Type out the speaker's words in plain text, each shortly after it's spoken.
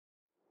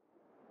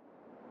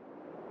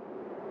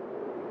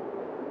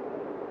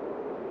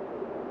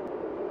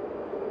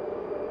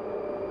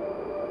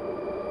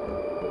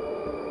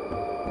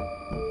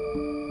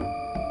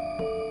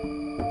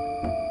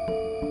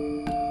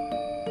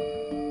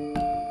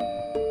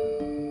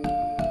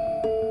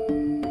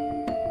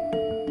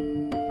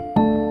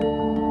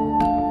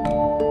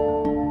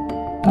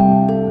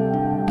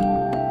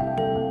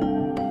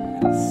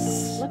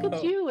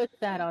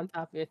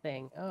top of your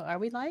thing. Oh, are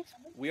we live?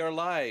 We are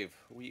live.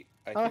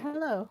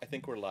 Hello. I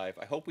think we're live.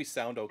 I hope we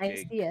sound I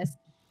okay see us.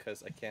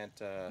 because I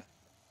can't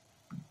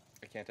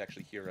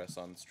actually hear us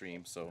on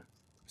stream. So if We're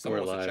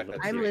someone wants to live. check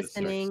that. I'm Let's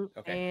see. listening,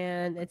 Okay.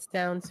 and it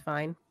sounds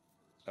fine.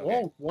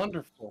 Okay. Oh,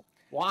 wonderful.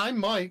 Well, I'm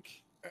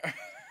Mike.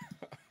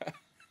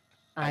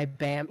 I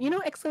bam. You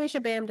know,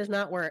 exclamation bam does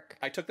not work.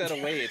 I took that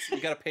away. You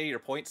got to pay your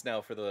points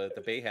now for the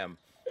Bayhem.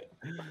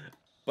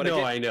 But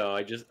No, I know.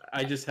 I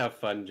just have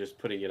fun just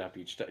putting it up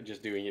each time,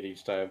 just doing it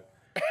each time.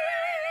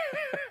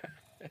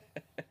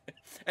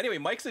 Anyway,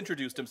 Mike's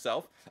introduced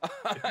himself.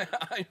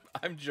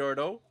 I'm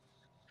Jordo.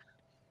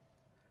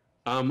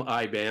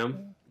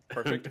 IBAM.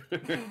 Perfect.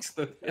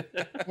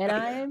 And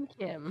I am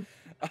Kim.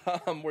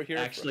 We're here.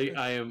 Actually,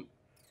 I am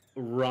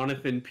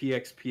Ronathan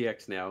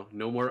PXPX now.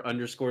 No more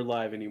underscore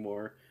live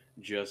anymore.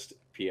 Just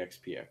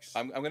PXPX.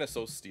 I'm gonna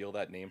so steal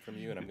that name from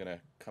you, and I'm gonna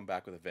come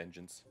back with a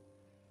vengeance.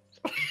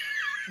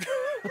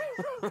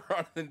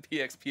 Ronathan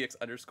PXPX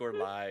underscore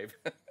live.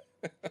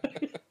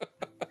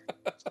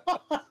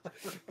 I'm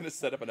gonna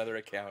set up another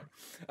account.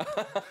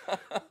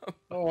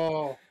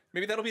 Oh,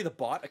 Maybe that'll be the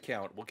bot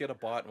account. We'll get a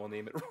bot and we'll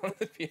name it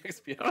Ronathan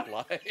PXPX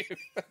live.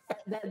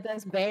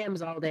 That's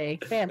bams all day.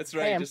 Bam. That's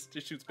right. Bam. Just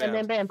shoots And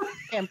bam. then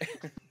bam.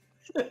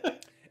 Bam.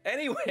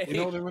 Anyway, you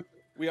know, there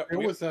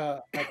we was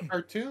a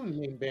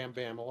cartoon named Bam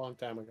Bam a long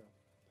time ago.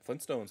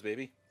 Flintstones,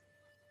 baby.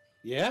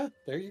 Yeah,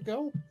 there you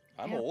go.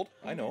 I'm Yeah. old.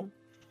 I know.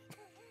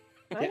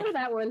 I know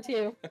that one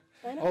too.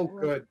 I know Oh, that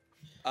one. good.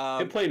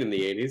 It played in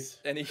the 80s.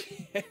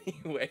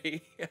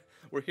 Anyway,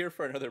 we're here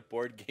for another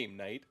board game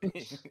night,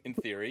 in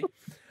theory.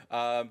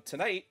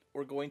 Tonight,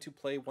 we're going to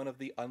play one of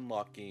the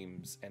unlock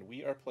games, and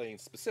we are playing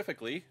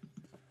specifically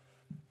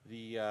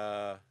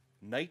the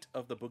Night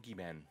of the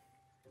Boogeymen.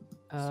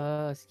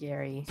 Oh,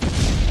 scary.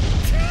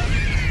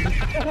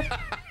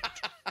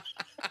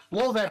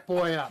 Blow that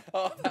boy up.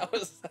 Oh, that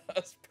was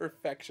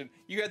perfection.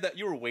 You had that.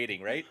 You were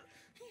waiting, right?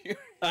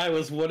 I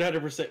was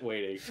 100%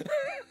 waiting.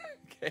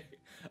 Okay.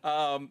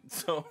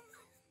 So,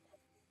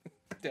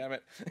 damn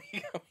it,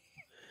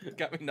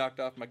 got me knocked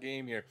off my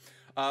game here.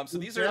 So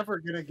these are never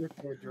gonna get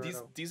there,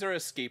 Jordo. these are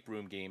escape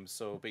room games.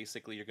 So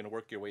basically, you're going to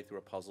work your way through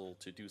a puzzle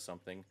to do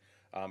something.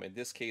 In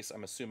this case,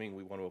 I'm assuming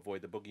we want to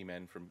avoid the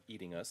boogeymen from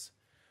eating us.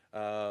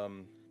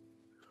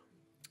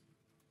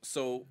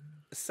 So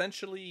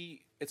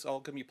essentially, it's all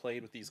going to be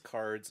played with these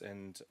cards,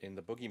 and in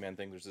the boogeyman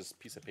thing, there's this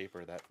piece of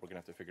paper that we're going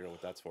to have to figure out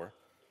what that's for.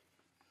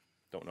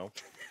 Don't know.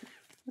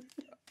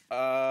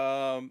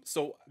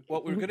 So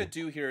what we're gonna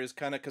do here is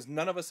kind of, because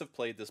none of us have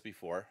played this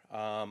before.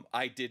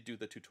 I did do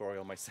the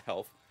tutorial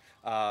myself.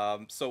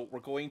 So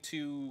we're going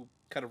to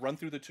kind of run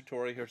through the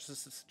tutorial here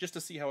just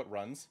to see how it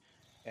runs,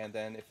 and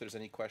then if there's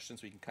any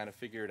questions, we can kind of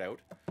figure it out.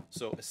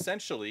 So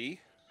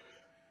essentially,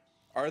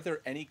 are there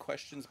any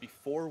questions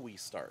before we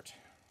start?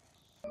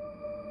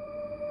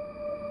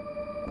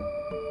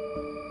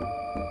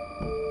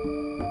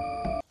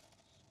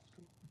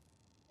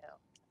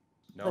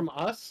 No. From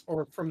us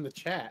or from the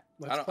chat?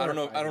 I don't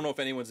know. I don't know if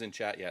anyone's in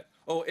chat yet.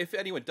 Oh, if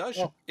anyone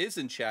is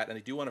in chat and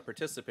they do want to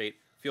participate,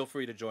 feel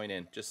free to join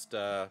in. Just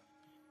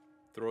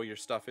throw your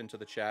stuff into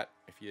the chat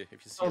if you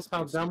see. Tell us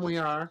how dumb we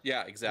are.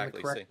 Yeah,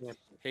 exactly. Say,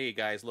 hey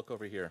guys, look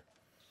over here.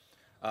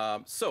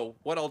 So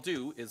what I'll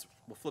do is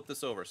we'll flip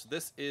this over. So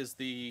this is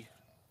the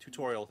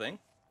tutorial thing.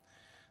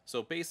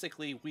 So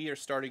basically, we are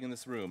starting in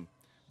this room.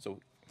 So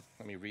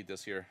let me read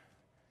this here.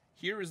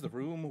 Here is the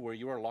room where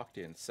you are locked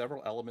in.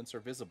 Several elements are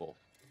visible.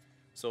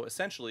 So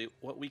essentially,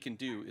 what we can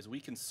do is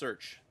we can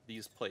search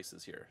these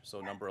places here.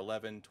 So number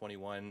 11,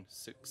 21,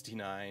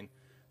 69,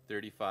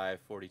 35,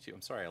 42.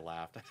 I'm sorry I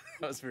laughed.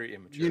 That was very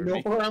immature. You know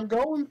where I'm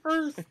going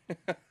first?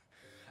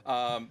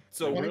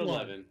 So We're 21.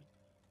 11.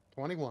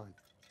 21.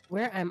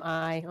 Where am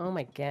I? Oh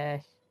my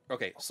gosh.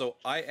 okay, so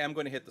I am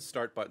going to hit the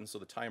start button so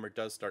the timer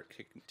does start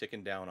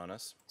ticking down on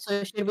us.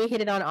 So should we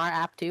hit it on our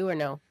app too, or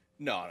no?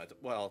 No.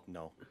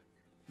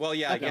 Well,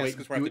 yeah, I Okay, guess wait,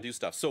 because we're going to do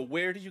stuff. So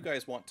where do you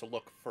guys want to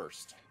look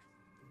first?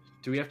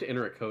 Do we have to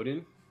enter a code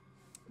in?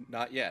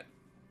 Not yet.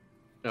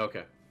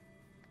 Okay.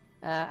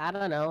 I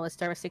don't know. Let's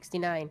start with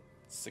 69.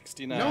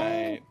 69.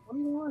 No,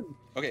 21.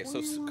 Okay,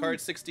 so 21.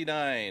 card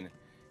 69.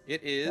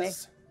 It is. Okay.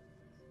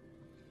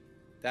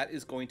 That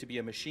is going to be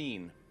a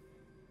machine.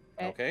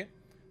 Okay. Okay.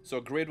 So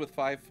a grid with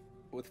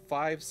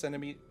 5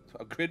 centimeters.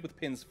 A grid with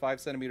pins 5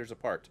 centimeters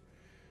apart.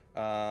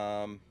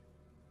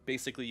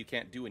 Basically, you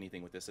can't do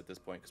anything with this at this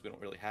point because we don't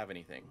really have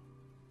anything.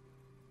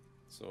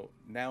 So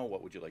now,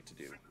 what would you like to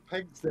do?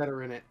 Pegs that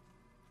are in it.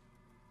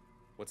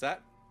 What's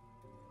that?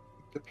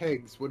 The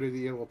pegs. What are the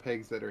yellow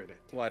pegs that are in it?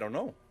 Well, I don't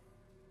know.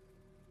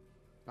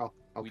 Oh,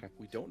 okay.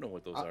 We don't know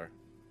what those are.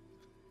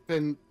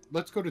 Then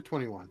let's go to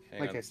 21.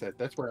 Hang like on. I said,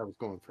 that's where I was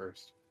going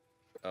first.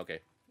 Okay.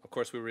 Of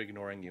course, we were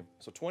ignoring you.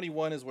 So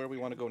 21 is where we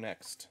want to go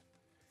next.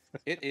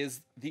 It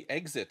is the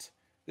exit.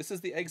 This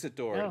is the exit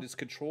door. Oh. It is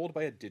controlled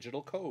by a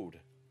digital code.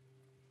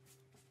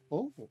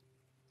 Oh,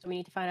 So we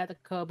need to find out the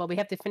code, but we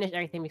have to finish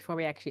everything before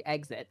we actually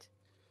exit.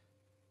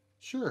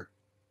 sure.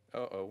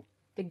 Uh-oh.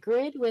 The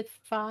grid with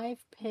 5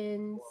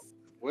 pins.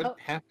 What Oh.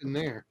 happened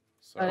there?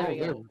 Oh, there Sorry. we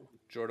go.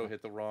 Jordo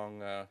hit the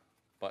wrong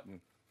button.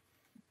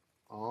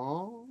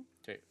 Oh.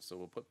 Okay, so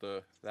we'll put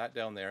that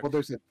down there. Well,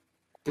 Can you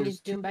there's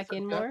two zoom back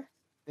in different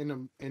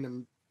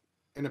more?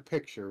 in a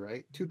picture,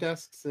 right? Two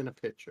desks in a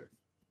picture.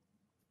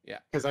 Yeah.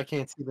 Because I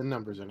can't see the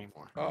numbers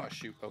anymore. Oh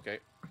shoot. Okay.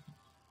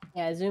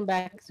 Yeah, zoom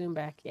back.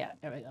 Yeah,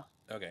 there we go.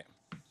 Okay.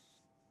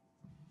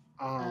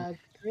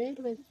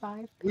 Grid with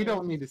 5. We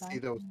don't need to pins, see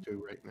 5 those pins.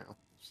 two right now.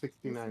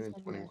 69 This is and a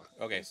 21. mess.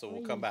 Okay, so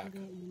we'll Before come you back.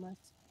 use it, you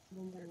must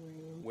in the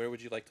room, Where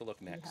would you like to look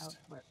see how next? it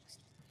works.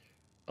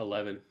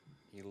 11.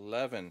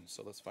 11.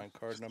 So let's find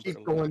card Just number keep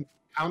 11. going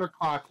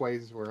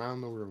counterclockwise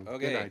around the room.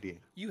 Okay. Good idea.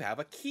 You have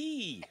a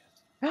key.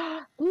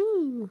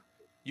 Ooh.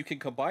 You can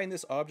combine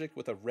this object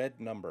with a red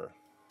number.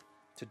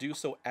 To do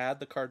so, add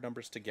the card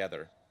numbers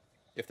together.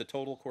 If the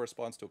total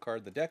corresponds to a card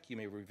in the deck, you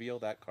may reveal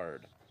that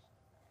card.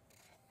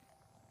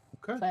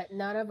 Okay. But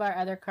none of our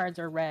other cards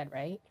are red,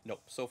 right?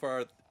 Nope. So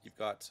far, you've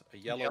got a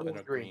yellow and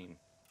a green.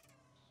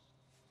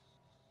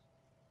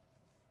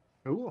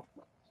 Cool.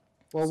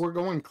 Well, we're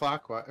going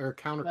clockwise or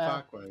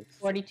counterclockwise.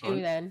 42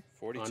 On- then.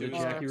 42 On to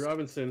is Jackie next.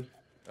 Robinson.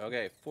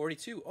 Okay,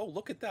 42. Oh,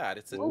 look at that.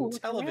 It's a Ooh, look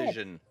at red.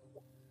 television.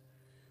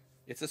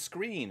 It's a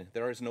screen.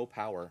 There is no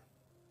power.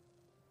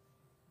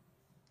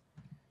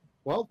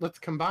 Well, let's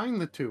combine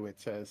the two. It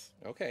says.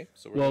 Okay,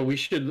 so Well,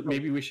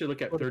 maybe we should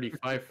look at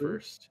 35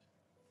 first.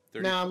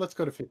 30. Now let's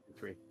go to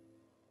 53.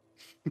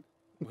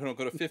 We're going to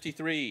go to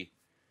 53.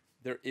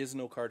 There is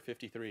no card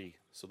 53,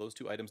 so those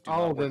two items do Oh,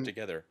 not work then-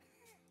 together.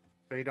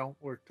 They don't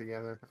work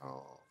together.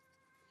 Oh,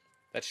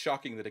 That's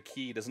shocking that a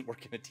key doesn't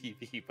work in a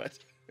TV, but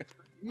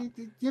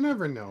you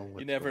never know.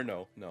 you never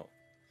know. No.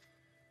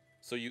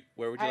 So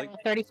where would you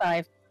like?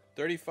 35.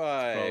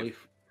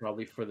 35.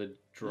 Probably for the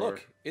drawer.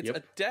 Look, it's Yep. a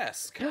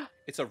desk.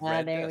 It's a Ah,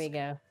 red there desk. we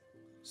go.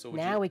 So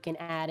Now we can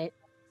add it.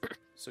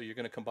 So you're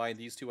going to combine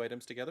these two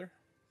items together?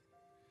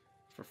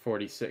 For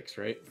 46,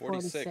 right?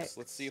 46. 46.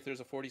 Let's see if there's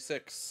a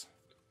 46.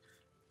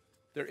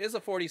 There is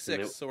a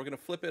 46, Nope. so we're going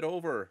to flip it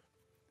over.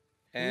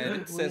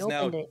 And it We says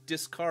now opened it.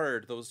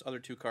 discard those other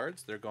two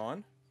cards. They're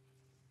gone.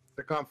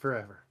 They're gone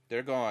forever.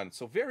 They're gone.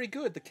 So very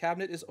good. The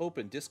cabinet is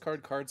open.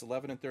 Discard cards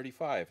 11 and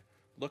 35.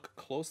 Look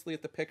closely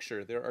at the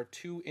picture. There are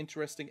two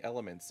interesting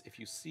elements. If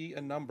you see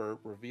a number,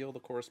 reveal the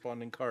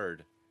corresponding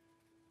card.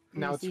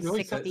 Now see it's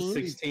really 16?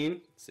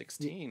 16?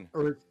 16.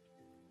 Or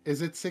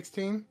is it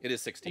 16? It is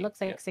It 16. looks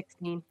like Yeah.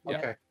 16. Yeah.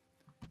 Okay.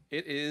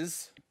 It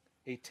is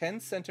a 10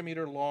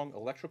 centimeter long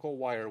electrical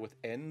wire with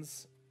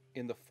ends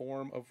in the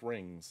form of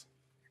rings.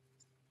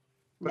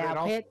 But it Now,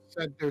 also Pit,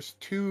 said there's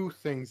two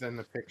things in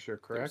the picture,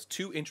 There's correct?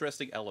 two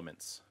interesting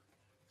elements.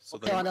 So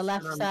so on the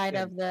left I'm side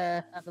saying. of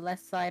the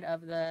left side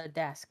of the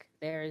desk,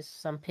 there's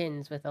some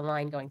pins with a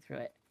line going through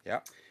it. yeah.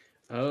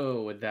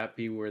 Oh, would that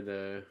be where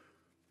the...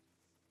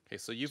 Okay,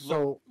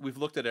 so we've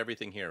looked at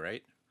everything here,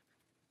 right?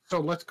 So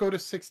let's go to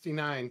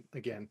 69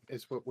 again.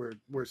 Is what we're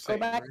Go saying.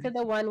 back right? to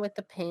the one with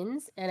the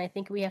pins, and I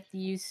think we have to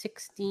use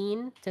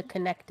 16 to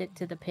connect it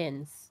to the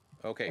pins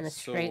Okay, in a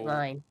so straight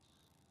line.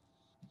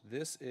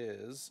 this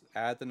is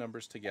add the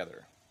numbers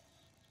together.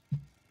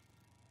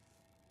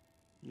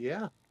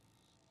 Yeah.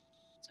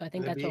 So I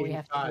think That'd that's be what we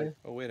have to 85. do.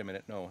 Oh, wait a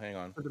minute. No, hang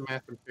on. For the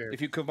math impaired.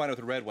 If you combine it with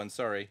the red one,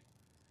 sorry.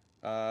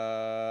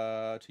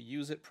 To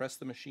use it, press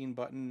the machine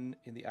button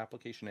in the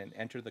application and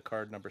enter the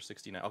card number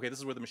 69. Okay, this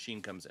is where the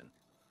machine comes in.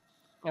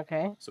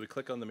 Okay. So we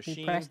click on the We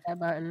machine. press that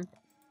button.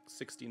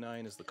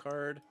 69 is the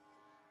card.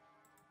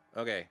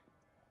 Okay.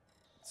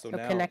 So So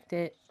now connect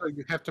it. So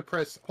you have to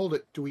press. Hold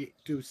it. Do we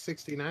do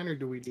 69 or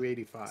do we do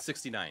 85?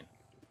 69.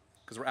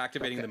 Because we're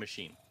activating Okay. the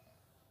machine.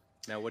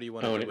 Now what do you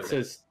want to Oh, do and it with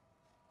says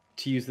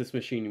to use this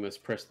machine, you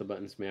must press the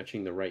buttons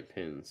matching the right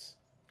pins.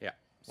 Yeah.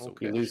 So,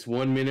 Okay. You lose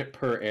 1 minute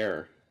per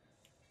error.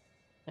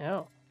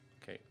 Oh.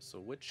 okay, so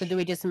which So do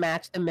we just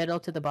match the middle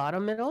to the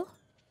bottom middle?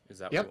 is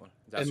that Yep. what you want?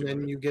 That's And your then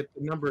order. you get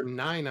the number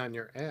 9 on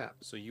your app.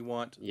 So you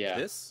want Yeah.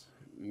 this?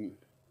 Mm,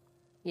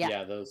 Yeah.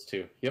 Yeah, those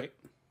two. Yep. Okay.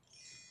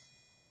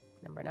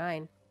 Number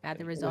 9. Add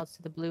the And results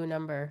to the blue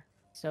number.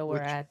 So we're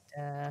Which-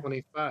 at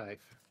 25.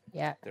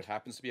 yeah. There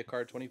happens to be a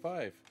card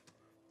 25.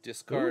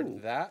 Discard Ooh.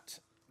 that,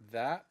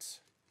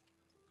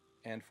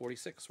 and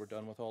 46. We're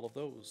done with all of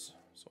those.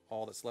 So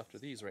all that's left are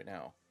these right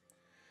now.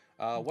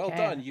 Well Okay,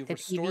 done. You've the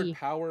restored TV.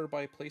 power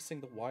by placing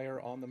the wire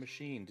on the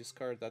machine.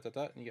 Discard that,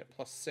 and you get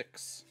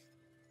 +6.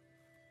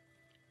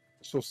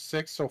 So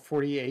 6, so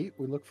 48.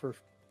 We look for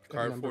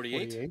Card number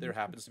 48. There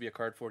happens to be a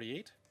card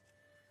 48.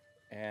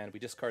 And we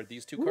discard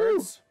these two Woo!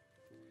 cards.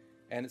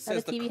 And it Now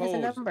the says the TV has a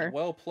code, number.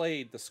 well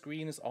played. The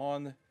screen is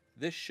on.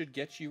 This should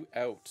get you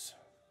out.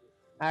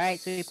 All right,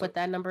 so we So- put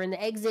that number in the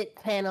exit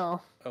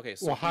panel. Okay,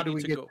 so Well, how you do need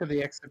we to get go to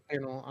the exit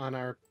panel on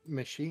our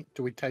machine?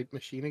 Do we type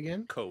machine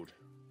again? code.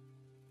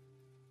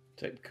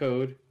 Type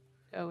code.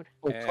 Code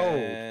Oh, code.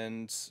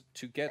 And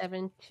to get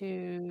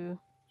 7239.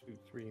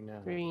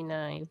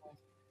 239.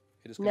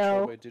 it is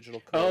controlled No. by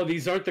digital Oh, code.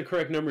 these aren't the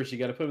correct numbers. You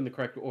got to put them in the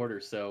correct order.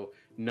 So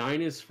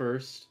 9 is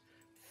first,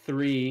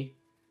 3,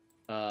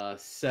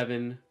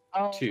 7,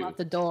 Oh, 2. out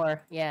the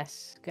door.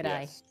 Yes. Good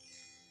Yes.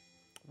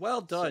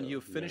 Well done. So,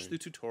 You've finished nine. the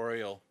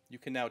tutorial. You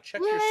can now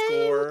check eye. your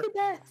Yay, score, look at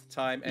that.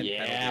 time, and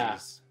Yeah.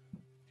 penalties.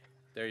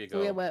 There you So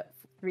we go. have what,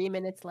 3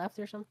 minutes left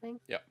or something?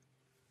 Yep.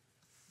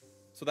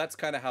 So that's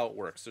kind of how it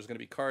works. There's going to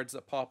be cards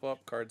that pop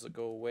up, cards that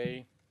go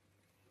away.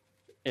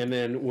 And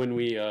then when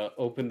we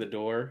open the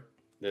door,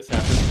 this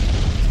happens.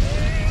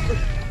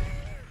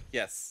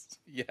 Yes.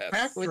 Yes.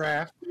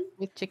 Backdraft.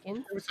 With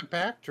chickens? It was a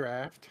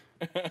backdraft.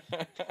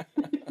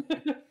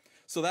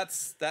 So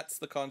that's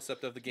the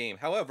concept of the game.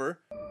 However,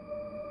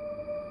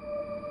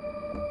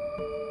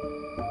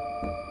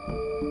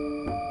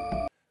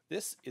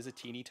 this is a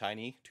teeny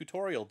tiny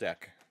tutorial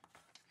deck.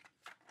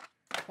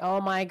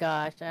 Oh my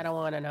gosh, I don't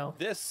want to know.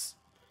 This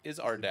is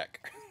our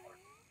deck.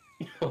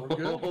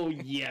 Oh,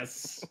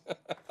 yes.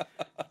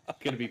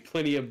 Gonna be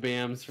plenty of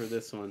BAMs for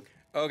this one.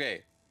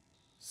 Okay.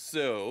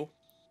 So,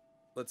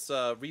 let's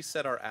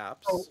reset our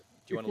apps. Oh,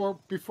 Do you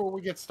want before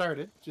we get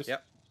started, just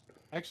Yep.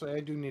 actually, I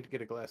do need to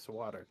get a glass of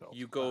water though. to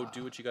you go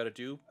do what you got to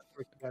do,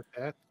 We got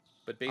that.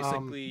 but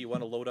basically you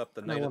want to load up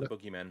the and I Night of the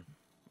Boogeymen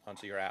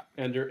onto your app.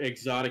 Under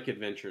exotic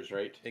adventures,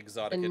 right?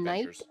 Exotic The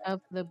Adventures. Night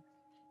of the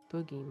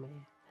Boogeyman.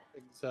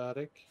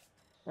 Exotic.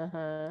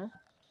 Uh-huh.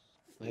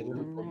 Night of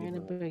the Night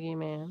of the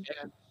Boogeyman.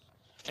 Boogeyman.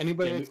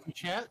 Anybody Yeah, that's in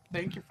chat,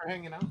 thank you for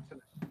hanging out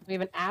today. We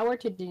have an hour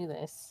to do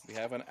this. We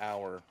have an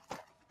hour.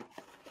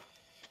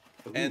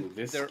 Ooh, And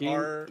this there game,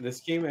 are-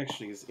 this game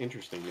actually is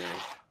interesting now.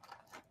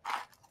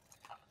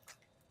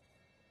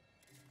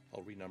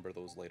 I'll renumber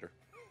those later.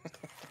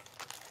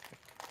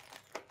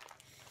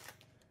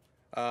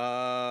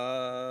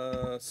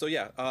 So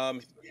yeah,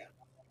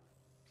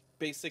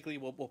 basically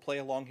we'll play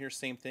along here.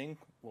 Same thing.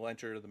 We'll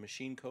enter the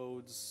machines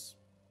codes,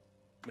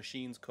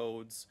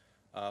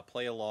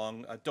 play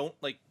along. Don't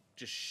like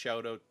just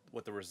shout out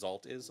what the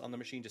result is on the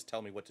machine. Just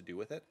tell me what to do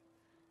with it.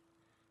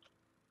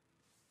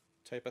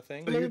 Type of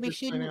thing. So Maybe you're we just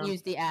shouldn't playing on-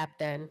 use the app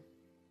then.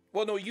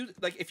 Well, no, you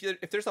like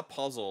if there's a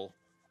puzzle,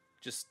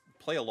 just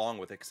play along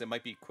with it because it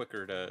might be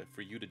quicker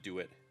for you to do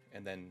it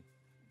and then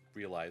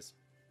realize.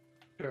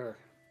 Sure.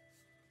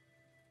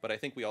 But I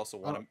think we also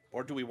want to,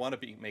 or do we want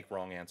to make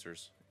wrong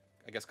answers?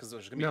 I guess because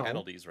there's gonna be No.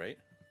 penalties, right?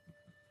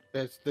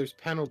 There's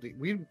penalty.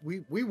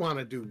 We want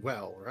to do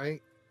well,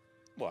 right?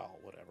 Well,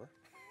 whatever.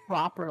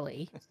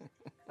 Properly.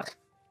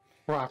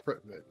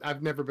 Proper.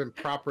 I've never been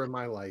proper in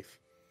my life.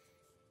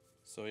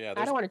 So yeah, I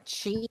there's, don't want to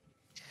cheat.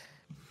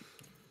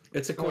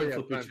 It's a Oh, coin yeah,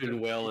 flip Brent. between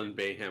Well and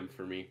Bayhem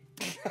for me.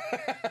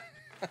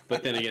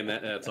 But then again,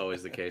 that's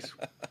always the case.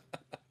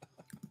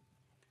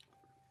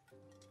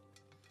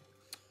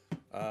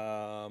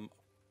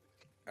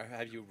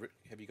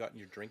 have you gotten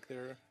your drink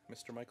there,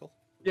 Mr. Michael?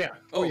 Yeah.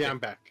 Oh, Oh, okay. yeah, I'm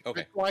back.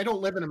 Okay. Well, I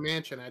don't live in a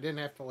mansion. I didn't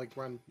have to like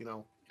run,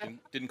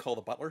 Didn't call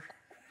the butler.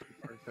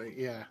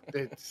 yeah.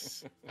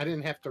 I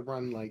didn't have to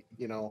run like,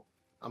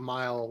 a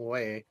mile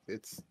away.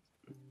 It's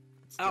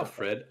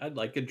Alfred, I'd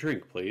like a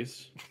drink,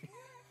 please.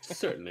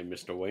 Certainly,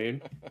 Mr.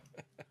 Wayne.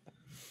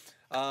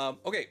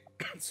 Okay,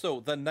 so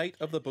the Night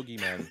of the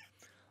Boogeyman.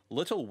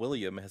 Little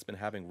William has been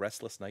having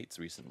restless nights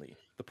recently.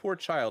 The poor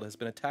child has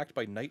been attacked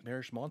by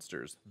nightmarish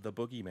monsters, the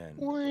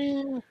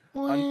Boogeymen.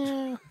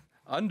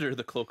 Under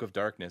the cloak of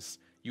darkness,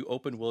 you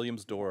open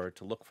William's door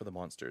to look for the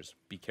monsters.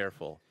 Be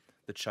careful.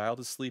 The child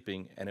is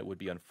sleeping, and it would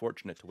be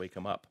unfortunate to wake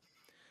him up.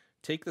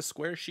 Take the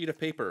square sheet of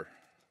paper.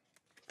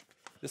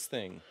 This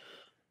thing.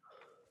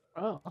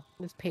 Oh,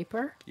 this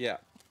paper? Yeah.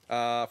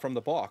 From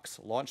the box,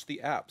 launch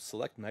the app,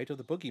 select Night of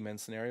the Boogeymen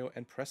scenario,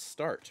 and press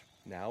start.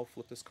 Now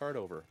flip this card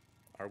over.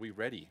 Are we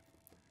ready?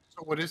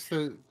 So what is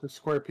the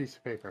square piece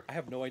of paper? I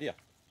have no idea.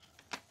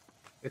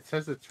 It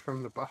says it's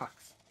from the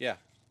box. Yeah.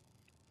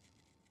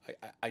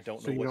 I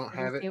don't So know you what. don't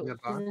have it in the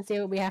box? Doesn't say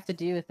what we have to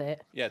do with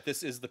it. Yeah,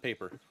 this is the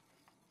paper.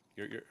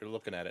 You're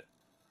looking at it.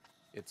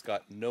 It's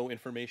got no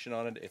information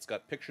on it. It's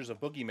got pictures of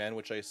boogeymen,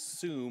 which I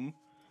assume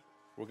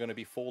we're going to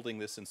be folding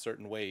this in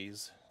certain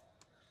ways.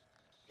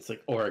 It's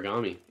like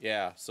origami.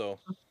 Yeah, so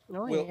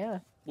Oh, We'll- yeah.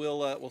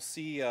 we'll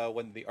see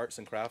when the arts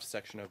and crafts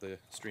section of the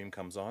stream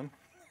comes on.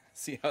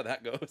 See how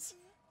that goes.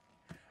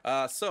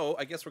 So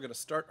I guess we're going to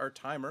start our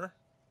timer.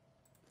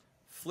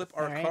 Flip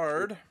our All right.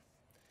 card.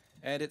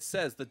 And it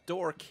says the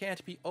door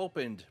can't be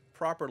opened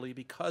properly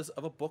because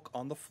of a book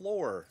on the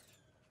floor.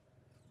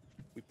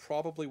 We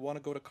probably want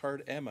to go to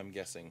card M, I'm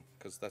guessing,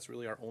 because that's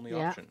really our only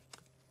Yeah. option.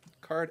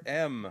 Card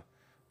M,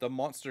 The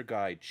Monster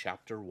Guide,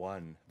 Chapter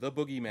 1, The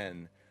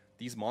Boogeymen.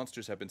 These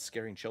monsters have been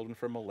scaring children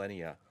for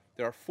millennia.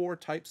 There are 4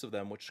 types of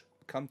them which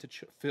come to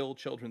fill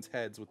children's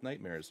heads with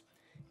nightmares.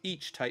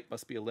 Each type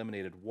must be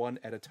eliminated one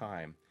at a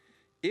time.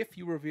 If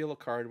you reveal a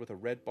card with a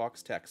red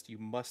box text, you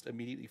must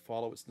immediately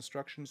follow its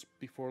instructions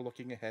before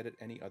looking ahead at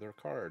any other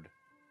card.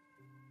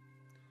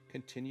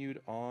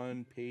 Continued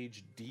on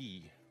page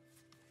D.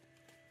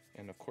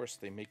 And of course,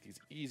 they make these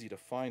easy to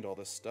find, all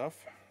this stuff.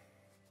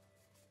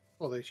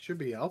 Well, they should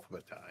be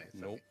alphabetized.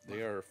 Nope,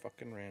 they are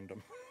fucking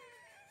random.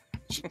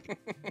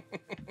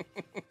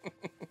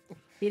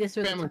 Beat us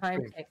with Family the time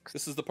stream. ticks.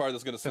 This is the part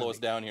that's going to slow us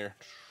down here.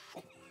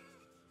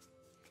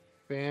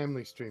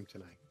 Family stream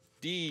tonight.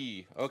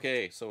 D.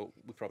 Okay, so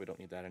we probably don't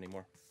need that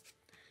anymore.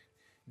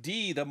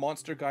 D, The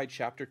Monster Guide,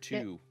 Chapter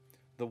 2.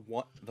 The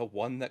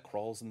one that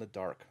crawls in the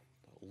dark.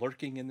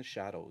 lurking in the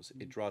shadows.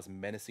 It draws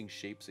menacing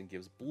shapes and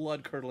gives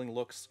blood-curdling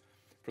looks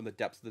from the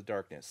depths of the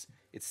darkness.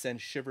 It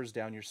sends shivers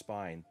down your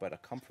spine, but a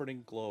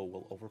comforting glow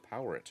will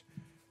overpower it.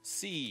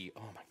 See,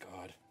 oh my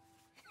god.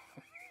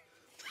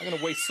 I'm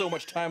gonna waste so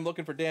much time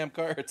looking for damn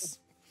cards.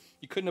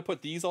 You couldn't have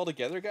put these all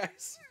together,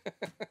 guys?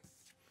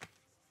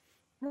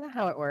 Not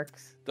how it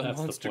works. The That's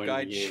the Monster point of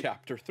the Guide game.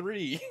 Chapter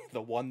 3,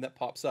 the one that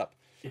pops up.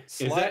 Is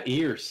that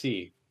E or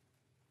C?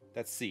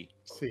 That's C.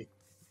 See,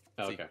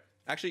 Oh, See. okay.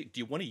 Actually, do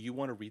you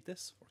want to read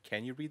this? Or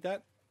can you read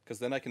that? Because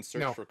then I can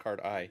search No. for card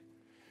I.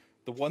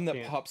 The one that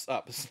Can't. pops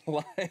up,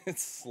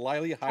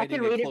 slyly I hiding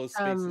can in read it closed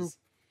spaces.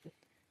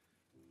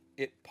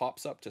 It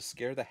pops up to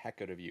scare the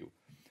heck out of you.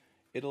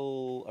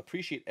 It'll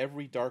appreciate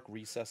every dark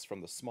recess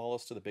from the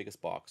smallest to the biggest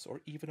box,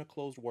 or even a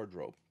closed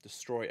wardrobe.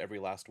 Destroy every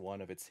last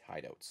one of its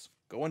hideouts.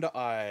 Go into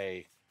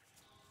I.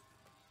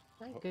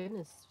 My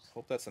goodness.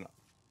 Hope that's an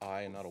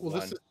I and not a well, 1.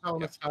 this is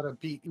telling Yeah. us how to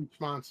beat each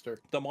monster.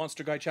 The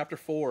Monster Guide Chapter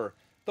 4,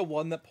 the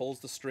one that pulls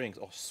the strings.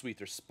 Oh, sweet,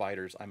 there's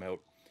spiders. I'm out.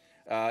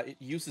 It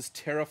uses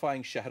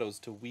terrifying shadows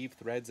to weave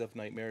threads of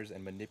nightmares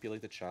and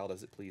manipulate the child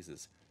as it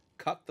pleases.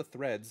 Cut the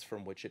threads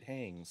from which it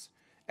hangs.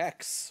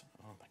 X.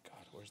 Oh my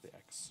god, where's the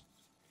X?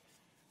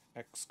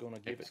 X gonna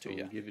give it to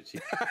you. Give it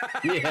to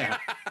you. Yeah.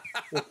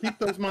 Well, keep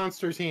those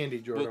monsters handy,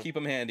 Jordan. We'll keep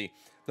them handy.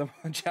 The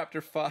Chapter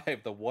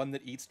 5, the one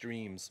that eats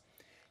dreams.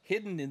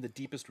 Hidden in the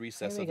deepest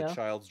recess There of we the go.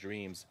 child's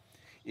dreams,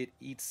 it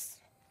eats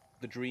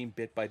the dream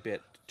bit by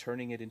bit,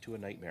 turning it into a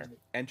nightmare.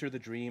 Enter the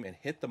dream and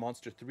hit the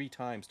monster 3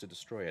 times to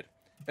destroy it.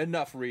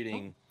 Enough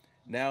reading.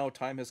 Now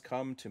time has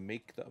come to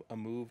make a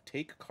move.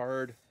 Take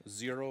card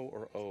 0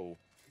 or O.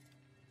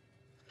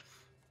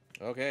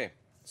 Okay,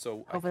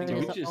 so I Over think Did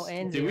we There's we a O just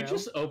and did we zero.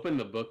 just open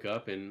the book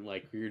up and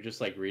like we were just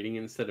like reading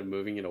instead of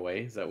moving it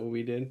away? Is that what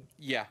we did?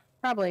 yeah.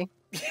 Probably.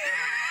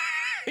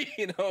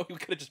 You know, we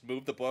could have just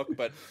moved the book,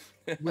 but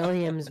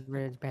William's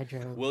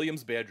bedroom.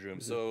 William's bedroom.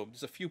 So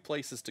there's a few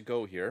places to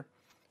go here.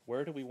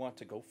 Where do we want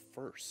to go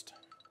first?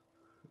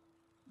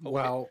 Okay.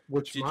 Well,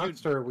 which Did you-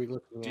 monster are we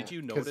looking at? Did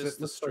you 'Cause notice it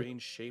the looks like-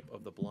 strange shape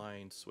of the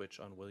blind switch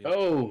on William?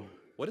 Oh,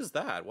 What is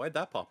that? Why'd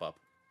that pop up?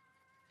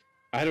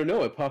 I don't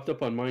know. It popped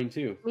up on mine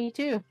too. Me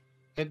too.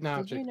 Hidden Did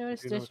object, you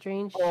notice you the know,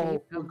 strange Oh,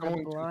 shape we're of the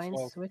going too blind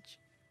slow. switch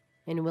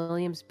in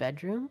William's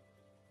bedroom?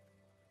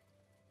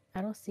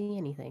 I don't see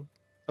anything.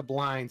 the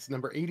blinds,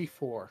 number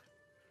 84.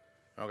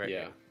 Okay.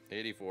 Yeah.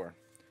 84.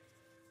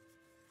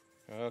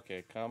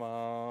 Okay, come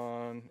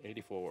on.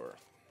 84.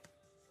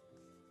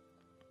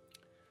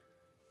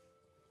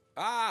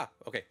 Ah!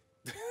 Okay.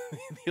 The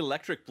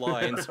electric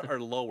blinds are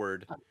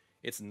lowered.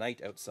 It's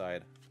night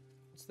outside.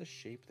 What's the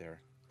shape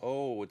there?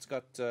 Oh, it's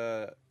got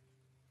a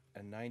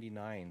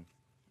 99.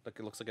 Like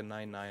it looks like a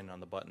 99 on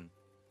the button.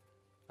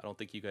 I don't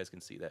think you guys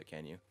can see that,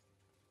 can you?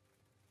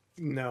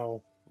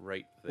 No.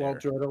 Right there. Well,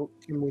 Jordan,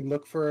 can we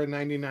look for a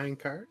 99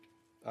 card?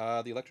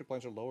 The electric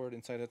blinds are lowered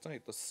inside at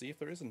night. Let's see if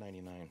there is a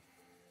 99.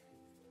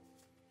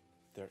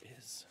 There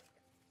is.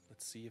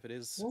 Let's see if it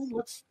is. Well,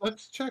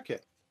 let's check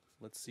it.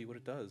 Let's see what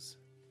it does.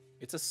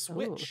 It's a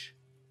switch.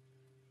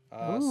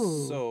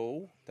 Ooh.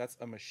 So that's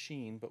a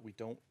machine, but we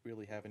don't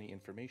really have any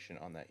information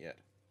on that yet.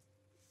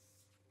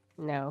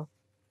 No.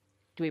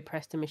 Do we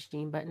press the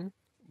machine button?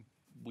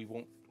 We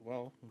won't.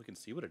 Well, we can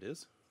see what it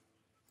is.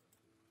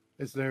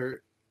 Is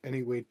there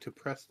any way to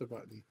press the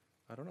button?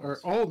 I don't know. Or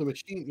Let's, the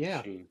machine? Yeah.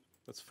 Machine.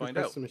 let's To find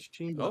press out. the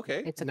machine button.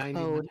 Okay. It's a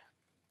 99. code.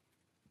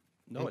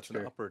 No, it's an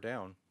Enter. up or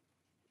down.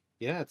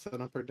 Yeah, it's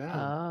an up or down.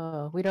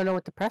 Oh, we don't know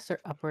what to press or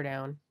up or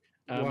down.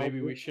 Well,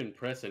 Maybe we shouldn't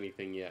press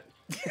anything yet.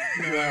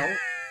 well,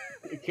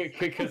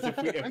 Because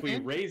if we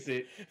raise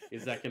it,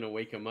 is that going to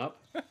wake him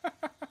up?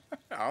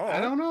 Oh.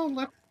 I don't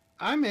know.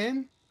 I'm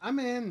in. I'm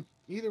in.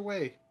 Either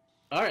way.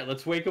 All right,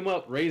 let's wake him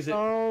up. Raise it.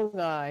 Oh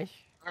gosh.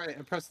 All right,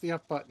 I pressed the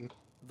up button.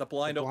 The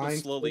blind The opens blind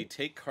slowly. switch.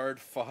 Take card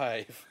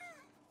 5.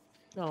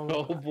 Oh,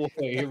 Oh boy,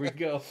 here we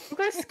go. I'm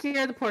gonna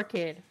scare the poor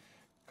kid.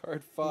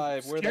 Card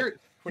 5. Where Scared.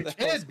 the It's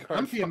hell is Ed, card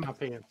I'm peeing 5? my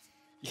pants.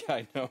 Yeah,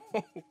 I know.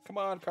 Come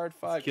on, card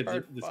 5.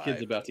 Card This 5.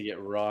 kid's about to get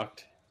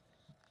rocked.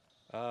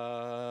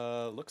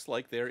 Looks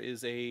like there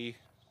is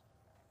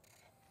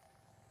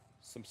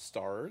some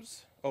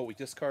stars. Oh, we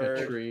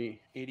discard Tree.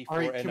 84 All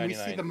right, and can we see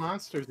 99. the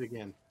monsters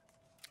again?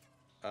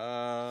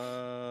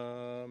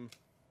 Can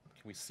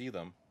we see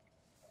them?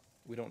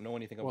 We don't know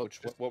anything about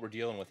Well, what we're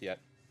dealing with yet.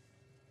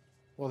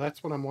 Well,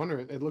 that's what I'm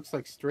wondering. It looks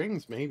like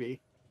strings,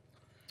 maybe.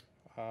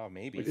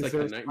 Maybe. It's Is like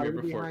there the a Nightmare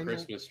spider Before behind it?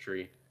 Christmas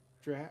tree.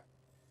 Drat.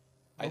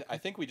 I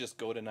think we just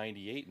go to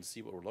 98 and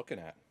see what we're looking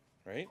at,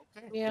 right?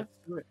 Okay, Yeah. let's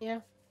do it. Yeah.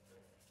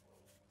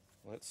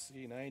 Let's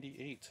see,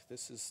 98.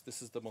 This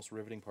is the most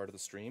riveting part of the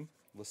stream.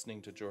 Listening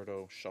to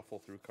Jordo shuffle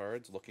through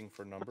cards, looking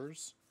for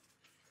numbers.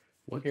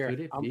 What Here, could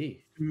it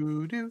be?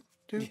 Do, do,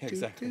 do, Yeah,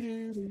 exactly.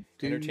 do, do,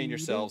 do, Entertain do,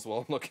 yourselves while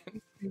I'm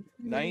looking. do, do,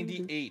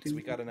 98. do,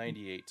 We got a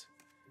 98.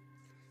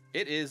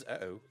 It is,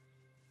 Oh,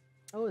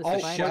 Oh, the The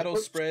spider. shadow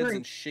What spreads string?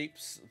 and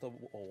shapes the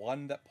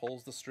one that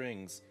pulls the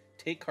strings.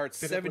 Take card Did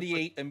it look like-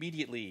 78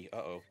 immediately.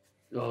 Uh-oh.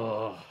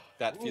 Oh,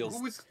 That Who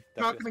feels... was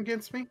that talking feels-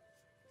 against me?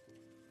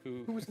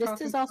 Who? Who was This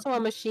talking? is also a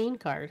machine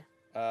card.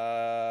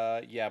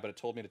 Yeah, but it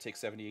told me to take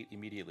 78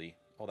 immediately.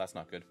 Oh, that's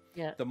not good.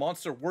 Yeah. The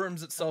monster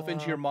worms itself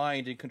into your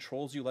mind and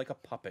controls you like a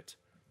puppet.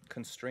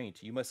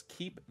 Constraint. You must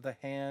keep the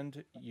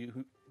hand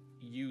you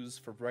use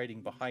for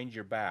writing behind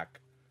your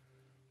back.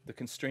 The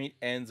constraint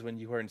ends when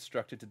you are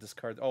instructed to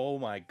discard. Oh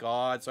my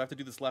god! So I have to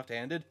do this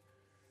left-handed?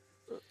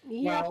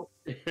 Yeah. Well,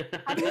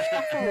 How do you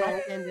shuffle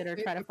left-handed or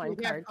try to if find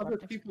you have cards? other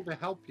people to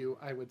help you,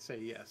 I would say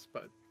yes.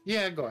 But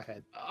yeah, go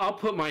ahead. I'll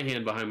put my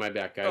hand behind my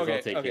back, guys. Okay,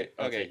 I'll take okay, it.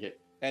 I'll okay. take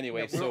it.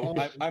 Anyway, Yeah, we're so all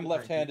I'm behind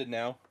left-handed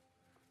now.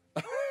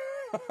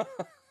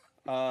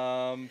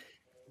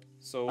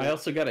 So I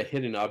also got a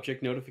hidden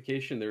object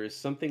notification. There is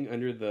something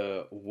under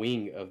the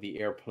wing of the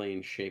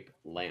airplane-shaped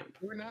lamp.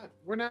 We're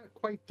not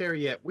quite there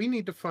yet. We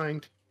need to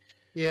find.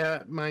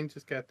 Yeah, mine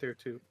just got there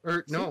too.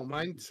 Or no,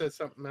 mine says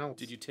something else.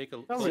 did you take a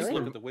Oh, close really?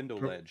 look at the window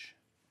ledge?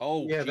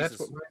 Oh, Yeah, Jesus. that's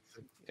what mine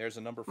said. There's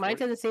a number 40. Mine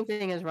says the same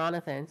thing as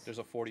Ronathan's. There's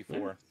a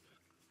 44.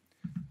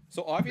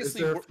 So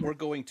obviously there a we're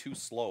going too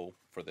slow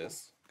for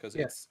this because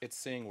Yeah. it's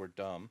saying we're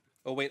dumb.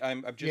 Oh wait,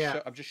 I'm just Yeah.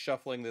 I'm just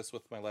shuffling this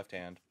with my left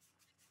hand.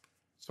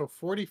 So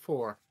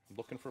 44. I'm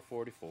looking for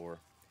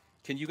 44.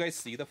 Can you guys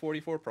see the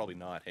 44? Probably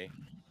not. Hey.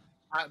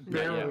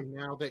 Barely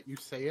now that you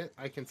say it,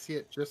 I can see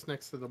it just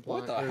next to the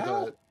What blind. the or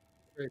hell?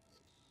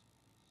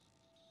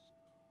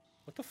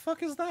 What the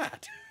fuck is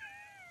that?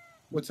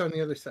 What's on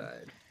the other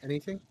side?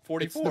 Anything? It's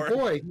 44. the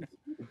boy.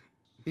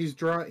 He's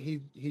draw. He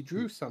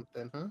drew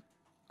something, huh?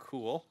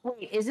 Cool.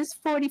 Wait, is this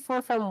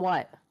 44 from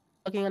what?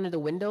 Looking under the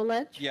window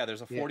ledge? Yeah,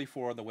 there's a Yeah.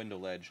 44 on the window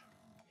ledge.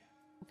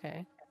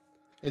 Okay.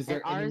 Is And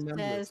there any ours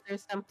numbers? says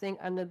there's something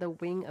under the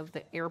wing of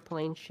the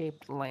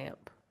airplane-shaped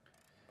lamp.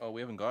 Oh, we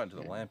haven't gotten to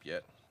the lamp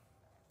yet.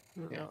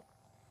 Yeah.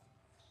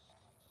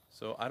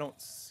 So I don't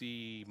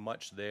see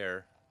much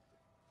there.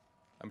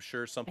 I'm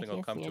sure I something will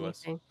can't come see to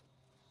us. anything.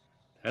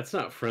 That's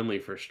not friendly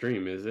for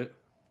stream, is it?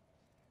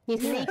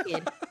 He's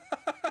naked.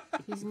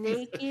 He's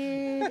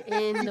naked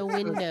in the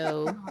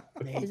window.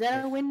 Is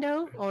that a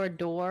window or a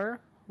door?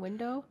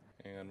 Window?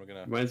 And we're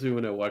gonna. Reminds me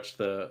when I watched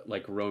the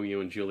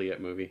Romeo and Juliet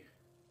movie.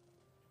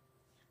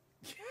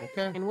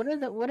 Okay. And what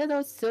are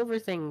those silver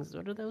things?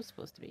 What are those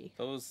supposed to be?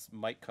 Those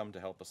might come to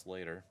help us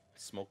later.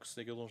 Smoke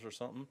signals or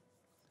something.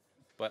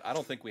 But I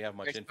don't think we have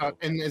much It's info.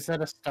 and is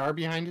that a star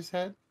behind his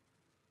head?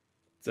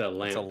 It's a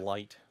lamp. It's a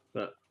light.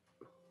 The-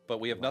 But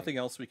we have nothing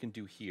else we can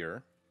do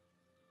here.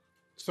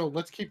 So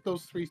let's keep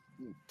those three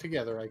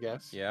together, I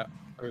guess. Yeah.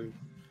 Or, and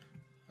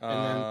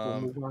then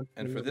we'll move on. to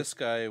And the for other this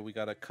guy, we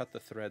gotta cut the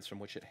threads from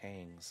which it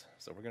hangs.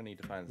 So we're gonna need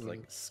to find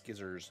like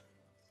skizzers.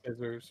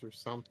 scissors or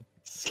something.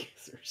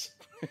 Scissors.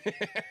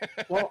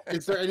 Well,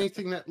 is there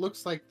anything that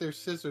looks like there's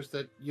scissors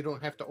that you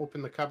don't have to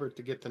open the cupboard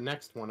to get the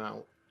next one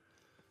out?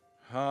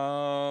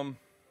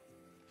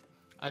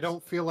 I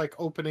don't feel like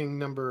opening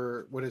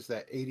number, what is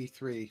that,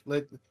 83?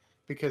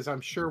 Because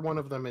I'm sure one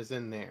of them is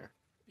in there.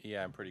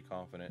 Yeah, I'm pretty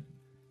confident.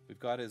 We've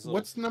got his little.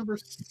 What's number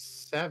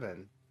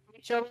 7?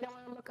 Show me the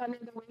one look under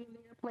the wing of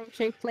the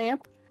airplane-shaped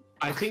lamp.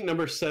 I think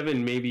number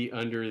 7 may be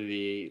under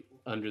the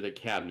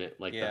cabinet,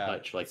 like Yeah, the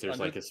hutch, like it's there's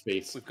under- like a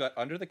space. We've got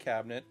under the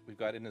cabinet. We've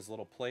got in his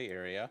little play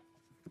area.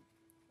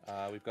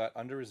 We've got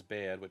under his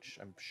bed, which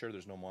I'm sure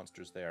there's no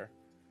monsters there.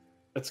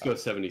 Let's go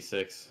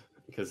 76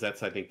 because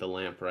that's I think the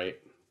lamp, right?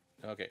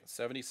 Okay,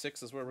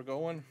 76 is where we're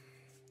going.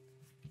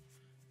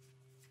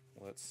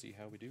 Let's see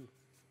how we do.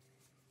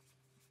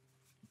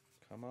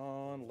 Come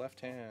on, left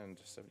hand,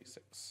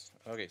 76.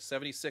 Okay,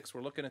 76,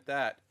 we're looking at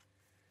that.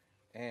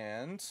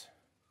 And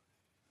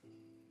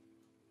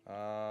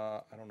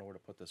I don't know where to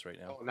put this right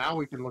now. Oh, now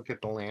we can look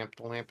at the lamp.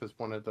 The lamp is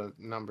one of the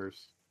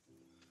numbers.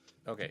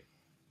 Okay,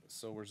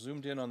 so we're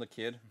zoomed in on the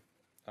kid.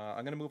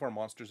 I'm going to move our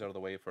monsters out of the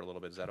way for a little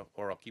bit. Is that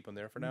or I'll keep them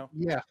there for now?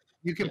 Yeah,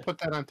 you can Yeah. put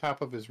that on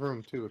top of his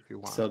room too if you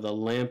want. So the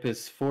lamp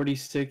is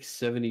 46,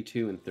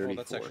 72, and 34. Oh,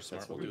 that's actually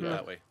smart. We'll what do we it got.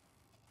 that way.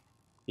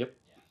 Yep.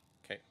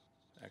 Okay.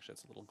 Actually,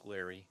 it's a little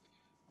glary.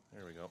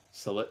 There we go.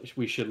 So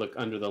we should look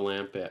under the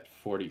lamp at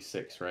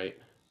 46, right?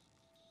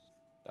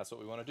 That's what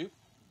we want to do.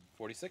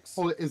 46.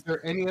 Well, is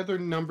there any other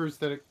numbers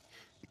that it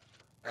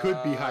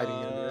could be hiding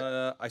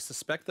under it? I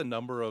suspect the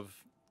number of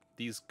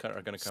these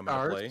are going to come into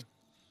Stars? play.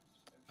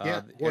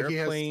 Yeah, The well, he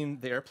has-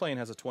 airplane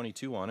has a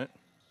 22 on it.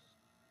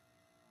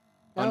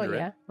 Oh Under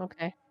yeah. it.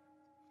 Okay.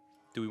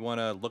 Do we want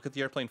to look at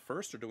the airplane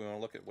first, or do we want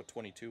to look at what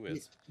 22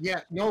 is?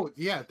 Yeah, no,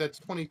 yeah, that's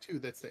 22.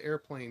 That's the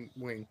airplane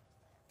wing.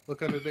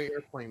 Look under the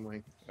airplane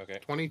wing. Okay.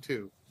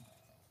 22.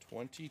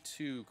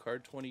 22.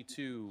 Card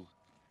 22.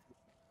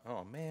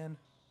 Oh man.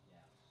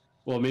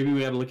 Well, maybe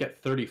we have to look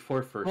at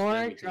 34 first. More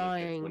then we can look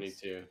at drawings.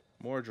 22.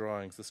 More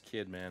drawings. This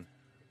kid, man.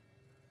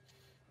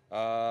 We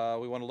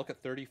want to look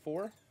at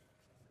 34.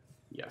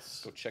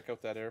 Yes. Go check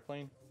out that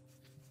airplane.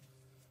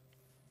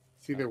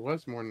 See, there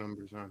was more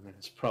numbers on there.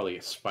 There's probably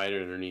a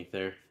spider underneath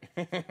there.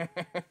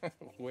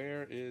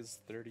 Where is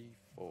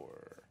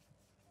 34?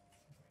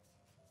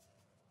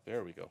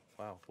 There we go.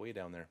 Wow, way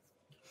down there.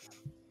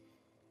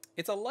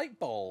 It's a light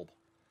bulb.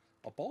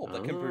 A bulb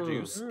that can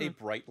produce a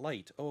bright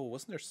light. Oh,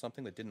 wasn't there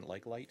something that didn't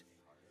like light?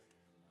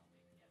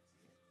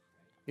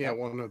 Yeah,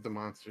 one of the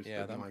monsters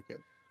Yeah, didn't that- like it.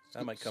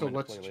 That might So come into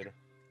let's play later.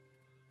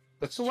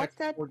 Let's So check what's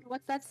that? 40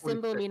 What's that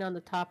symbol 46. mean on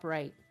the top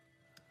right?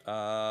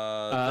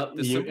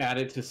 You add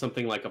it to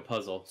something like a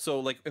puzzle. So,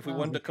 like, if we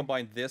wanted to okay.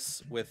 combine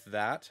this with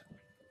that,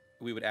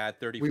 we would add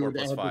We 34 would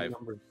plus add the 5.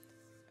 numbers.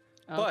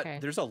 But Okay.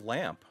 there's a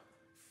lamp.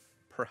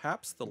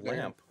 Perhaps the There.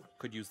 lamp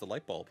could use the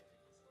light bulb.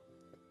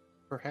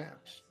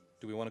 Perhaps.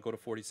 Do we want to go to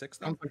 46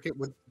 then? Sounds like it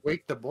would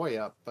wake the boy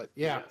up, but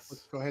yeah, Yes.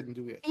 let's go ahead and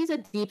do it. He's a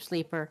deep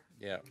sleeper.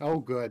 Yeah. Oh,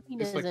 good. He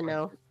Just like doesn't my-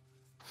 know.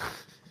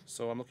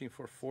 So I'm looking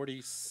for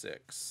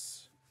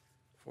 46.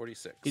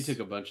 46. He took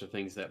a bunch of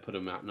things that put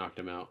him out, knocked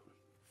him out.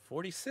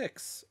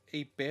 46.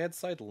 A bad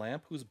side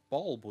lamp whose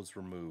bulb was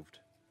removed.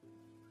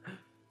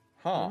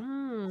 Huh.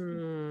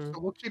 Hmm. So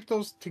we'll keep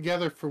those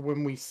together for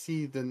when we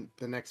see the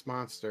next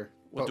monster.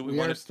 Well, But do we we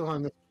wanna- are still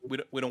on the.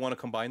 We don't want to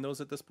combine those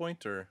at this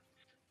point, or?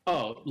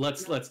 Oh,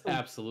 let's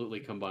absolutely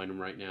combine them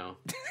right now.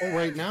 Oh,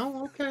 right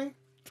now? Okay.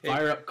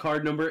 Fire up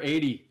card number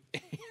 80.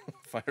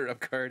 Fire up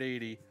card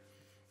 80.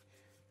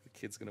 The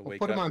kid's gonna We'll wake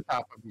put them up. on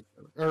top of each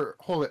other. Or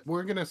hold it.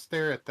 We're gonna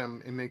stare at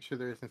them and make sure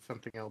there isn't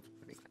something else.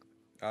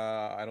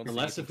 I don't.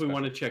 Unless see if we anything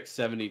want to check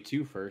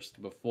 72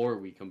 first before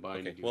we combine. special.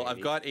 and Okay. do Well, 80.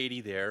 I've got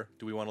 80 there.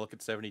 Do we want to look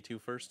at 72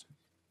 first?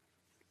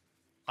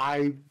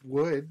 I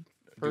would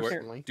Do our-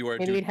 personally. Do our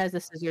Maybe it due, has the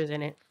scissors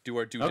in it. do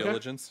our due Okay.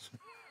 diligence.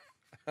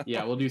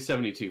 Yeah, we'll do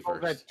 72 Oh,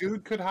 first. that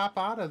dude could hop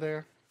out of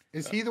there.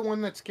 Is he the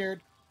one that's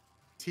scared?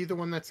 Is he the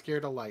one that's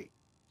scared of light?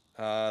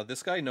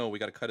 This guy, no, we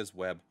got to cut his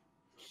web.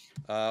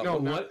 No,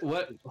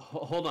 What?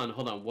 Hold on.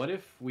 What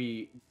if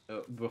we,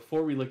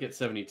 before we look at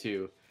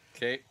 72,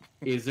 Okay.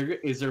 is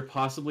there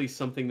possibly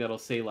something that'll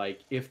say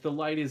like if the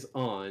light is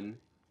on,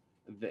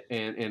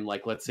 and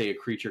like let's say a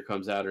creature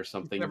comes out or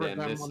something, never then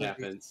done this one of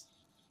these. happens.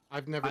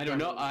 I've never. I don't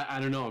done know. one. I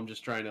don't know. I'm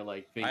just trying to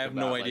like think. I have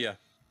about, no like, idea.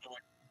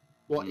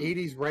 Well,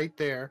 80's right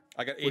there.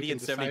 I got we 80 can and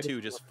decide 72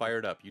 if- just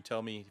fired up. You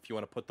tell me if you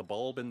want to put the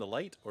bulb in the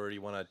light or do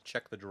you want to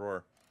check the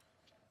drawer.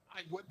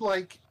 I would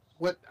like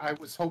what I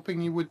was hoping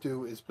you would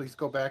do is please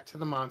go back to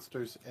the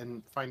monsters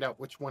and find out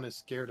which one is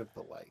scared of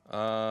the light.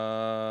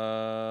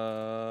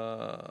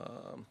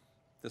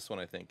 This one,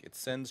 I think. It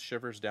sends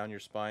shivers down your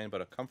spine,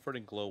 but a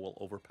comforting glow will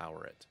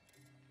overpower it.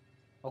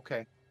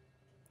 Okay.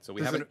 So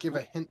we Does haven't it give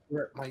a hint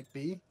where it might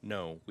be?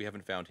 No, we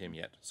haven't found him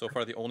yet. So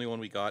far, the only one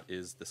we got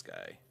is this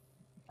guy.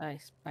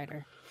 Nice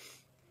spider.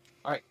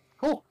 All right.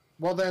 Cool.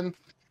 Well then,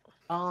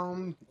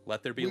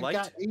 Let there be we've light.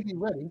 got 80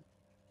 ready.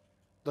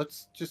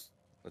 Let's just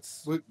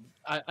Let's.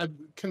 I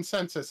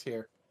consensus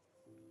here.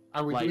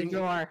 Are we Light. doing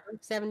Door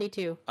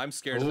 72. I'm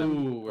scared of them.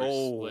 Ooh,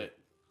 we're split.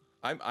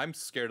 I'm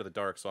scared of the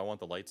dark, so I want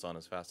the lights on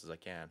as fast as I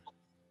can.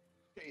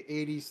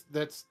 80s?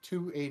 That's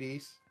two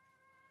 80s.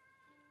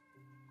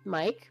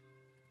 Mike.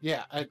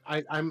 Yeah,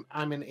 I'm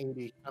an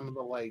 80. I'm in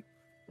the light.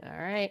 All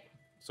right.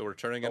 So we're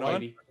turning it Oh, on.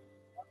 80.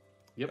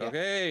 Yep.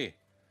 Okay.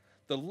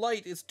 The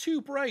light is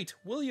too bright.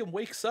 William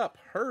wakes up.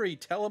 Hurry,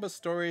 tell him a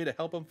story to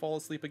help him fall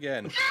asleep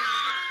again.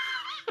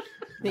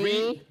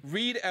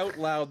 Read out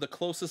loud the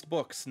closest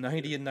books,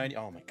 90 and 90.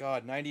 Oh my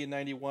god, 90 and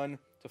 91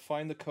 to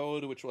find the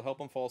code which will help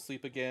him fall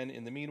asleep again.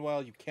 In the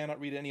meanwhile, you cannot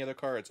read any other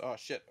cards. Oh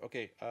shit.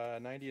 Okay,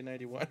 90 and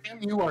 91.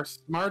 Damn, you are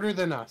smarter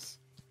than us.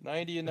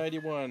 90 and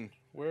 91.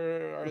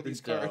 Where are Good these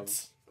job.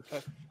 cards?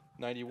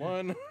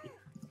 91.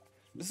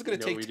 This is gonna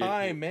No, take we didn't.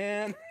 time,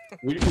 man.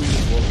 We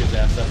just woke his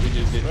ass up. We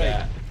just did Right.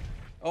 that.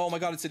 Oh my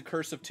god, it's in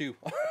cursive too.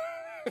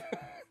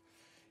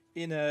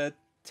 In a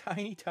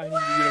tiny, tiny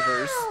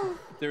universe,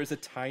 there is a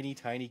tiny,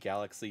 tiny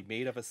galaxy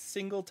made of a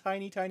single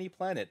tiny, tiny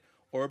planet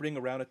orbiting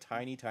around a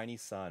tiny, tiny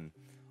sun.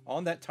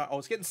 On that oh,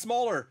 it's getting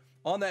smaller.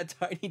 On that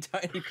tiny,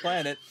 tiny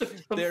planet,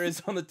 there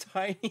is on the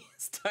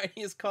tiniest,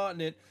 tiniest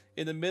continent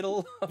in the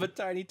middle of a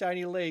tiny,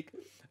 tiny lake,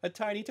 a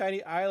tiny,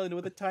 tiny island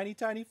with a tiny,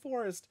 tiny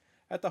forest.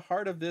 At the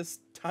heart of this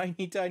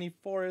tiny, tiny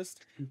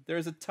forest, there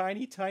is a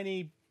tiny,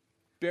 tiny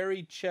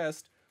buried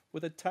chest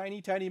with a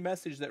tiny, tiny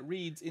message that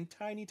reads in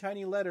tiny,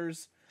 tiny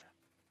letters,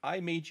 I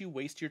made you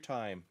waste your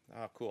time.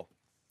 Ah, cool.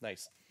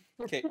 Nice.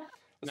 Okay,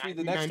 let's read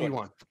the next 91.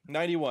 one.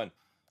 91.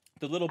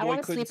 The little I boy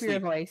want to couldn't sleep your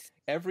sleep. voice.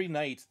 Every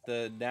night,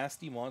 the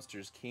nasty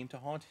monsters came to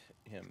haunt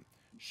him.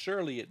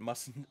 Surely it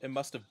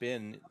must have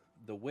been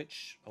the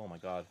witch, oh my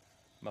god,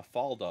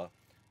 Mafalda,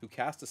 who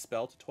cast a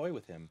spell to toy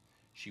with him.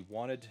 She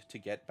wanted to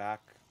get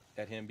back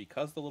at him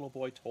because the little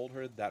boy told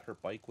her that her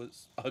bike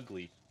was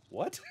ugly.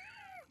 What?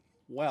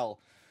 Well,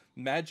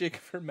 magic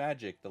for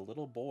magic, the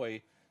little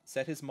boy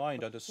set his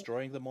mind on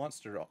destroying the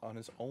monster on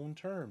his own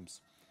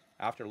terms.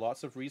 After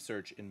lots of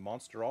research in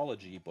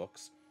monsterology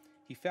books,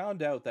 he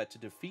found out that to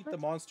defeat the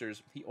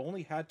monsters, he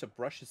only had to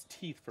brush his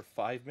teeth for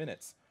 5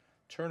 minutes,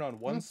 turn on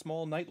one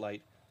small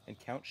nightlight, and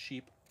count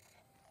sheep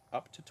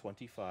up to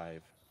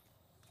 25.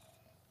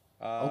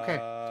 Okay.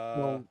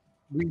 Well,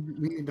 we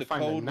need to the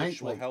find a code night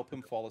which will light. help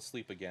him fall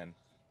asleep again.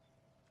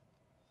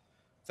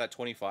 Is that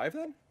 25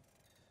 then?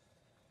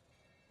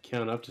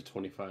 Count up to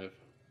 25.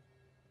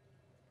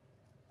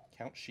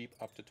 Count sheep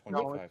up to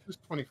No, 25. it's just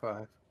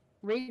 25.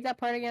 Read that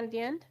part again at the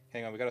end.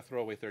 Hang on, we gotta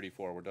throw away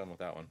 34. We're done with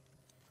that one.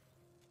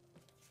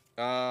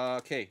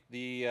 Okay.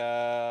 He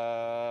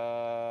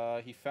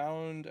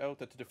found out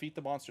that to defeat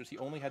the monsters, he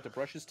only had to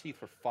brush his teeth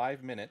for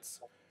 5 minutes,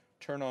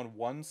 turn on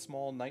one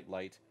small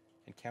nightlight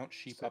and count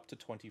sheep up to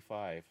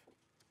 25.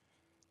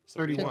 So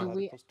 31.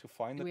 So to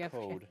find do we the have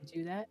code. to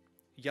do that?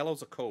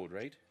 Yellow's a code,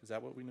 right? Is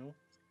that what we know?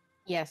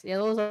 Yes, it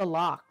was a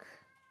lock.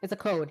 It's a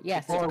code.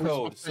 Yes. It's a Oh, we're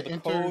code. supposed So to the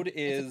enter- code It's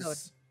a is code.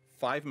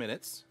 5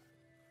 minutes.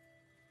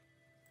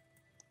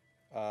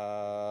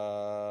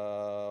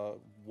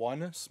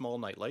 1 small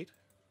nightlight.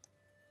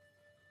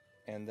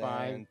 And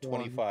then 5,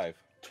 25.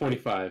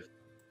 25.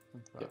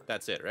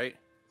 That's it, right?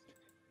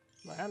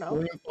 I don't know.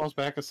 William falls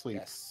back asleep.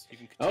 Yes. You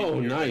can continue Oh,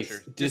 your nice.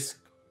 adventure.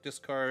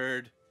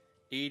 Discard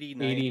 80,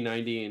 90. 80,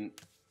 90, and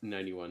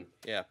 91.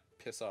 Yeah,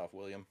 piss off,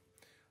 William.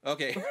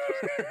 Okay. All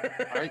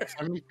right,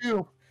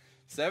 72.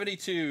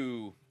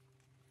 72.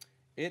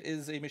 It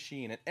is a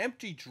machine, an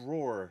empty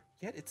drawer,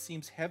 yet it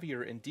seems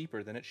heavier and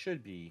deeper than it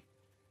should be.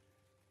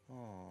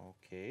 Oh,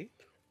 okay.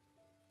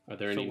 Are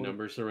there So any we're-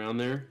 numbers around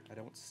there? I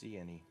don't see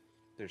any.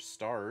 There's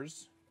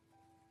stars.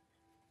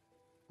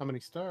 How many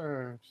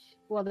stars?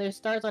 Well, there's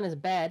stars on his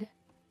bed.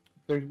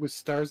 There was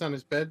stars on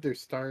his bed.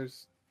 There's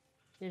stars.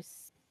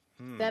 There's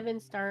Hmm. 7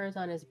 stars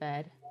on his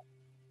bed.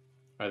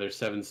 Are there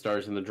 7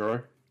 stars in the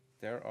drawer?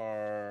 There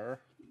are.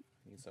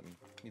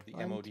 Need the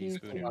 1, MOD 2,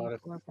 spoon 3, here.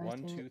 4, 5, 1,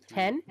 6, 2, 3.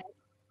 10.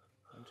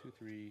 1, 2,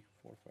 3,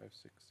 4, 5,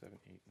 6, 7,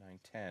 8, 9,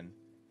 10.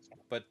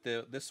 But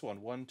this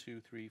one, 1, 2,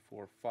 3,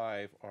 4,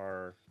 5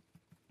 are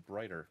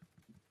brighter.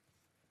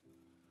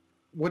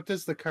 What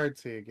does the card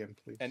say again,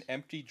 please? An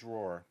empty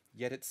drawer,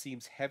 yet it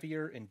seems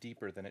heavier and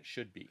deeper than it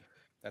should be.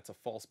 That's a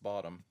false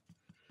bottom.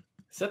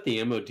 Is that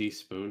the MOD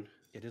spoon?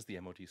 It is the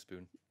MOD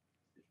spoon.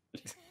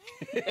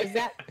 Does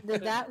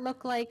that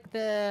look like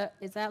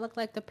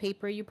the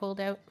paper you pulled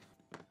out?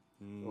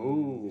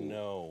 Ooh.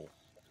 No.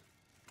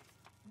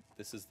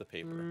 This is the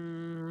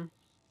paper.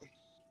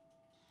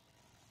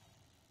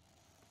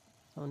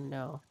 Oh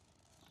no.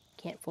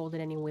 Can't fold it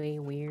any way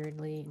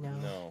weirdly. No.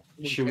 No.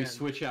 Should we can.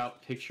 switch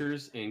out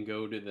pictures and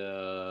go to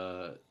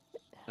the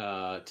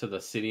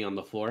city on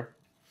the floor,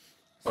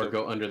 or So-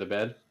 go under the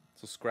bed?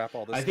 So scrap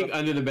all this I think stuff.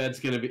 under the bed's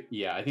gonna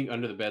be I think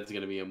under the bed's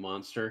gonna be a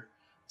monster.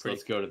 So Pretty-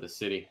 let's go to the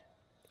city.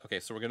 Okay,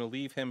 so we're going to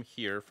leave him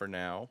here for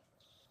now.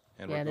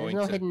 And Yeah, we're there's going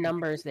no to hidden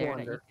numbers there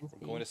that you Wonder. can we're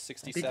see. going to He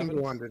can 67.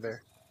 go under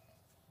there.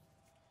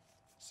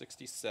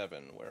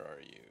 67, where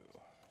are you?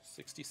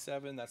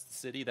 67, that's the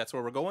city. That's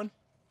where we're going?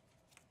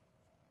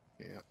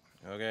 Yeah.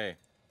 Okay.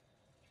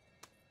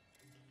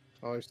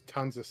 Oh, there's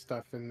tons of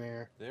stuff in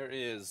there. There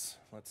is.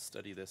 Let's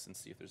study this and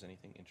see if there's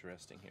anything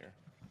interesting here.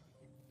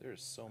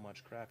 There's so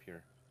much crap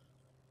here.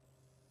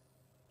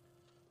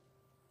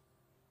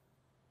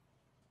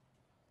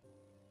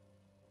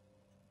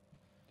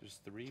 There's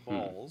 3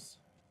 balls.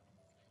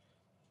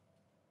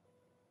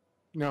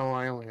 No,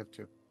 I only have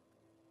 2.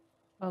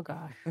 Oh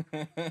gosh.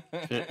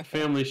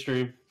 Family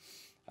stream.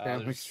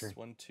 Family There's stream.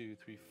 1, 2,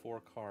 3,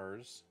 4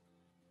 cars.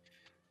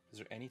 Is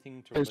there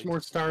anything to There's relate more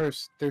to-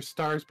 stars. There's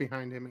stars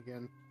behind him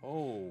again.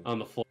 Oh. On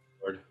the floor.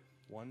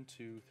 1,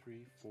 2,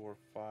 3, 4,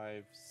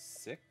 5,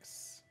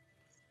 6.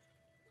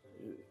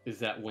 Is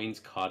that Wayne's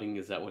cotting?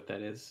 Is that what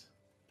that is? Is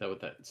that what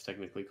that's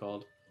technically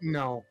called?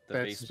 No, The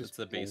that's base- just it's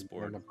the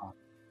baseboard.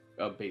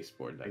 A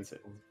baseboard. That's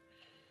it.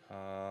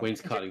 Uh,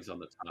 Wayne's cotting's on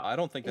the top. I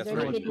don't think Is that's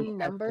there any right. hidden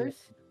numbers?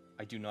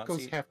 I do not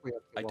Goes see. halfway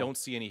up. the I wall. don't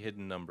see any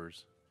hidden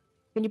numbers.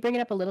 Can you bring it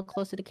up a little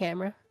closer to the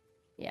camera?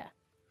 Yeah.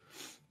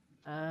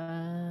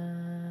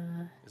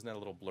 Isn't that a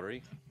little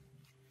blurry?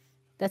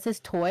 That says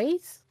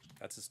toys?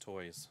 That's his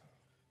toys.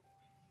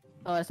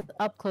 Oh, it's an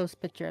up close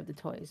picture of the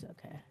toys.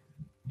 Okay.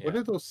 What Yeah.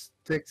 are those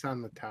sticks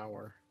on the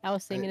tower? I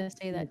was thinking to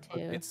say that too.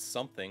 It's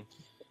something.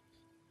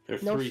 There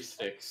are No 3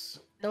 sticks.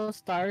 No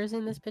stars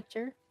in this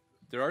picture?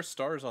 There are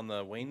stars on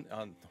the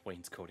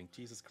Wayne's coating.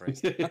 Jesus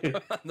Christ.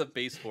 On the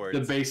baseboard.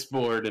 The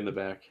baseboard in the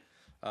back.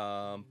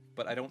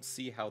 But I don't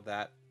see how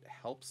that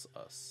helps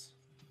us.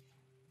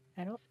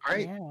 I don't. All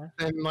right. Yeah.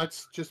 Then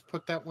let's just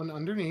put that one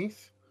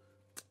underneath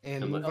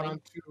and And move let- on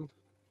to,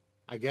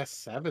 I guess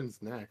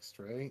 7's next,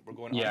 right? We're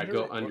going Yeah, under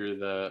go it?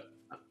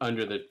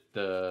 under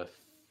the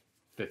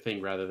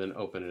thing rather than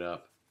open it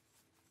up.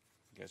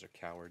 You guys are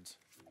cowards.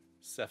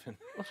 7.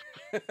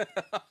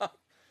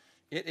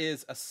 It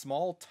is a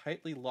small,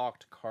 tightly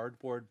locked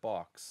cardboard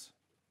box.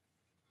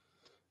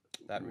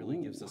 That really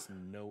gives Ooh. us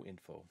no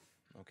info.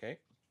 Okay,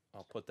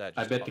 I'll put that.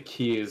 I just bet up- the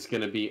key is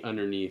going to be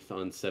underneath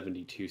on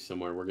 72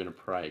 somewhere. We're going to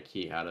pry a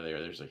key out of there.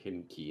 There's a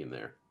hidden key in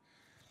there.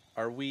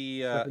 Are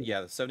we?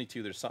 Yeah, the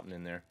 72. There's something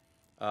in there.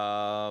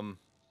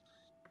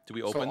 Do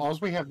we open? So all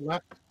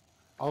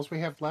we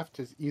have left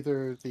is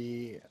either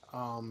the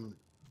under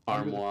the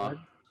Armoire. bed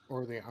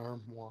or the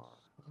armoire.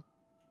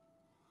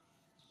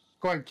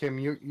 Go ahead, Kim.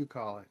 You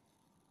call it.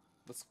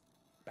 Let's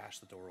bash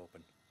the door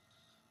open.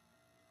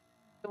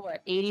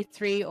 What,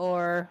 83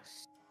 or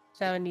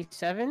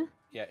 77?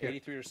 Yeah, Here.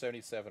 83 or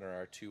 77 are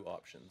our 2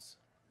 options.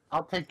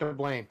 I'll take the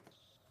blame.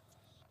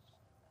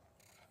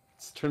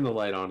 Let's turn the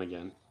light on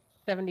again.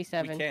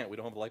 77. We can't. We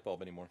don't have a light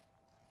bulb anymore.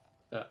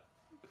 Uh,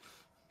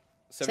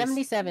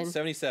 77.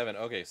 77.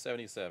 Okay,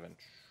 77.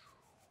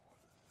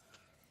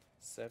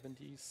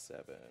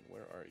 77.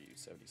 Where are you?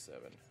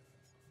 77.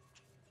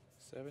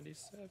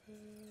 77,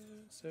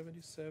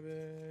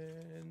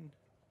 77.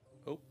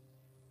 Oh.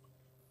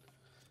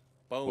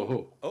 Boom.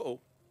 Whoa. Uh-oh.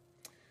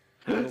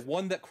 The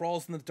one that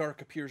crawls in the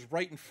dark appears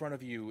right in front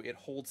of you. It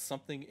holds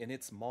something in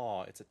its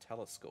maw. It's a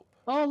telescope.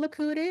 Oh, look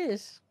who it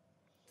is.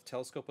 It's a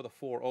telescope with a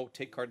 4. Oh,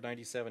 take card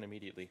 97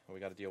 immediately. Oh, we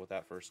got to deal with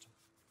that first.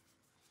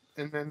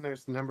 And then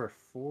there's number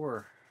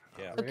 4.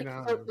 Yeah. Okay,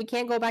 Right so on. we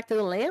can't go back to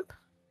the lamp?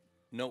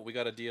 No, we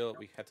got to deal.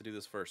 We have to do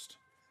this first.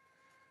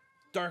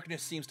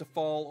 Darkness seems to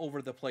fall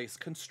over the place.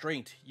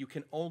 Constraint. You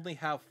can only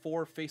have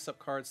 4 face-up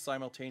cards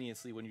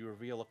simultaneously when you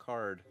reveal a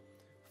card.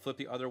 Flip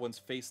the other ones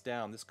face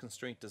down. This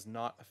constraint does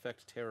not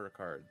affect terror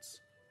cards.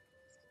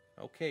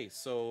 Okay,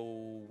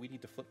 so we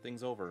need to flip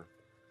things over.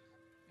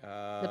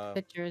 The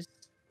pictures.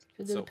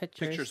 Who did So the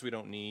pictures? pictures we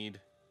don't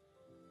need.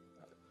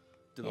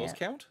 Do those Yeah.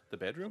 count? The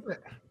bedroom?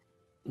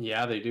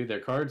 Yeah, they do. They're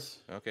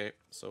cards. Okay,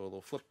 so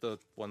we'll flip the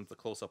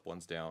close-up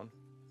ones down.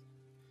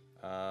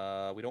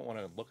 We don't want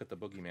to look at the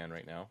boogeyman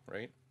right now,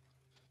 right?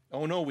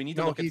 Oh no, we need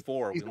to look at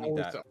 4. he's We'll need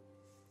always that. up.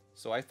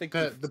 So I think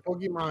The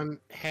Boogeyman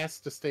has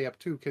to stay up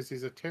too because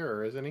he's a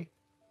terror, isn't he?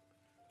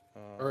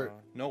 or-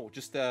 no,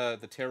 just the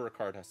terror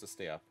card has to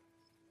stay up.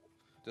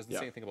 Doesn't Yeah.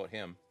 say anything about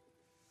him.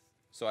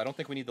 So I don't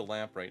think we need the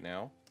lamp right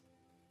now,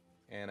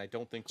 and I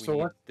don't think we So need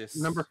what? this.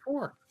 Number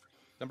 4.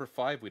 Number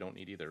 5 we don't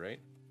need either,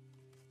 right?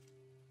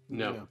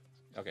 No. No.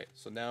 Okay,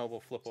 so now we'll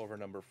flip over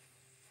number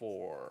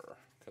 4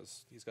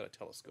 because he's got a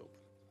telescope.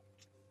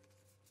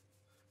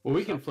 Well,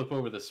 we can flip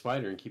over the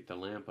spider and keep the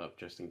lamp up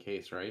just in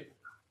case, right?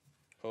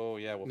 Oh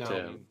yeah, well,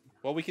 No.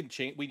 well we can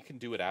change. We can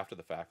do it after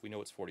the fact. We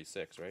know it's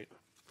 46, right?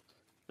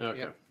 Okay.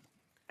 Yeah.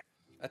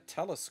 A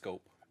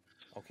telescope.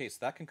 Okay, so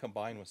that can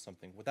combine with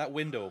something. With that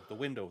window, the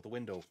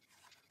window.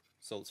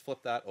 So let's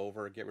flip that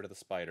over, get rid of the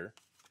spider.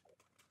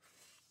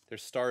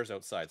 There's stars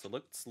outside, so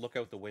let's look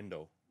out the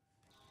window.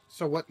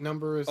 So what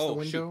number is the Oh,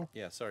 window? shoot.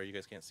 Yeah, sorry, you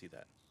guys can't see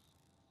that.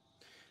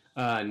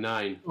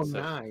 9. Oh,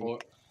 so 9.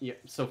 Yeah,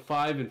 so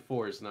 5 and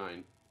 4 is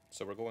 9.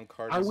 So we're going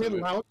card. Are we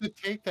allowed to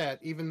take that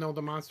even though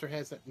the monster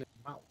has it in its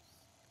mouth?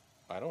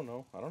 I don't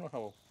know. I don't know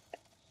how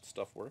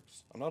stuff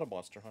works. I'm not a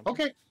monster hunter.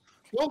 Okay.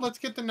 Well, let's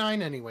get the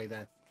 9 anyway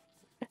then.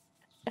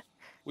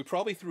 We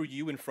probably threw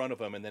you in front of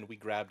him, and then we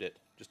grabbed it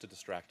just to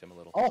distract him a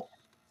little. Oh,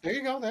 there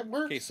you go. That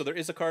works. Okay, so there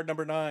is a card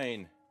number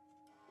 9.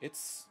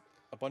 It's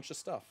a bunch of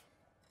stuff.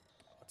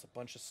 It's a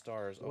bunch of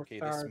stars. More Okay,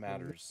 stars this and-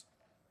 matters.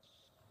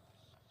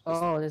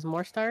 Oh, there's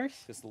more stars?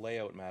 This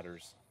layout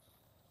matters.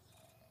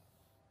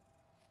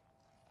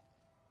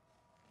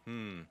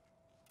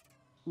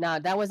 No,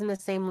 that wasn't the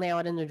same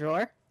layout in the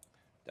drawer.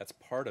 That's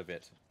part of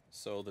it.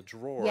 So the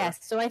drawer. Yes,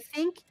 so I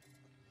think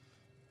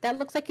that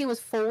looks like it was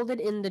folded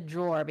in the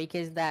drawer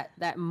because that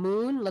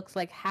moon looks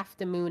like half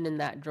the moon in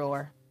that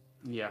drawer.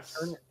 Yes.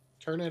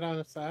 Turn it on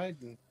its side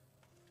and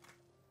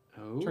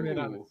Oh. turn it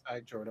on its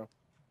side, Jordo.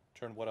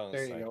 Turn what on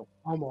There its you side? go.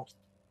 Almost.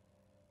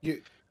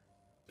 You.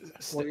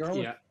 Well, you're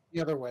almost Yeah.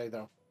 the other way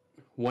though.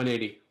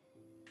 180.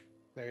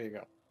 There you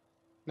go.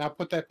 Now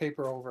put that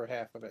paper over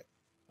half of it,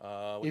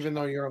 Which- even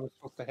though you're only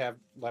supposed to have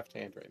left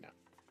hand right now.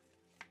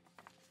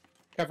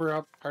 Cover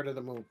up part of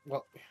the moon.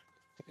 Well,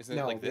 Isn't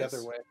no, it like the this?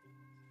 other way.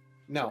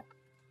 No.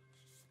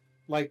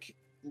 Like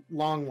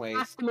long ways.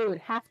 Half the moon,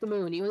 half the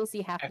moon. You only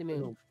see half Half the the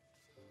moon, moon.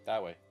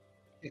 That way.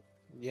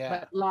 Yeah.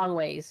 but long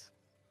ways.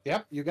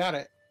 Yep, you got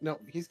it. No,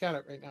 he's got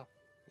it right now.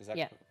 Is that?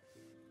 Yeah.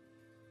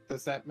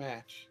 Does that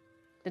match?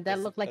 Did that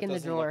look like in the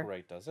doesn't drawer? Look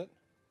right, does it?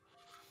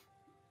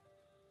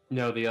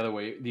 No, the other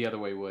way. The other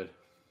way would.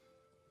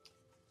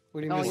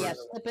 What do you Oh mean? yeah,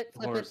 flip it.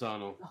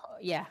 Horizontal. Oh,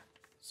 yeah,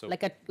 So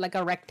like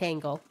a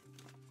rectangle.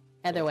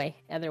 Other way,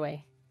 other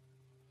way.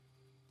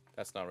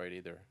 that's not right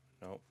either.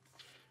 No.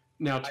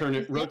 Now turn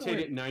think it. the other Rotate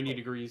way- it 90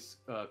 degrees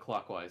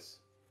clockwise.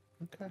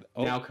 Okay.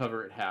 Oh. Now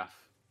cover it half.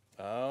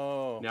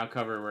 Oh. Now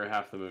cover it where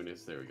half the moon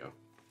is. There we go.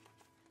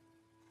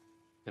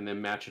 And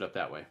then match it up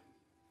that way.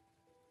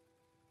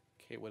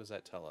 Okay, what does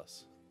that tell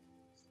us?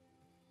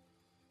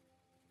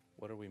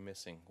 What are we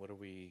missing? What are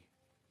we?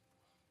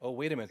 Oh,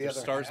 wait a minute. The There's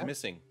other stars half?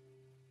 missing.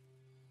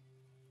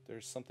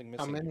 There's something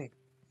How missing. many?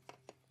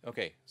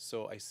 Okay,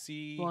 so I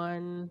see.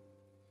 1,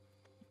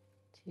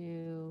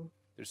 2,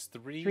 There's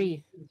 3.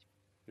 3.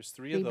 There's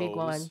 3 Three of big those,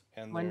 one,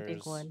 and one there's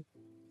big one.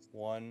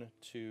 1,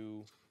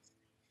 2.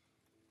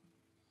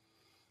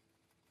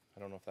 I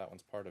don't know if that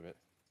one's part of it.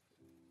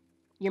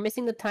 You're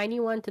missing the tiny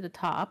one to the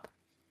top,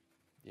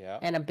 Yeah.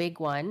 and a big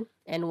one,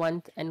 and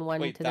one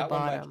Wait, to the that one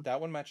bottom. that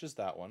one matches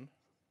that one.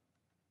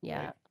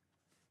 Yeah, right?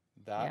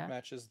 That Yeah.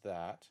 matches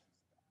that.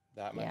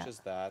 That Yeah. matches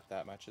that.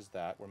 That matches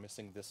that. We're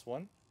missing this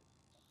one.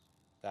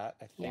 That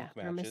I think yeah.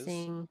 We're matches.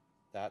 missing.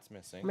 That's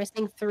missing. We're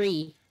missing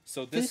 3.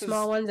 So 2 this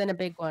small is ones and a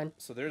big one.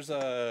 so there's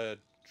a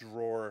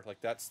drawer like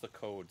that's the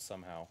code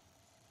somehow.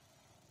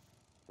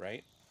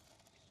 Right?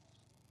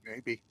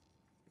 Maybe.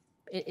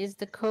 It is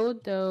the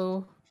code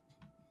though.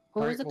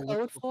 What was Alright, the well,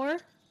 code for?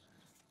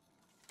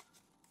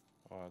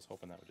 Oh, I was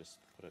hoping that would just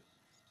put it.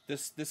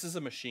 This is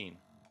a machine.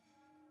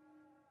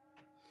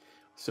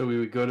 So we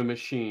would go to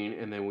machine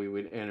and then we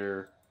would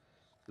enter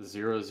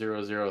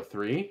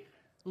 0003.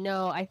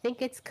 No, I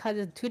think it's because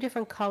of two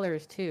different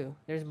colors too.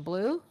 There's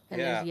blue and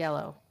there's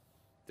yellow.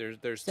 There's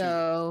two.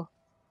 So,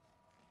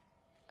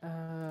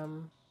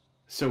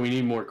 So we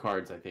need more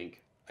cards, I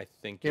think. I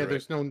think Yeah, you're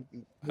there's right.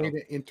 no way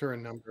to enter a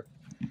number.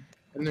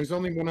 And there's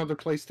only one other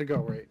place to go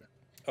right now.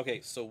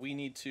 Okay, so we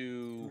need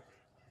to.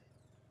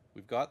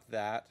 We've got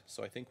that,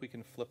 so I think we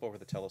can flip over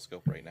the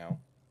telescope right now.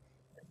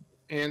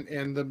 And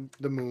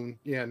the moon.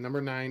 Yeah,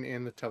 number 9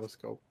 and the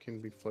telescope can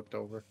be flipped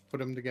over. Put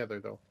them together,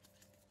 though.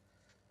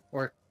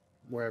 Or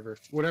wherever.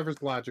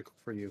 Whatever's logical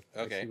for you.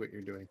 Okay. I see what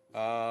you're doing.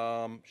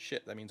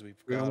 Shit, that means we've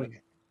We got...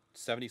 only-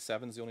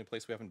 77 is the only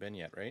place we haven't been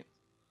yet, right?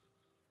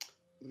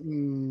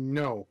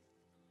 No.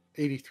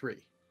 83.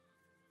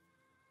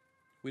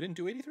 We didn't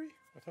do 83?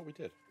 I thought we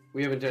did.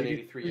 We haven't done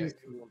 83 yet.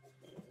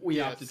 We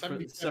Yeah, opted for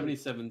 77.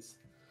 77's.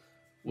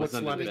 What's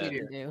under left that.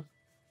 here? do.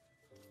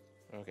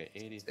 Okay,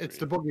 83. It's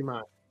the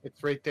Boogeyman.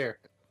 It's right there.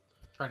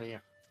 Try to, yeah.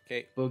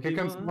 Okay, Here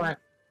comes the Boogeyman? last.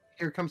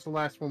 Here comes the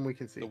last one we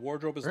can see. the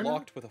wardrobe is Or not.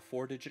 locked with a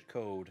 4-digit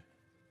code.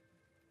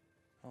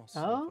 Oh,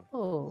 son of a-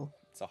 Oh.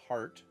 It's a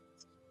heart.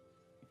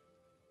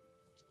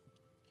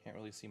 Can't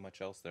really see much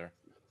else there.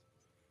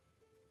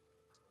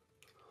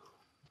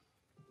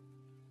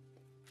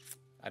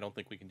 I don't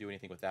think we can do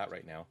anything with that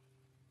right now.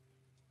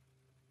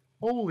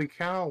 Holy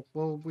cow.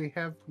 Well, we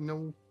have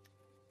no...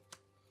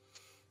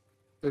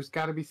 There's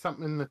got to be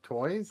something in the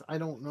toys? I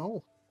don't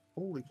know.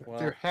 Holy cow. Well,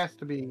 There has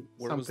to be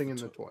where was something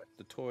the in the toy.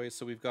 The toys,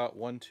 so we've got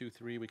 1, 2,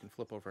 3. We can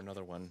flip over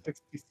another one.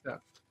 67.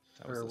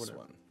 That was or this whatever.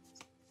 one.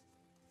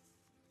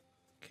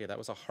 Okay, that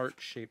was a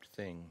heart-shaped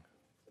thing.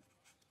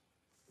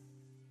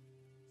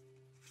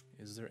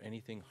 Is there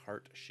anything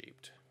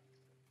heart-shaped?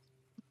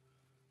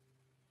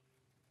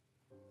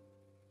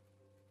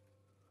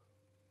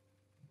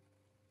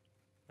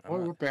 Boy,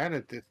 we're bad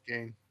at this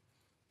game.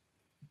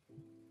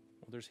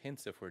 Well, there's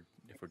hints if we're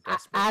I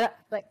desperate. don't,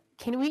 like,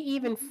 can we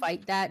even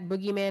fight that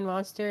boogeyman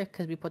monster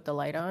because we put the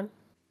light on?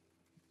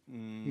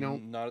 No.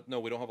 No,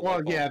 we don't have a Well,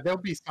 light bulb. yeah, there'll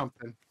be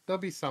something.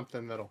 There'll be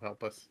something that'll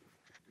help us.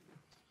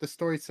 The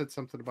story said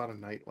something about a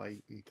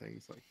nightlight and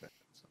things like that.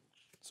 So.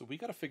 So we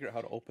got to figure out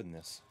how to open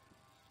this.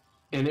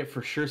 And it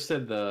for sure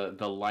said the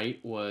light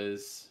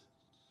was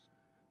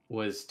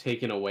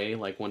taken away,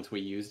 like once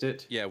we used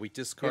it. Yeah, we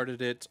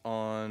discarded it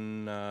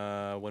on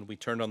when we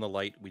turned on the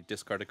light. We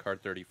discarded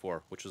card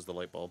 34, which is the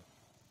light bulb.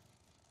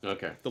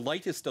 Okay. The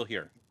light is still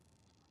here.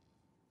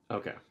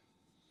 Okay.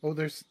 Oh,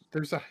 there's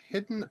a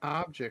hidden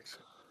objects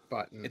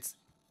button. It's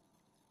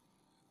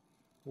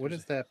What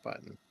is that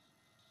button?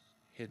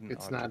 hidden.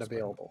 It's not objects button.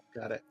 available.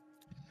 Got it.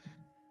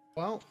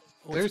 Well,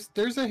 Oh, it's-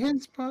 there's a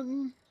hints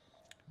button.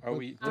 Are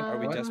we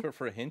Um, desperate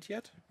for a hint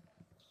yet?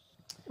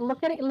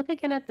 Look at it. Look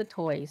again at the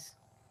toys.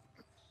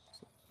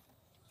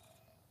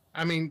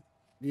 I mean,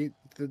 the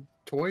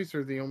toys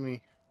are the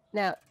only.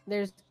 Now,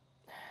 there's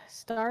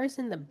stars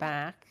in the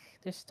back.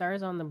 There's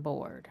stars on the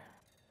board.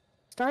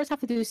 Stars have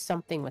to do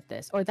something with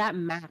this, or that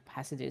map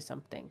has to do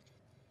something.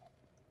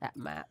 That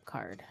map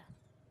card.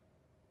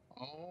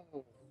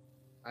 Oh,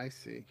 I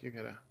see. You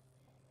gotta.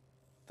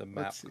 The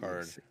map let's see, card.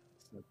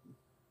 let's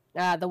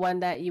see. The one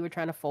that you were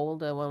trying to fold,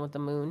 the one with the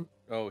moon.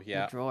 Oh The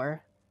yeah,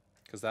 drawer.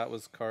 because that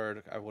was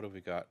card. What have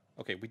we got?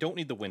 Okay, we don't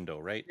need the window,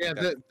 right? Yeah,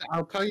 We got-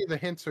 I'll tell you the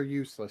hints are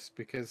useless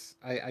because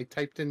I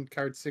typed in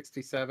card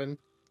 67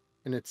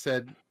 and it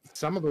said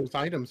some of those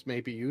items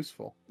may be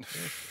useful.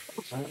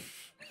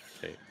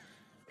 Okay.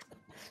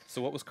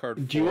 So what was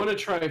card? Do you 4? want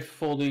to try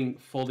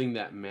folding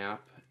that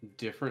map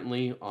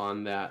differently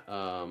on that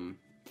the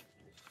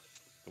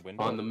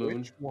window? on the moon?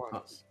 Which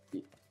ones?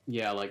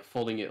 Yeah, like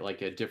folding it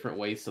like a different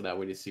way so that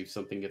way to see if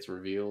something gets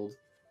revealed.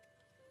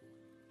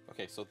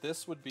 Okay, so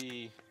this would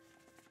be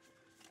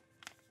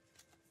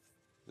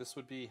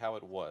how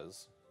it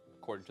was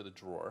according to the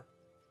drawer.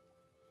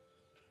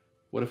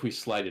 What if we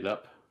slide it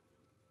up?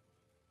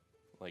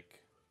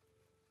 Like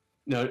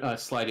No,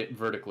 slide it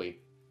vertically.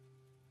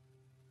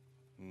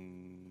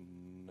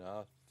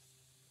 no.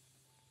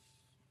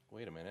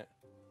 Wait a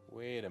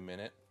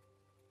minute.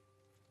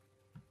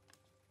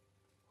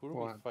 Who are we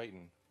What?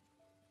 fighting?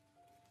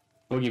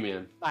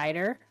 Boogeyman.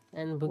 Spider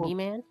and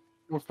boogeyman.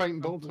 We're fighting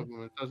both of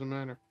them. It doesn't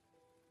matter.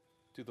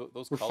 Dude,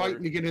 those We're colors.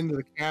 fighting to get into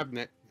the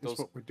cabinet. That's those-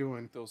 what we're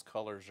doing. Those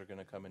colors are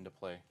gonna come into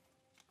play.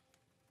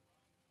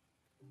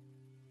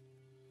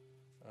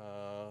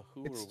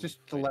 Who It's are we just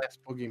the fighting? last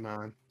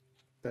Boogeyman.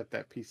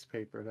 That piece of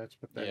paper.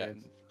 That's what that Yeah.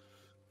 is.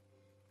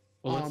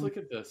 Well, let's Um, look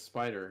at the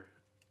spider.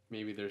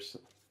 Maybe there's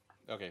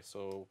Okay,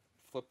 so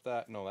flip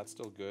that. No, that's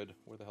still good.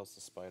 Where the hell's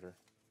the spider?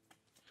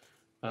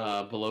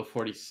 below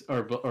 40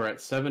 or at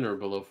 7 or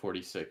below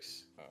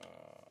 46.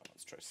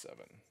 Let's try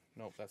 7.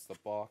 Nope, that's the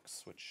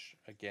box, which,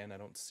 again, I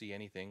don't see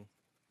anything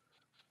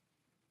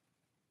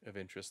of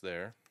interest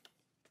there.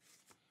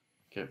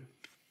 Okay.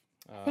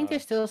 I think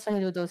there's still something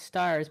to do with those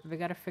stars, but we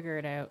gotta figure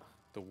it out.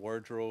 The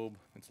wardrobe,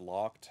 it's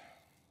locked.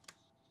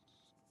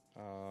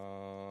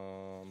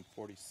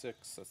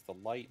 46, that's the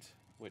light,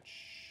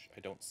 which I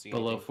don't see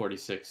Below anything.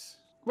 46.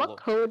 What Below-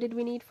 code did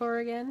we need for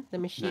again? The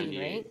machine,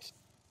 98. right?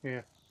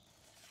 Yeah.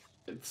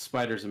 The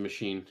spider's a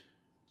machine.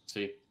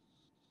 See?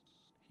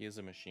 He is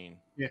a machine.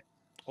 Yeah.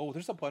 Oh,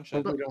 there's a bunch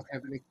But of... we don't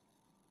have any.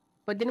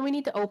 But didn't we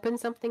need to open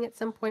something at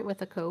some point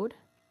with a code?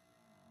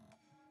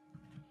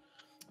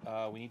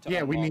 we need to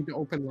Yeah, we unlock- need to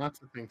open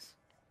lots of things.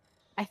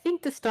 I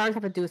think the stars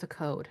have to do with a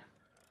code.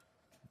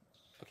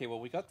 Okay,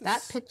 well, we got this...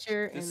 That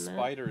picture This in the...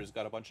 spider's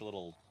got a bunch of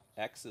little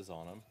X's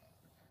on him.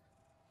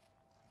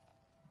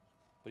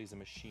 But he's a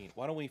machine.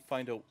 Why don't we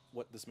find out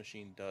what this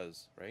machine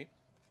does, right?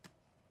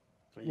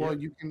 Well,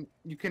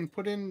 you can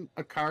put in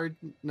a card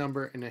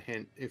number and a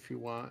hint if you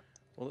want.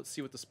 Well, let's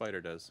see what the spider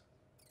does.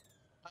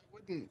 I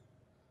wouldn't.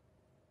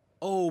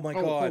 Oh my Oh,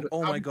 hold god! it.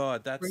 Oh my I'm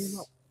god! bringing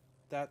up.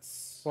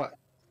 That's What?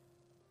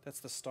 That's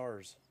the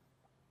stars.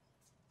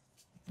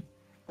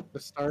 The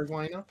stars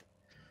line up?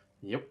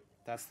 Yep.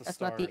 That's the That's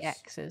stars. not the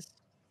X's.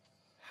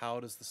 How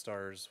does the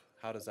stars?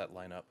 How does that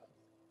line up?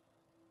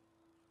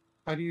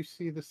 How do you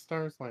see the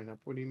stars line up?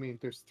 What do you mean?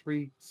 There's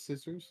 3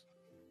 scissors?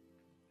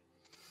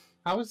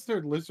 How is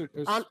there lizard?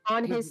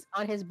 On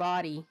his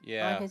body.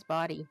 Yeah. On his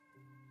body.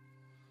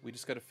 We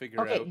just got to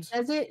figure Okay, out.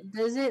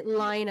 does it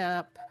line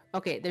up?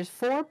 Okay, there's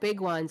 4 big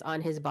ones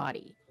on his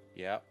body.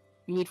 Yeah.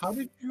 You need How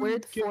did you where are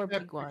the get 4 that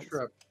big ones?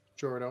 picture up,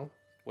 Jordo?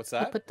 What's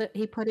that?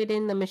 He put it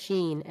in the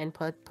machine and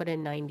put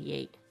in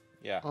 98.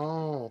 Yeah.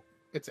 Oh,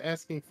 it's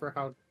asking for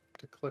how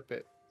to clip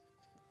it.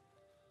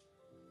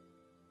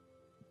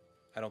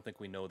 I don't think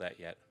we know that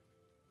yet.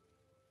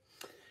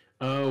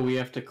 Oh, we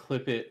have to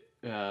clip it.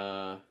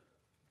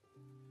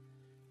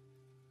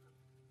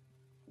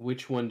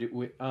 Which one do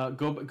we?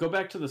 Go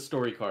back to the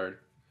story card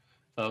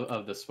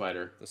of the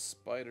spider. The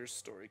spider's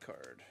story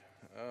card.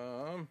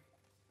 The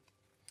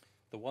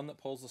one that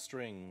pulls the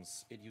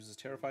strings. It uses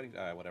terrifying.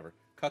 Whatever.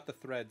 Cut the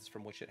threads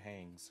from which it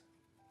hangs.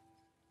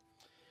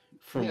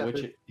 From Yeah,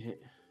 which but-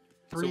 it.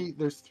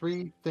 There's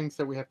 3 things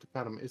that we have to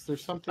cut them. Is there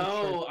something?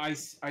 Oh, I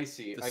see.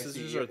 The I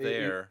scissors see. are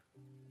there,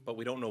 but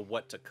we don't know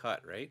what to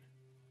cut, right?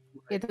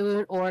 You have to do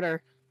an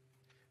order.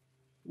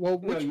 Well,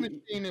 No, which you-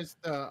 machine is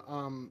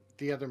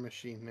the other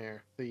machine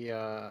there?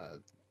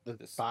 The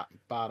This-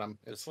 bottom.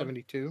 this It's one?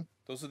 72.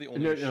 Those are the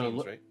only No, machines,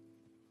 look- right?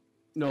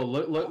 No,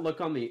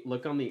 look on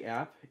the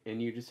app, and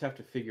you just have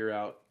to figure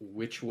out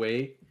which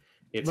way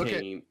it's Look at-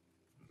 hanging.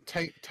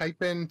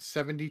 Type in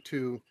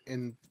 72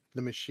 in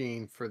the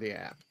machine for the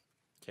app.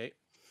 Okay.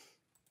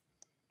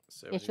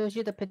 It shows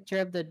you the picture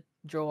of the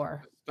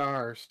drawer.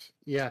 Stars.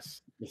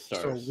 Yes. The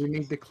stars. So we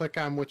need to click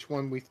on which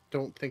one we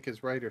don't think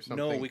is right or something.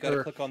 No, we got to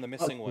Or click on the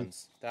missing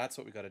ones. That's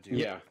what we got to do.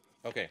 Yeah.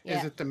 Okay. Yeah.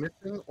 Is it the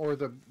missing or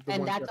the And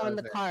ones that's that on are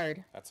the there?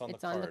 card. That's on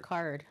It's the on card. the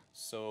card.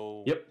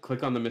 So. Yep.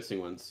 Click on the missing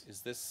ones.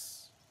 Is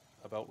this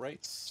about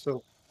right?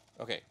 So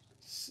Okay.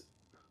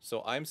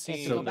 So I'm Okay,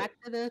 seeing. so go the- back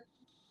to the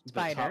The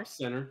spider. top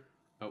center.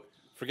 Oh,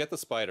 Forget the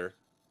spider.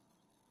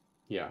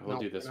 yeah. We'll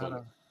no, do this not one.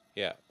 a-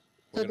 Yeah.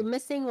 So We're the gonna-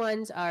 missing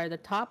ones are the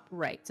top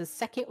right. So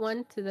second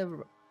one to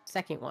the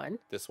second one.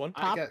 This one.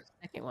 I Top got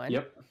second one.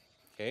 Yep.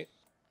 Okay.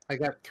 I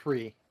got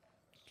 3.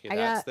 Okay. I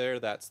That's got- there.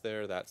 That's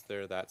there. That's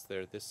there. That's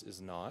there. This is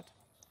not.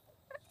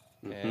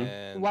 Mhm.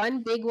 And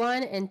One big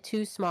one and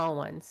 2 small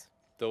ones.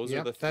 those are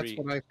Yep, the that's 3.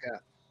 what I've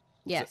got.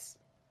 Yes.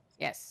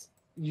 Yes.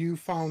 You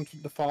found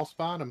the false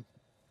bottom.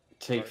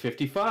 Take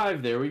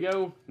 55. There we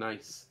go.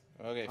 Nice.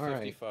 Okay. All right.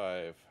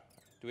 55.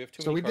 Do we have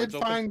too So many we cards did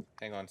open? find.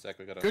 Hang on a sec.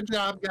 We got to. Good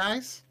job,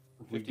 guys.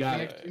 We got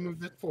We it. actually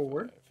moved it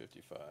forward.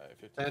 55.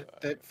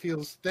 55. That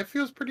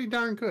feels pretty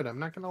darn good. I'm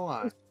not gonna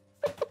lie.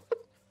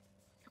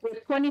 We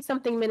have 20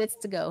 something minutes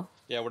to go.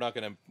 Yeah, we're not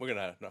gonna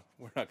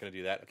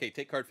do that. Okay,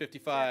 take card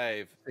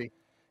 55. See.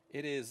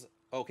 It is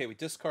okay. We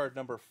discard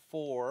number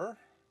 4,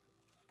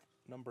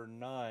 number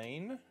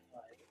 9,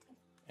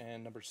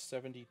 and number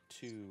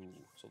 72.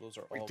 So those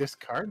are We all.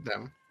 discard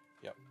them.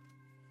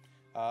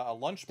 A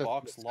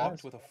lunchbox That's locked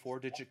nice. with a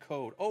 4-digit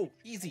code. Oh,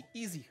 easy,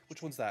 easy.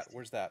 Which one's that?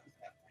 Where's that?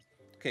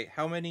 Okay,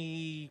 how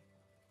many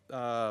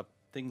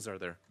things are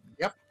there?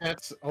 Yep,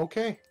 that's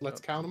okay.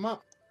 Let's count them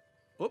up.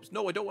 Oops,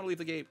 no, I don't want to leave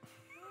the game.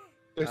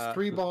 There's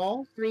 3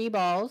 balls. 3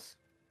 balls.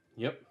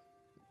 Yep.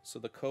 So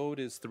the code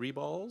is 3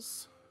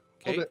 balls.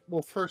 Hold Okay, it.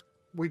 Well, first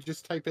we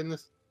just type in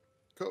this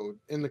code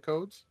in the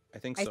codes. I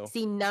think I so.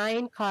 see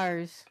 9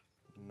 cars.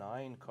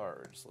 9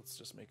 cards. Let's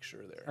just make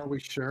sure there. Are we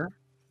sure?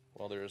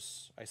 Well,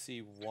 I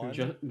see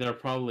 1. There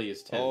probably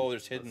is 10. Oh,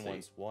 there's hidden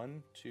Let's see. ones.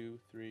 1, 2,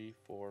 3,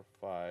 4,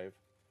 5,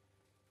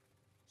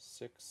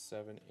 6,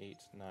 7, 8,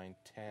 9,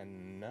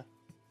 10.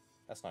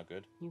 That's not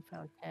good. You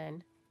found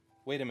 10.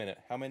 Wait a minute.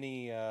 How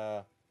many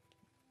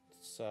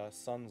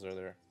sons are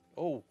there?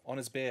 Oh, on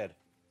his bed.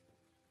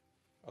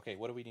 Okay,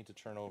 what do we need to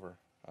turn over?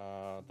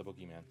 The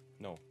boogeyman.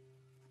 No.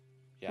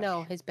 Yeah.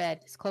 No, his bed.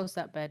 His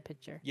close-up bed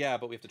picture. Yeah,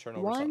 but we have to turn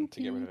over 1, something to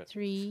get rid 2, of it.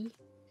 3,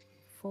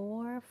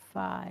 4,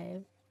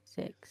 5,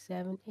 6,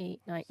 7,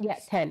 8, 9. Yeah,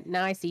 10.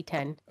 Now I see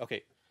 10.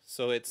 Okay,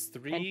 so it's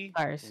 3,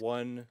 cars.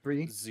 1,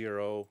 3.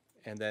 0,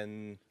 and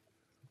then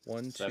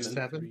 1, 2,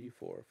 Seven. 3,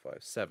 4, 5,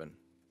 7.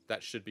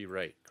 That should be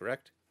right,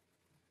 correct?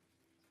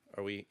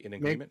 Are we in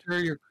Make agreement? sure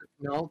you're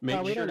no. Make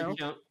Well, we sure don't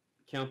to know.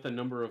 count the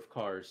number of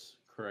cars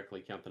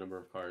correctly. Count the number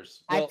of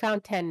cars. Well, I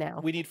found 10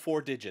 now. We need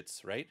 4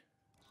 digits, right?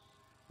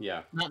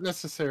 Yeah. Not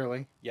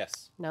necessarily.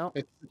 Yes. No.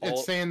 It's All-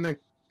 saying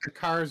The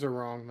cars are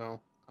wrong though.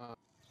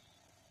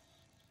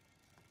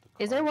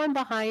 Is there one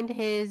behind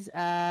his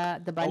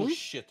the bunny? Oh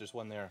shit! There's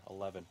one there.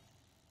 11.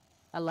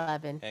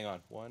 11. Hang on.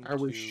 1, Are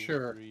we 2,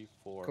 sure? 3,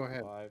 4, Go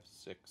ahead. 5,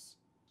 6,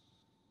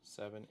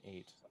 7,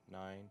 8,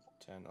 9,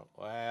 10.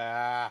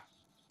 Ah!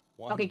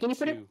 1, Okay, can you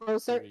put 2, it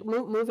closer? 3.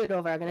 Move it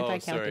over. I'm gonna try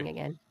sorry. counting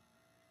again.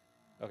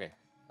 Okay,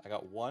 I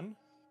got 1,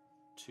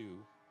 2,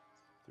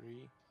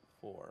 3,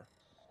 4,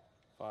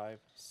 5,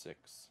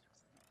 6,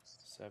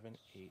 7,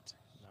 8, 9,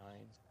 10.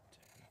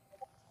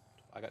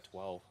 I got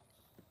 12.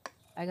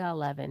 I got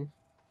 11.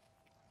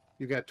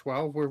 You got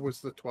 12. Where was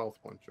the 12th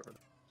one, Jordan?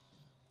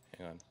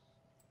 Hang on.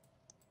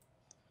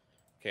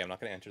 Okay, I'm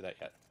not going to enter that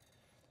yet.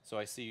 So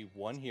I see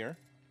 1 here.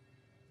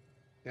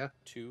 Yeah.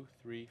 2,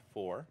 3,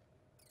 4,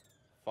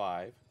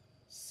 5,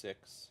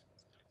 6,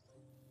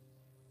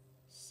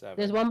 7.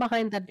 There's one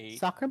behind the 8,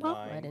 soccer ball.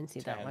 9, I didn't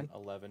see 10, that one.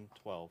 11,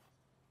 12.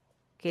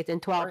 Okay, it's in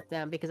 12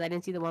 then because I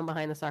didn't see the one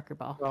behind the soccer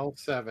ball. 12,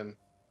 7.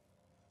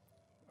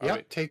 All Yep.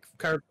 right. Take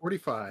card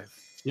 45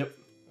 Yep.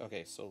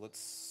 Okay, so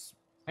let's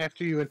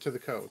after you enter the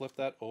code. flip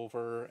that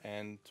over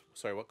and...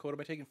 Sorry, what code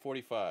am I taking?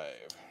 45.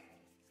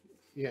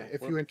 Yeah,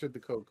 if you entered the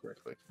code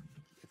correctly.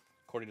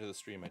 According to the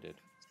stream, I did.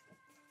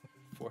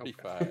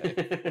 45.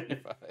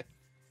 45.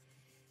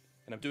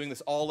 And I'm doing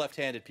this all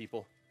left-handed,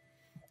 people,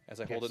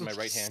 as I hold it in my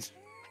right hand.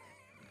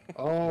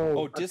 Oh,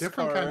 Oh, a different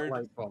kind of discard.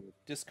 light bulb.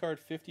 Discard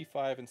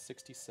 55 and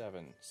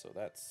 67. So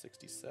that's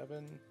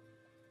 67.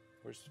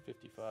 Where's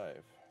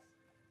 55?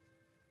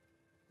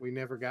 We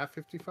never got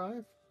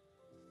 55?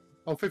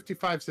 Oh,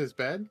 55 says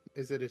bed?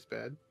 Is it his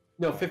bed?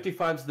 No,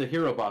 55's the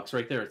hero box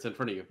right there. It's in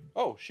front of you.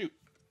 Oh, shoot.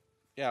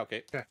 Yeah,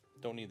 okay. Okay.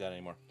 Don't need that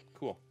anymore.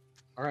 Cool.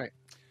 All right.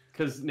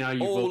 Because now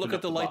you. Oh, look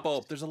at the light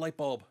bulb. There's a light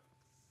bulb.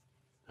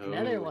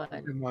 Another Oh. one.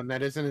 And one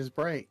that isn't as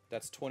bright.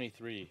 That's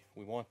 23.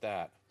 We want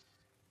that.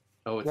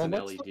 Oh, it's Well, an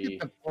let's LED. look at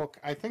the book.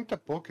 I think the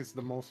book is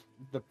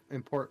the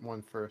important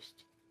one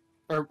first.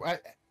 Or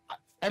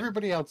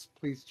everybody else,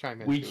 please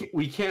chime in. too.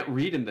 We can't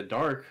read in the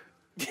dark.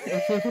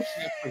 Yes,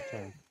 we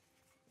can.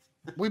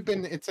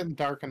 It's in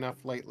dark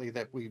enough lately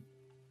that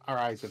our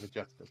eyes have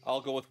adjusted.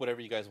 I'll go with whatever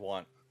you guys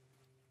want.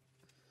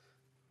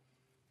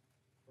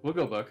 We'll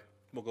go book.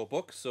 We'll go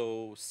book.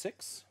 So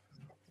 6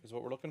 is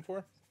what we're looking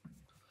for.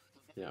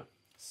 Yeah.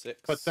 6.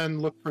 But then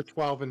look for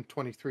 12 and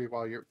 23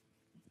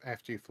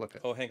 after you flip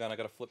it. Oh, hang on. I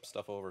got to flip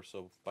stuff over.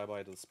 So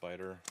bye-bye to the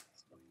spider.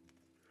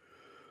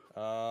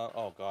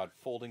 Oh, God.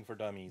 Folding for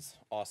dummies.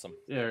 Awesome.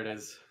 There it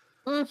is.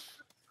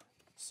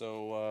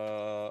 So,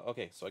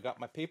 okay. So I got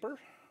my paper.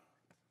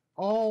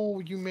 Oh,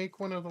 you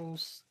make one of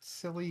those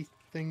silly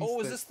things.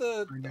 Oh, is that this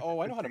the... are next Oh,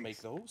 I to know how to things.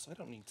 make those. I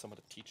don't need someone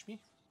to teach me.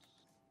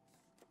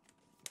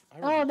 I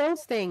Oh, already-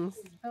 those things.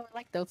 Oh, I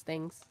like those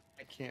things.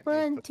 I can't. make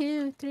 1, the-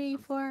 2, 3,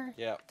 4.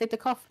 Yeah. I think they're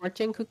called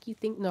fortune cookie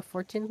thing. No,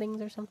 fortune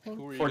things or something.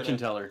 Who are you Fortune gonna,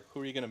 teller.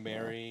 Who are you gonna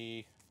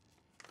marry?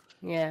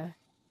 Yeah.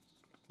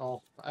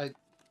 Oh, I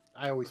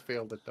always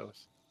failed at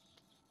those.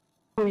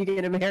 Who are you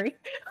gonna marry?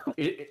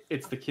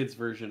 It's the kids'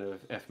 version of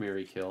F,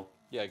 Marry, Kill.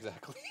 Yeah,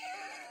 exactly.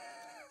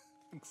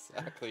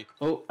 Exactly.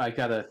 Oh, I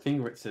got a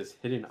thing where it says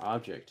hidden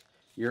object.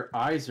 Your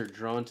eyes are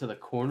drawn to the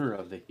corner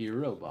of the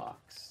hero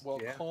box. Well,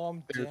 Yeah.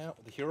 calm There's- down.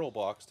 The hero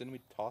box. Didn't we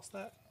toss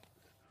that?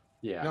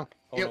 Yeah. No.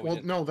 Oh, yeah. no, we Well,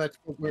 didn't. no.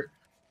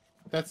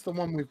 That's the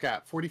one we've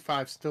got.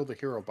 45 still the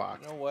hero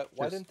box. You know what?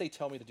 Why Just- didn't they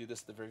tell me to do this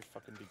at the very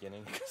fucking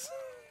beginning?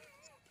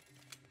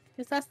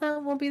 Because that's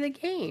not won't be the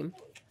game.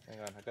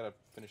 Hang on, I gotta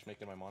finish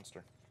making my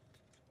monster.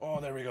 Oh,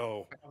 there we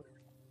go.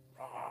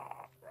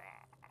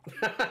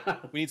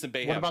 We need some What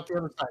Bayhem. about the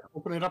other side?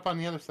 Open it up on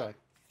the other side.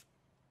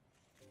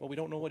 Well, we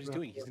don't know what he's Yeah.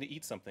 doing. He's gonna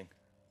eat something.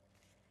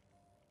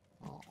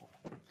 Oh.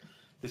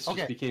 This Okay.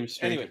 just became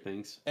Stranger Anyway.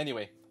 Things.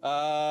 Anyway,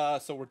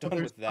 so we're done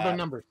There's with that. other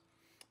numbers.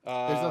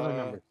 There's other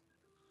numbers.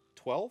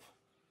 12.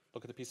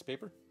 Look at the piece of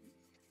paper.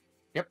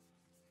 Yep.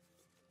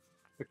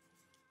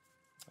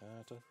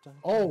 Dun, dun,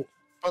 Oh, dun.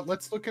 but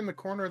let's look in the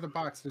corner of the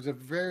box. There's a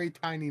very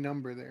tiny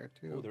number there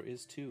too. Oh, there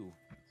is 2.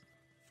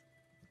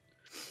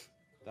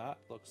 That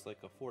looks like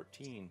a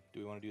 14. Do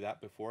we want to do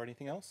that before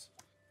anything else?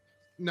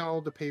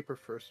 No, the paper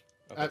first.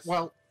 Okay,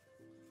 Well,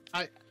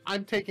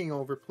 I'm taking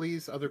over.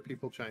 Please, other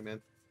people chime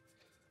in.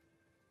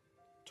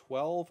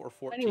 12 or I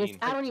 14?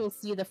 don't even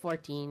see the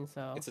 14,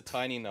 so. It's a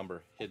tiny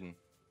number, hidden.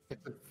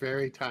 It's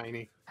very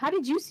tiny. How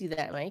did you see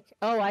that, Mike?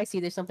 Oh, I see.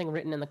 There's something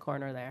written in the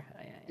corner there.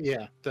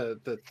 Yeah,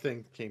 the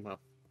thing came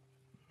up.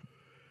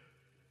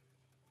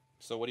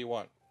 So what do you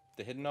want?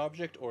 The hidden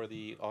object or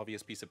the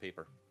obvious piece of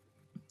paper?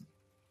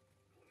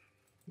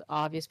 The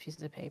obvious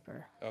piece of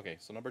paper. Okay,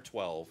 so number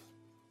 12.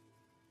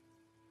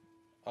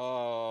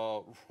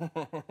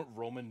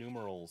 Roman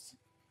numerals.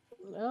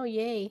 Oh,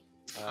 yay.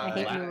 I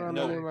hate Latin. Roman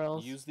no,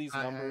 numerals. use these Aye,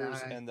 aye,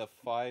 numbers aye. and the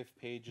 5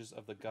 pages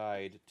of the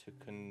guide to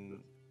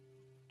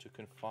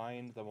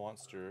confine the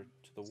monster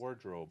to the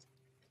wardrobe.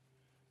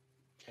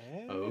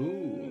 Oh.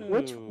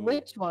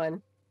 Which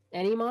one?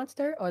 Any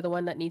monster or the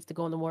one that needs to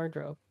go in the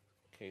wardrobe?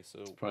 Okay,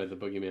 so Probably the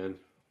boogeyman.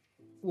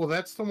 Well,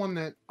 that's the one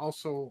that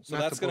also. so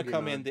not that's the going to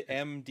come Boogeyman. in the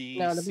MD,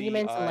 No, the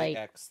Boogeyman's the light.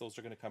 CIX. Those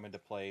are going to come into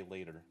play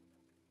later.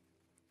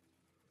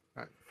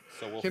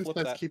 So we'll Kim flip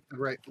says that. keep the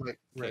right light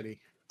ready.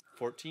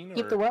 14 or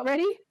Keep the what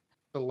ready?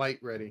 The light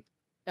ready.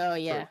 Oh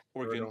yeah,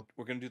 we're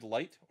gonna do the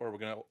light, or we're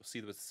gonna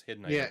see what's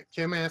hidden. Yeah,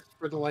 Kim asked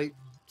for the light,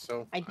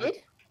 so I did.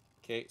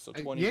 Okay, so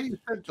 20. Yeah, you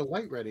said the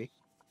light ready.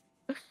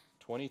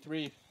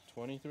 23.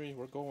 23.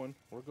 We're going.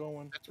 We're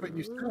going. That's what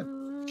you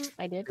said.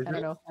 I did. Is I don't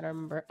it? know. I don't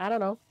remember. I don't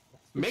know.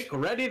 Make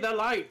ready the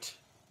light.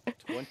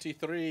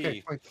 23.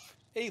 Okay, fine.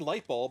 A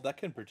light bulb that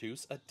can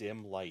produce a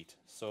dim light.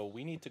 So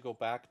we need to go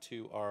back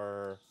to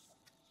our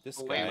this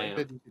The guy, lamp.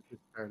 Didn't get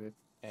started.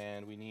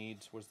 and we need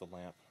where's the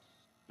lamp?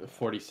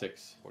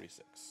 46.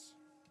 46.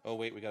 Oh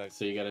wait, we gotta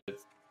So you gotta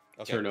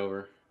okay. turn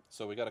over.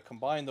 So we gotta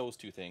combine those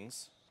two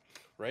things,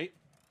 right?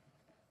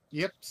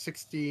 Yep,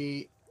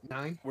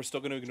 69. We're still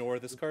gonna ignore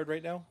this card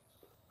right now.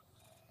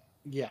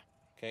 Yeah.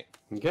 Okay.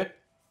 Okay.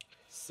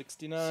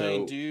 69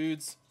 So-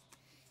 dudes.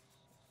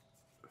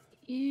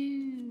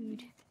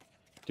 Dude.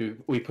 Do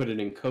we put it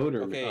in code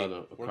or Okay,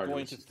 no, we're card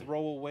going to system?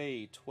 throw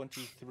away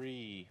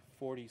 23,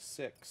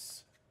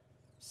 46,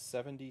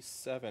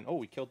 77. Oh,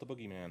 we killed the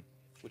boogeyman,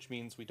 which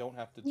means we don't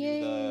have to do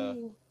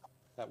Yay.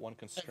 that one We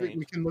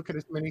constraint. can look at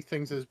as many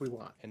things as we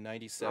want. And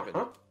 97.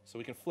 Uh-huh. So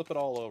we can flip it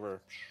all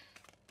over.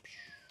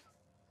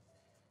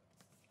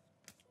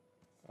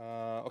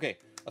 Okay,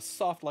 a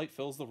soft light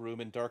fills the room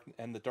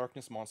and the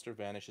darkness monster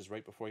vanishes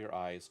right before your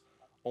eyes.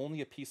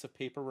 Only a piece of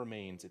paper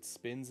remains. It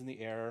spins in the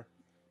air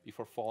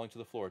before falling to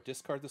the floor.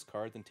 Discard this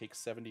card, then take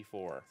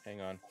 74.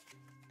 Hang on.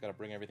 Gotta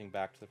bring everything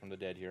back from the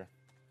dead here.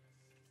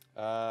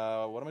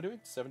 What am I doing?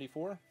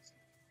 74?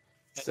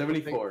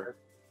 74.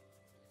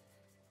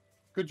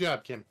 Good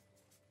job, Kim.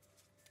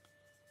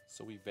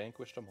 So we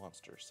vanquished a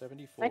monster.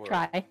 74. I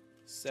try.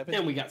 70.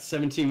 And we got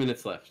 17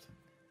 minutes left.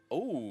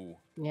 Oh.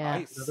 Yeah. I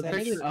Another sense,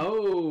 picture.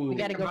 Oh. We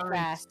gotta go combines.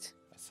 fast.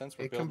 I sense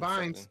we're It building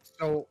combines,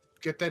 something. so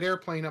get that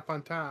airplane up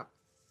on top.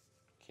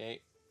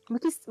 Okay. We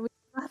still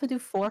have to do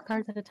 4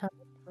 cards at a time.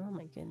 Oh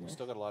my We goodness.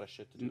 still got a lot of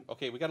shit to do.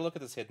 Okay, we gotta look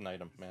at this hidden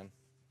item, man.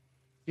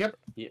 Yep.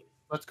 Yeah.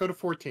 Let's go to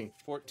 14.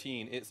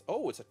 14 is...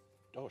 Oh, it's a...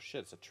 Oh,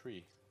 shit, it's a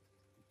tree.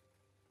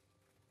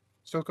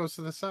 So it goes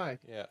to the side.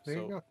 Yeah, There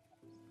so you go.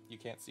 you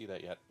can't see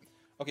that yet.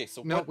 Okay,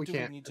 so No, what we do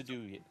can't. we need to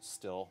do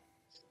still?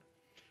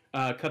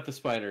 Cut the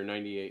spider,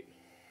 98.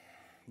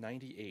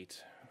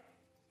 98.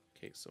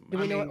 Okay, so Do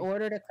we know what mean-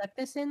 order to cut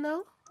this in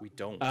though? we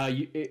don't.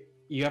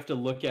 You have to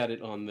look at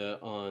it on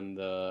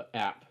the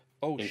app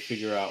Oh, and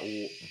figure out.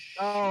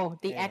 Oh,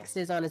 the Yeah. X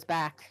is on his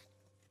back.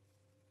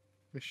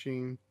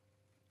 Machine.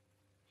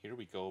 Here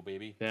we go,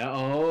 baby. Yeah.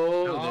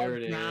 Oh, there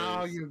it is.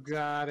 Now you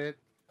got it.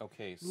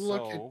 Okay,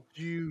 Look so at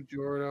you,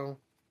 Jordo.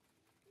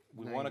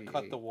 we want to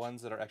cut the 98.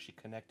 ones that are actually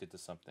connected to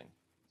something.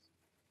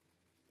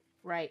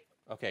 Right.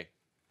 Okay,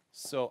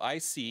 so I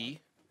see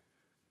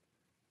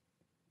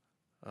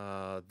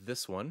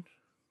this one,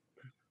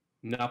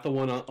 Not the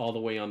one all the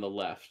way on the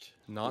left.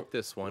 not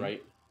this one,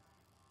 Right.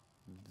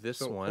 this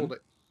So one. hold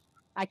it.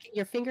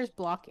 Your fingers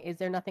block. Is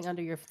there nothing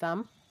under your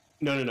thumb?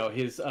 No.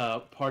 His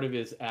part of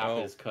his app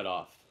Oh. is cut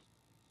off.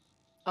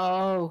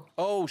 Oh.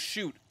 Oh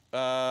shoot.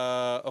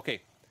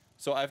 Okay,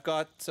 so I've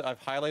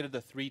highlighted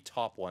the 3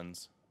 top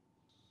ones.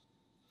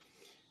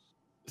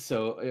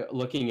 So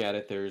looking at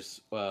it,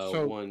 there's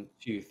So- 1,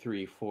 2,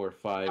 3, 4,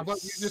 5, How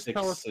about you just 6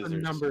 tell us the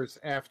scissors. numbers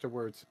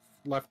afterwards,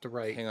 left to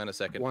right. Hang on a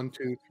second. 1,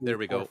 2, 3, There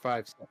we 4, go.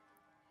 5, 6.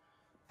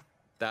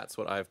 That's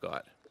what I've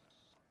got.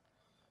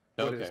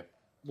 What Okay. is-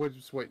 What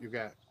is what you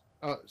got?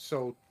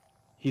 So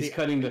He's the-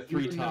 cutting the the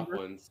 3 even top number?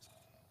 ones.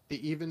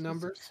 the even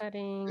numbers, is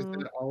Cutting.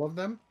 it all of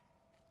them?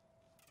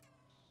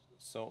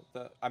 So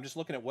I'm just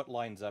looking at what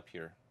lines up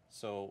here.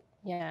 So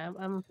Yeah.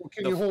 Well,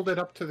 can The you f- hold it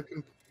up to the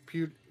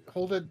computer?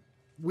 Hold it.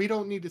 We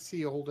don't need to see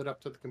you hold it up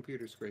to the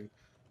computer screen,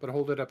 but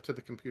hold it up to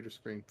the computer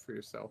screen for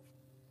yourself,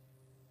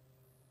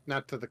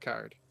 not to the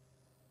card.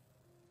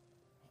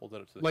 hold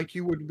it up to the Like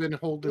you would have been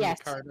holding Yes,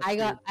 the card. up I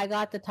to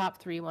got the top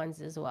 3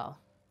 ones as well.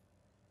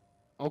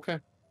 your- Okay.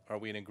 Are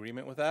we in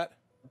agreement with that?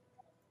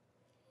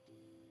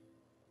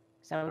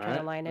 So I'm trying to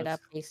Alright, line it up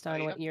let's based on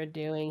line what you're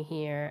doing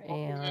here,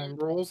 And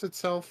and rolls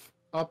itself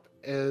up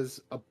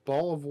as a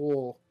ball of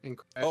wool and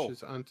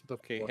crashes onto the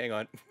Okay, floor. hang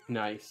on.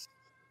 Nice.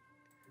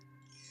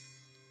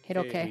 hit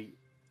okay.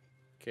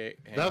 Okay,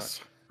 hang Thus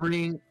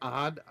freeing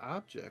odd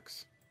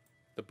objects. on.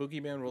 The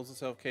boogeyman rolls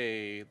itself.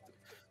 Okay,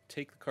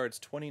 take the cards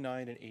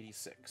 29 and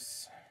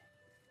 86.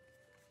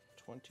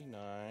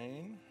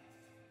 29.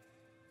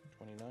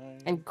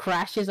 29. And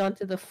crashes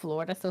onto the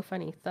floor. That's so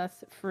funny.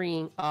 Thus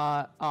freeing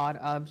odd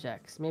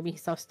objects. Maybe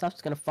stuff's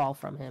gonna fall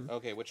from him.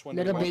 Okay, which one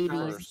Little do we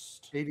want babies.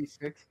 first?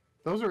 86.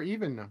 Those are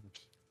even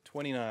numbers.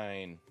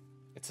 29.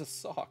 It's a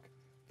sock.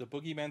 The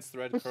boogeyman's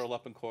thread curl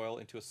up and coil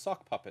into a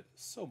sock puppet.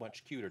 So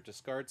much cuter.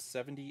 Discard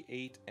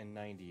 78 and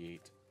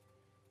 98.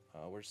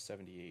 Where's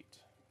 78?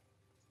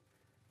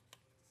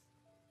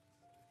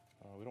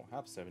 We don't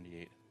have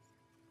 78.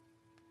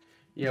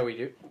 Yeah, we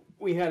do.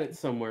 We had it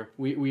somewhere.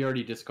 We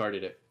already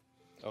discarded it.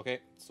 Okay,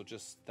 so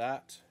just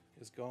that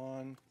is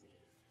gone.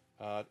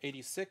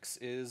 86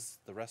 is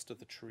the rest of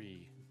the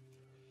tree.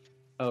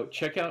 Oh,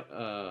 check out.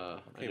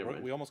 Okay, never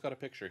mind. we almost got a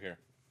picture here.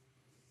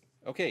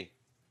 Okay,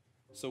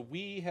 So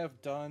we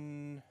have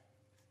done.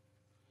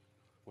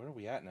 Where are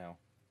we at now?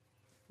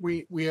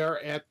 We are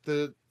at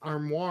the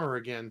armoire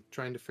again,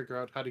 trying to figure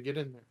out how to get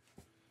in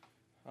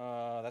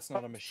there. That's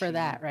not a machine. For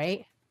that,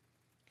 right?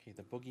 Okay,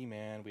 the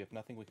Boogeyman. We have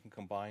nothing we can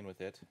combine with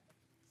it.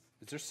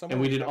 Is there some?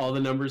 And we did all the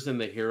numbers in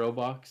the hero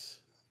box.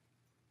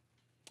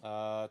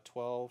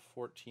 12,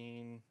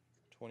 14,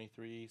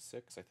 23,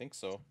 6. I think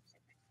so.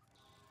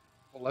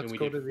 Well, let's we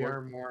go did to the 4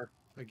 armoire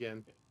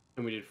again.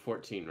 And we did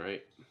 14,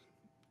 right?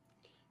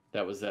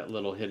 That was that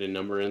little hidden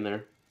number in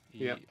there.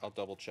 Yeah. I'll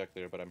double check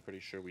there, but I'm pretty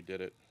sure we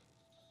did it.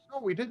 No,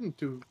 we didn't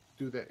do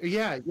that.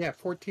 Yeah.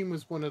 14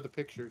 was one of the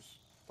pictures,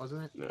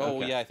 wasn't it? No, Oh,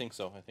 okay. yeah, I think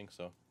so.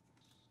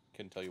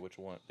 Couldn't tell you which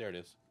one. There it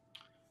is.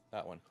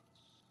 That one.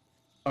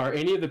 Are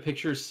any of the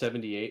pictures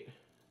 78?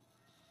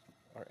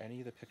 Are any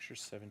of the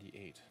pictures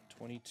 78?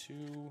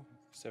 22,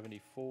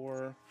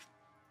 74,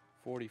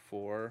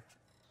 44,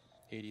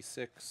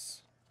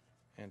 86,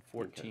 and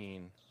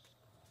 14.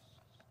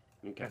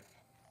 Okay.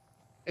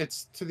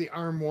 It's to the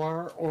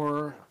armoire,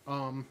 or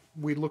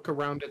we look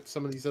around at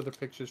some of these other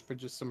pictures for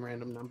just some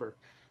random number,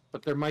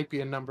 but there might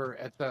be a number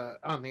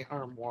on the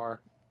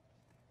armoire,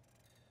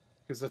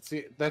 because that's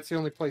the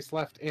only place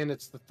left, and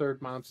it's the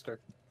third monster.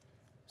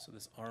 So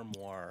this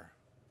armoire.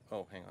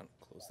 Oh, hang on.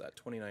 Close that.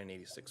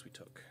 2986 we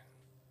took.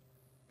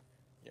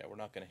 Yeah, we're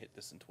not going to hit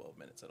this in 12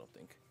 minutes, I don't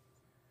think.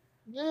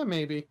 Yeah,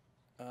 maybe.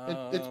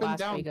 It's been Last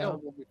we downhill go.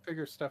 when we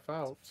figure stuff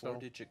out. It's a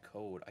 4-digit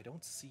code. I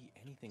don't see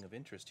anything of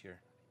interest here.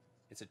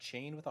 It's a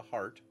chain with a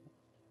heart.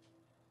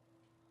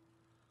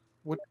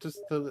 What does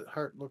the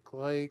heart look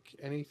like?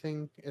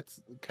 Anything?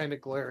 It's kind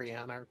of glary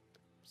on our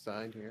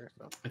side here.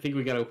 So. I think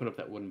we got to open up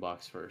that wooden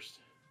box first.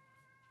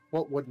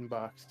 What wooden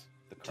box?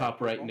 The card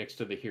Top right purple? next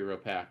to the hero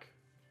pack.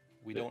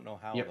 We don't know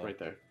how, Yep, though. right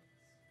there.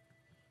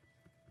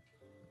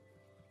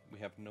 We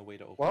have no way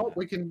to open Well, that.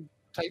 we can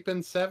type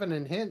in 7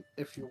 and hint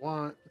if you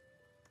want.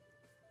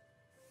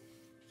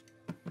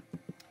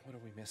 What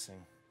are we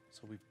missing?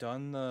 So we've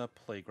done the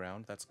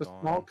playground. That's The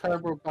gone. small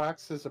cardboard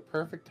box is a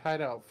perfect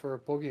hideout for a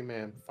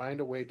boogeyman. Find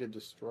a way to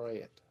destroy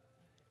it.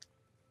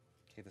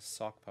 Okay, the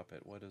sock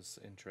puppet. What is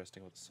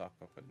interesting with the sock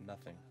puppet?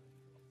 Nothing.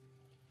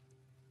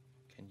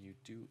 Can you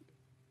do...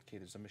 Okay,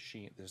 there's a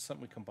machine. There's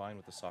something we combine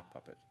with the sock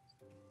puppet.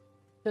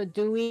 So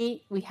do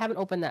we haven't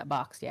opened that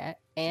box yet.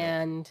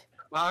 And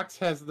Box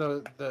has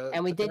the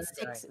and we the did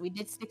bad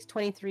guy. 6,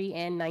 23,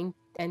 and 9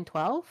 and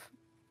 12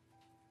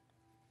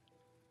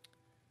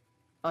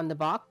 on the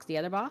box, the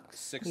other box.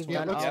 6, We've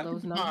 12, done all yeah.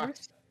 those Box.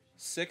 numbers.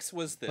 6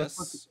 was Let's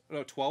this.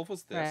 No, 12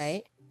 was this.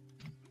 Right.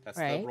 That's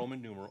Right. the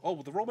Roman numeral.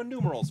 Oh, the Roman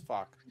numerals.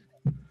 Fuck.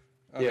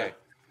 Okay.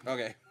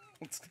 Okay.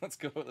 Let's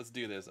go. Let's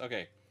do this.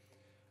 Okay.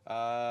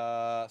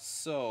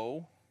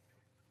 So.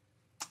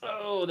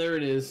 Oh, there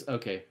it is.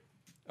 Okay.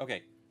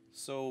 Okay.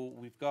 So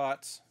we've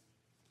got.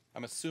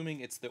 I'm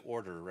assuming it's the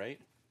order, right?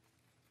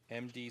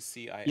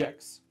 MDCIX. Yeah.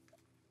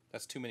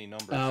 That's too many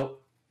numbers. No.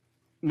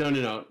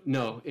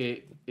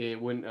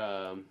 It wouldn't.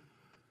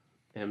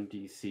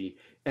 MDC.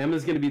 M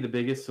is going to be the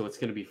biggest, so it's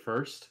going to be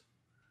first.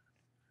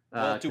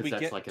 Well, do 'cause we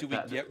that's get like a do we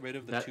that- get rid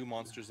of the that- 2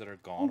 monsters that are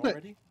gone but-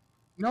 already?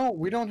 No,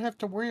 we don't have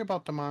to worry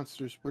about the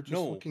monsters. We're just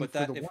No, looking but for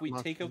that the if one we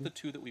take out monster. the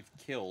 2 that we've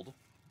killed,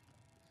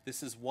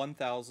 this is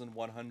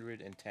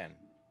 1,110.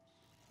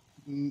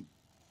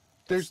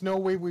 There's no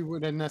way we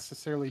would have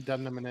necessarily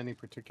done them in any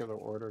particular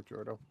order,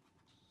 Jordo.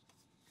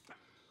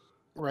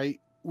 Right?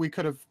 We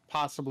could have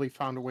possibly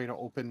found a way to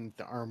open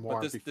the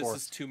armoire But this before.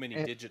 is too many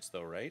And- digits,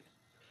 though, right?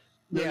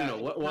 No.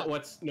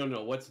 What's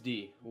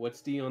D?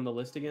 What's D on the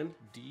list again?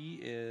 D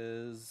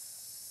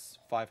is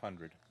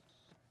 500.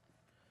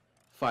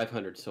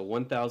 500. So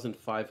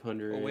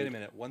 1,500. Oh, wait a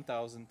minute.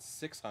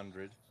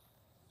 1,600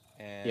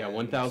 and... Yeah,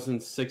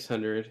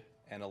 1,600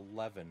 and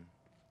 11.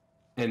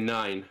 and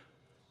 9.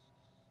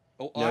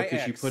 Oh, No, IX.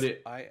 'cause you put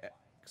it- IX.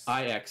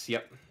 IX.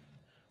 Yep.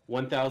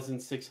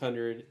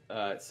 1,600.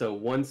 So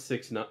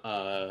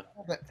 169.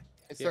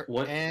 Is there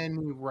one-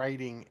 any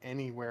writing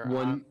anywhere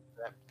One- on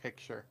that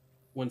picture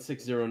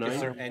 1609. Is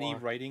there Armoire. any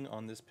writing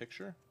on this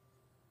picture?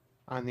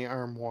 on the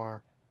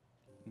armoire?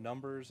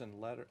 Numbers and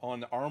letter on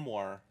the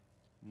armoire?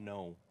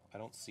 No, I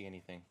don't see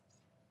anything.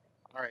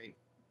 All right.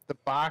 The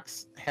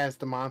box has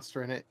the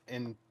monster in it,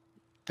 and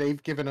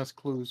they've given us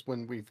clues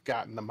when we've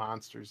gotten the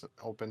monsters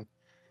open.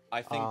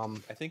 I think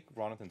Um, I think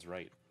Ronathan's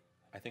right.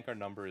 I think our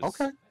number is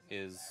Okay.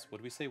 what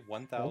did we say?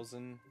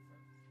 1,000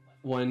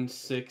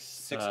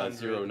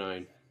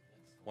 1609.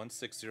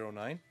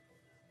 1609.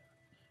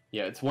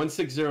 Yeah, it's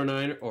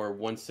 1609 or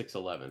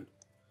 1611.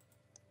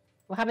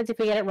 What happens if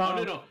we get it wrong?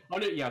 Oh no.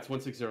 Yeah, it's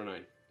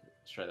 1609.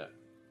 Let's try that.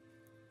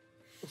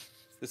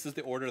 This is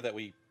the order that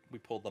we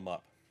pulled them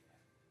up.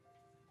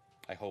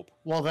 I hope.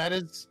 Well, that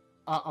is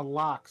a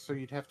lock, so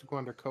you'd have to go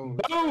under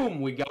code.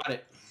 Boom! We got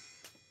it.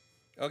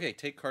 Okay,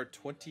 take card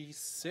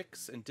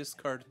 26 and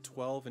discard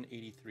 12 and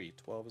 83.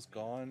 12 is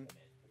gone.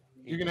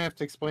 You're gonna have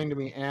to explain to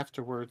me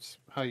afterwards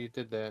how you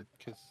did that,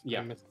 because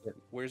Yeah. I missed it.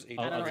 Where's I 83?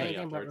 don't know I'll tell you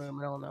anything about afterwards.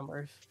 middle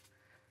numbers.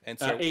 And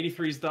so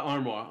 83 is the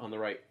armoire on the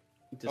right.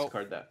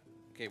 Discard that.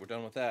 okay, we're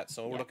done with that.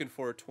 So we're Yeah. looking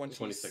for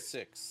 26.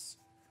 26.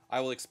 I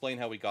will explain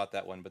how we got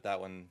that one, but that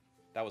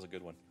was a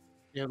good one.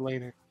 Yeah,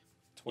 later.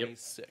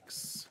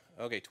 26.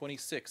 Okay,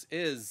 26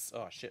 is...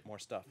 Oh, shit, more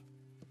stuff.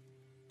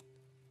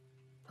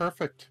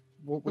 Perfect.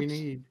 What we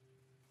need.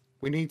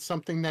 We need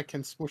something that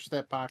can smush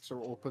that box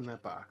or open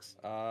that box.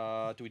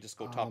 Do we just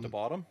go top to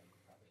bottom?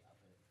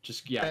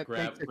 Just, yeah, That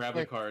grab takes a the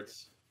quick-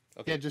 cards.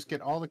 Okay. Yeah, just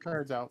get all the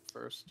cards out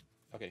first.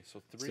 Okay,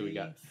 so 3... So we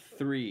got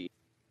 3,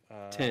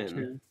 10,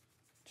 2,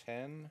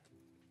 10,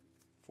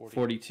 40...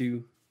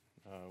 42,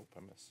 Oh, I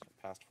missed.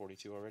 Past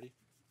 42 already.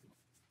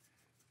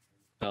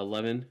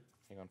 11,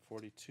 Hang on,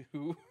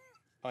 42.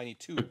 I need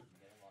 2.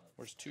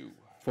 Where's 2?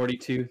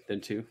 42, then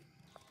 2,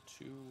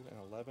 2 and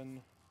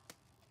 11,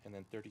 and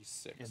then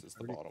 36 And is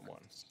the bottom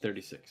one.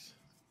 36.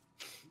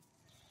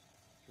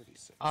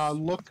 36.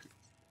 Look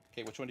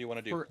Okay, which one do you want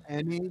to do? for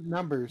any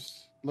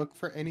numbers. Look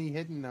for any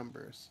hidden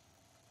numbers.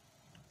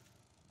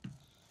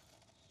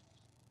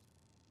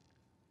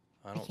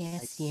 I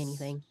can't see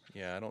anything.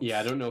 Yeah, I don't. Yeah,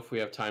 I don't know if we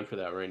have time for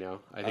that right now.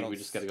 I think don't we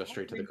just got to go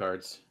straight to the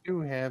cards.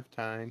 You have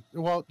time.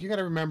 Well, you got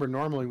to remember,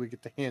 normally we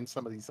get to hand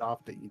some of these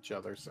off to each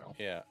other. So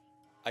Yeah,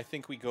 I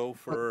think we go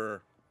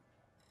for.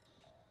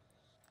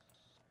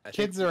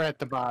 kids are at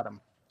the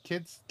bottom.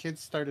 Kids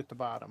start at the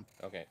bottom.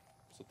 Okay,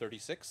 so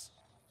 36.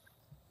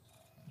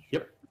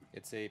 Yep.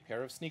 It's a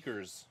pair of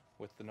sneakers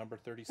with the number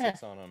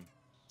 36 on them.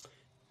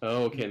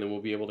 Oh, okay, and then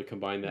we'll be able to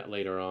combine that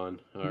later on.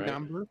 All right.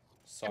 Number,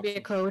 Could be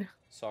a code.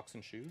 Socks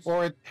and shoes.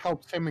 or it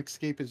helps him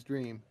escape his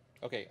dream.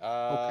 Okay,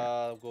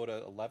 we'll go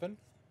to 11.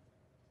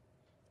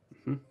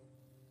 Mhm.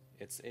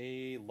 It's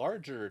a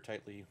larger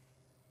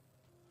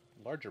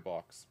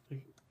box.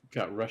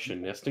 Got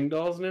Russian nesting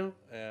dolls now?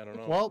 I don't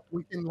know. Well,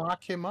 we can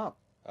lock him up.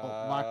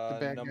 Lock the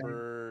bad guy.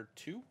 Number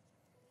 2.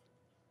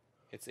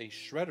 It's a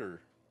shredder.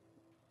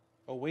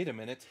 Oh, wait a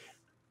minute.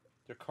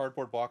 They're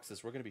cardboard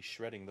boxes. We're going to be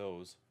shredding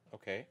those.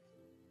 Okay.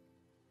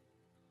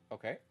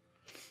 Okay.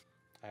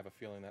 I have a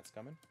feeling that's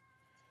coming.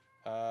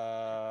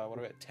 What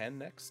about 10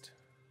 next?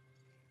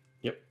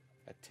 Yep.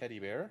 A teddy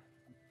bear.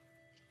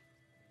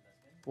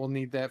 We'll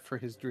need that for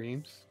his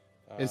dreams.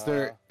 Is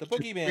there the just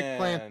quick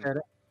glance Boogeyman? at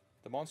it?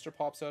 The monster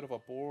pops out of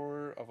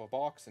a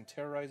box and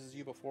terrorizes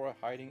you before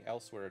hiding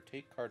elsewhere.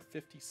 Take card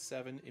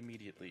 57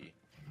 immediately.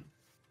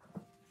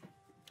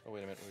 Oh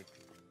wait a minute,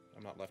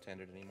 I'm not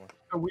left-handed anymore.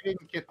 So we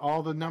didn't get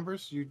all the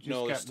numbers. You just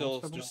No, got there's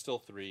most of still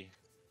 3.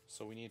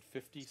 So we need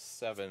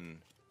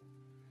 57.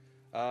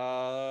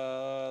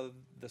 The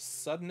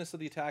suddenness of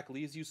the attack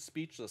leaves you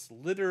speechless,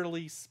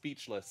 literally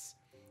speechless.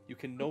 You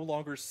can no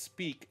longer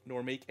speak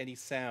nor make any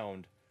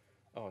sound.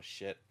 Oh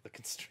shit! The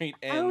constraint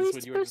ends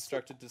when you are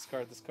instructed to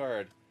discard this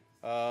card.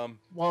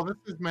 Well, this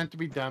is meant to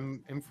be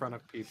done in front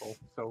of people,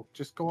 so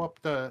just go up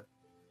the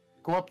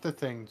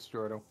things,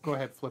 Jordo. Go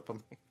ahead, flip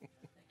them.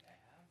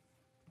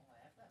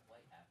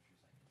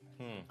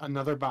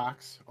 Another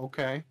box.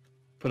 Okay.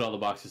 Put all the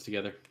boxes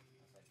together.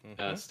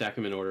 Mhm. Stack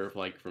them in order,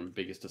 like from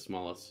biggest to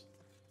smallest.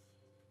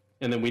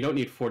 And then we don't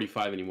need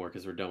 45 anymore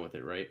because we're done with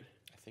it, right?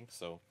 I think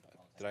so.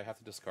 Did I have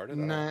to discard it?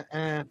 Nah,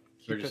 Or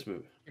keep just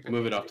it.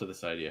 move it off to the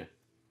side, yeah.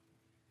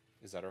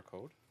 Is that our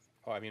code?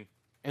 Oh, I mean,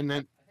 And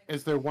then,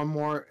 is there one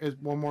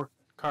more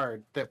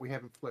card that we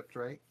haven't flipped,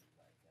 right?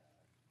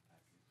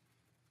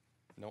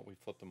 no, we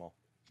flipped them all.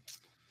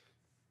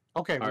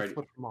 Okay, we Alright.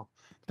 flipped them all.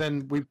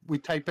 Then we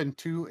type in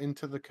 2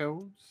 into the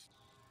codes.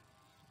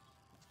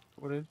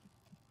 What is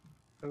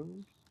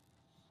code?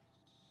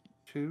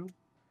 2.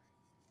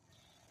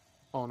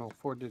 Oh no,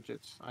 4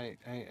 digits. I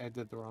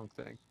did the wrong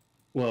thing.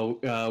 Well,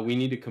 we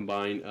need to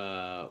combine,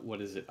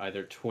 what is it,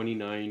 either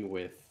 29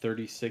 with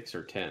 36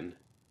 or 10.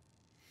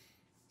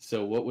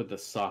 So what would the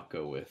sock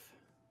go with?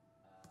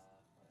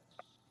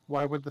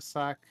 Why would the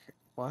sock?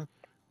 What?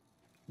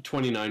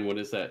 29, what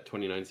is that?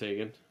 29, say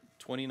again?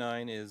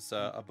 29 is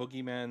the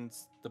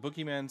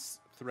boogeyman's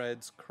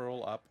threads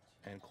curl up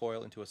and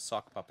coil into a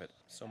sock puppet.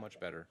 So much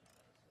better.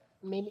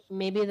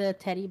 Maybe the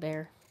teddy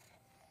bear.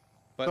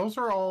 But Those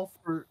are all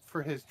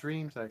for his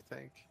dreams, I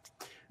think.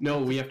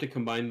 No, we have to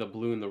combine the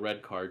blue and the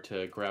red card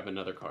to grab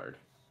another card.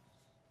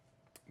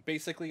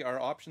 basically, our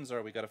options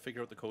are we got to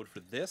figure out the code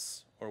for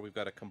this, or we've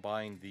got to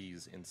combine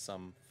these in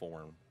some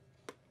form.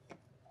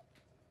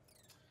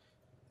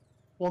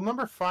 Well,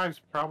 number 5's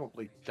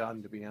probably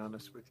done, to be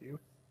honest with you.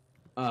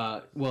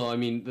 Well, I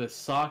mean, the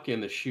sock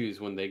and the shoes,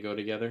 when they go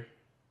together.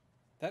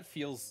 That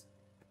feels...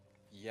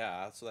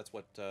 Yeah, so that's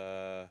what...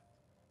 But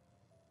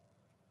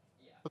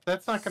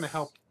that's not going to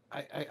help.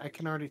 I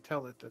can already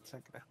tell that that's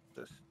not going to help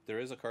this. There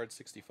is a card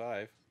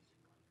 65.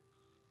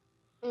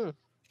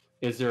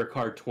 Is there a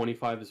card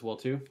 25 as well,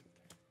 too?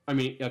 I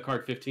mean, a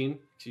card 15,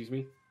 excuse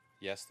me.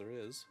 Yes, there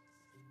is.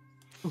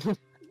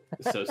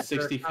 So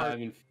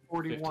 65 and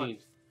 41. 15.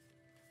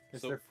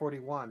 Is So- there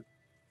 41?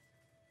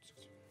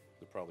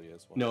 There probably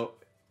is one.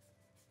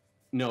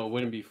 No, it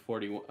wouldn't be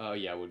 41. Oh,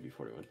 yeah, it would be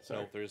 41.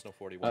 Sorry. No, there is no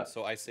 41.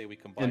 So I say we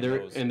combine And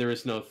those. there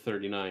is no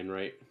 39,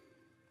 right?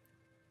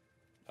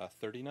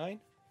 39?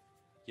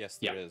 Yes,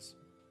 there is.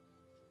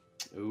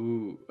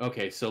 Ooh,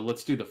 okay. So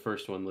let's do the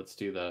first one. Let's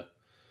do the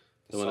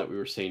one that we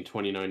were saying,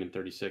 29 and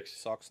 36.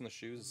 Socks and the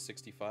shoes is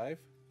 65.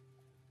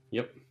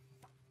 Yep.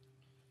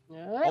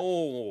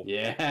 Oh,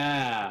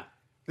 Yeah.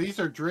 These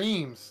are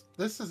dreams.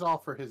 This is all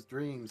for his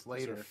dreams these are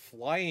later.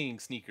 flying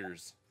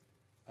sneakers.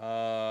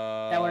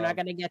 That we're not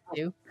gonna get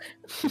to.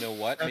 You know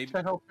what? That's Maybe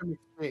to help him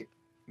escape.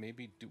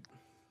 do.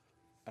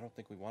 I don't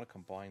think we want to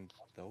combine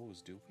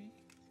those, do we?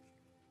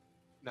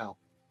 No,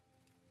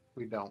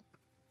 we don't.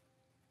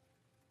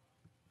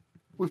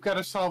 We've got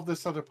to solve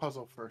this other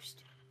puzzle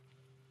first,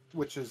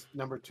 which is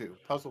number 2,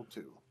 puzzle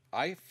 2.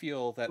 I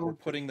feel that we're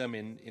Okay. putting them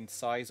in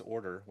size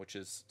order, which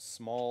is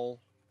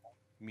small,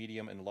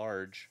 medium, and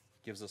large.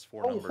 Gives us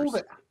 4 numbers. Hold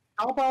it.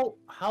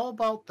 How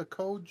about the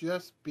code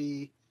just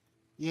be,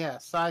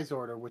 size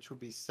order, which would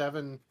be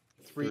 7,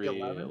 3 to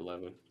 11.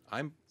 11.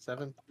 I'm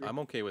 7, 3, I'm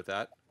okay with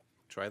that.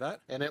 Try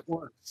that. and it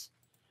works.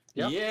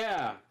 Yep.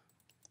 Yeah.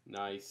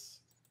 Nice.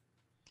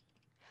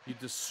 You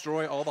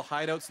destroy all the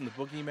hideouts in the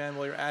Boogeyman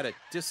while you're at it.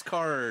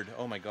 Discard.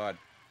 Oh my god.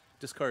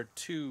 Discard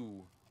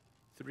 2,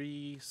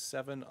 3,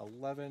 7,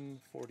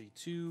 11,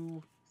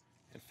 42,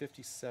 and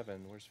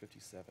 57. Where's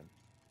 57?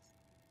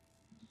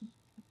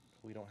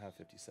 We don't have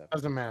 57.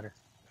 Doesn't matter.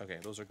 Okay,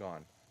 those are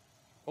gone.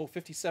 Oh,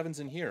 57's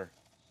in here.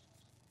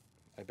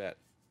 I bet.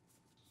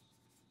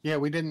 Yeah,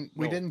 we didn't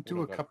No, do we a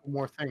don't got couple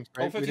more things,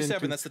 Oh, right? We didn't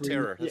 57. do That's the 3.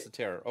 terror. That's the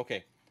terror.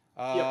 Okay.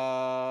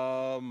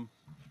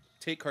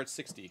 Take card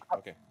 60.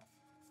 Okay.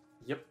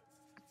 Yep.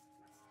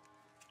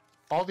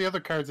 All the other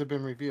cards have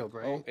been revealed,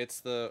 right? Oh,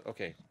 it's the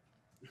okay.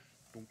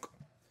 Dunk.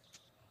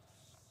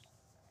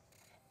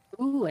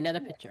 Ooh, another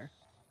picture.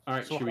 All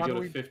right, So should we how go do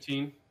to we-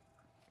 15?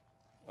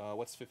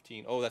 What's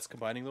 15? Oh, that's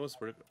combining those.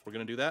 We're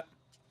gonna do that.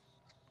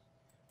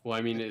 Well,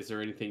 I mean, is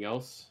there anything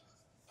else?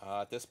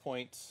 At this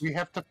point, We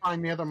have to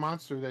find the other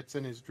monster that's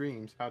in his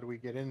dreams. How do we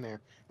get in there?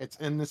 It's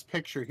in this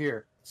picture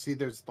here. See,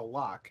 there's the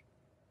lock.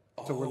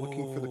 So we're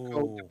looking for the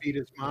code to Oh, beat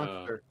his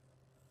monster.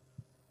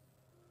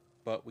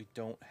 but we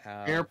don't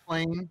have.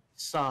 Airplane,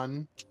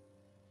 sun,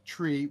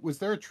 tree. Was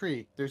there a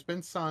tree? There's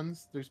been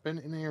suns. There's been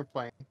an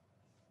airplane.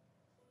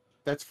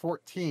 That's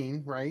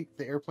 14, right?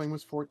 The airplane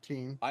was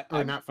 14.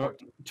 I'm- not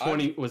 14.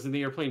 20. Wasn't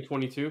the airplane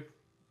 22?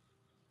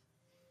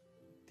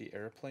 The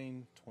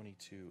airplane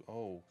 22.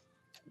 Oh,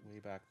 way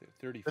back there.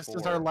 34. This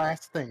is our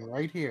last thing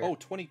right here. Oh,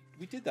 20.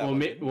 We did that Well, one.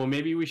 didn't we? well,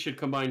 maybe we should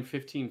combine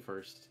 15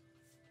 first.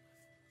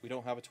 We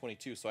don't have a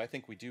 22, so I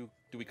think we do.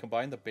 Do we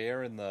combine the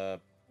bear and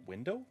the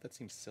window? That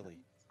seems silly.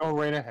 Go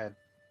right ahead.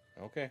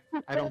 Okay.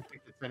 I don't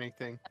think it's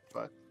anything,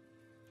 but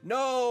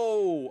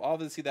No!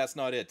 Obviously, that's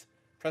not it.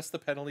 Press the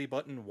penalty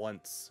button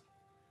once.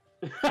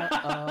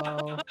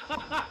 Uh-oh.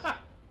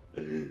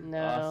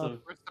 No.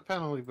 Awesome. where's the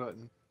penalty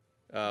button?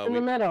 In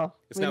the middle.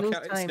 It's We now lose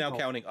it's time. now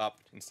counting up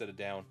instead of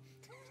down.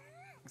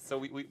 So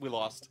we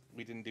lost.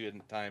 We didn't do it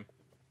in time.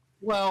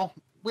 Well,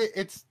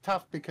 it's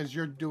tough because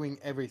you're doing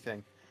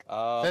everything.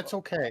 That's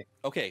okay.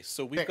 Okay.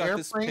 So we've The got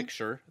this airplane-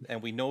 picture,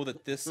 and we know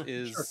that this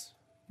is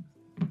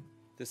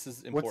this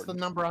is important. What's the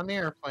number on the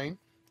airplane?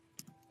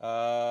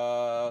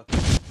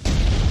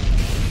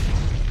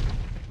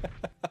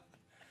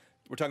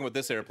 We're talking about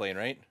this airplane,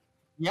 right?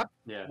 Yeah.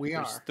 We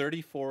There's are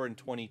 34 and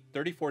 20.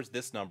 34 is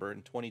this number,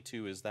 and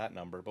 22 is that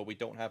number, but we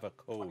don't have a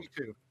code.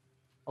 22.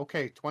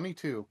 Okay,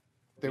 22.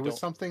 There We was don't-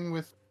 something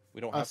with We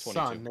don't a have 22.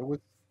 sun. There was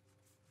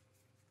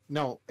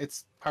no.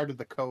 It's part of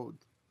the code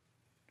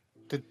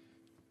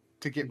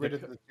to get rid of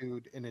the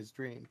dude in his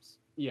dreams.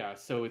 Yeah.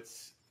 So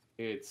it's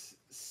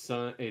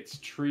sun. It's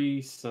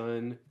tree,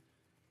 sun,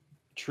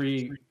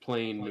 tree,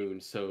 plane, moon.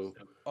 So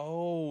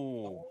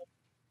Oh.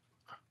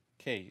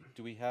 Okay.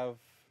 Do we have?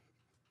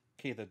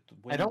 Okay, the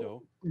I don't-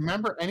 window.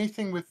 Remember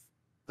anything with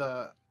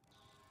the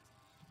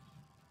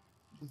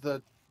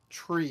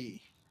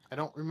tree? I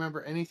don't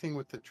remember anything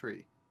with the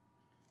tree.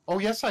 Oh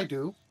yes, I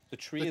do. The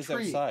tree the is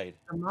tree. outside.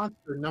 The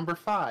monster number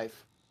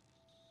 5.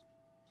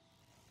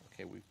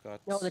 Okay, we've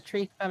got. No, the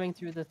tree coming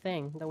through the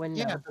thing, the window.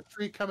 Yeah, the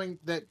tree coming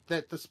that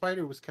the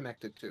spider was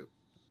connected to.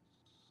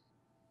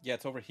 Yeah,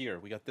 it's over here.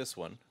 We got this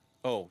one.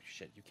 Oh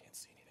shit! You can't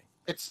see anything.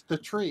 It's the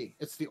tree.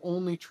 It's the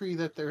only tree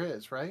that there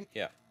is, right?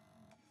 Yeah.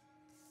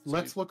 So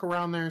Let's look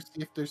around there and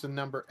see if there's a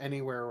number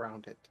anywhere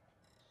around it.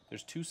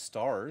 There's 2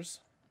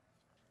 stars.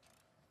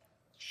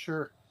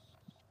 Sure.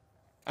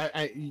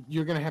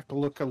 You're gonna have to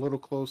look a little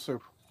closer.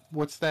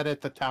 What's that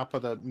at the top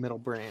of the middle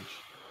branch?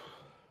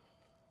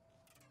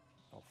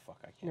 Oh fuck!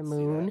 I The can't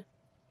moon. see that.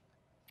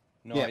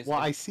 No, yeah, well,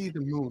 I see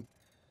the moon.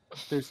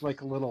 There's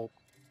like a little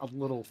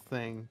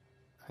thing.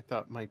 I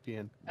thought might be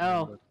in.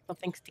 Oh,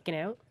 something sticking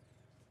out?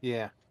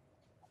 Yeah.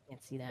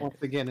 Can't see that. Once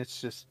again,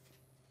 it's just.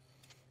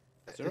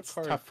 Is there a It's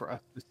card- tough for us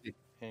to see.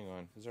 Hang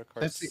on. Is there a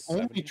card? That's the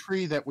 70? only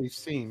tree that we've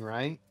seen,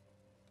 right?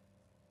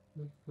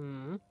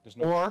 Hmm. There's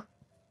no. Or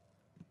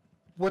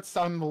what's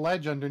on the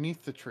ledge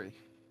underneath the tree?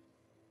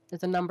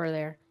 There's a number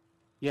there.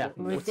 Yeah,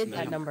 We What's did the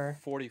that name? number.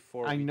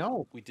 44. I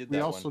know. We did We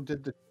that also one.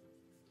 did the.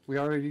 We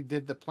already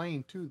did the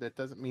plane too. That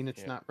doesn't mean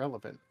it's Yeah. not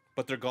relevant,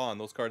 But they're gone.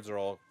 Those cards are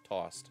all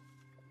tossed.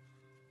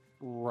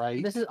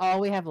 right? This is all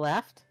we have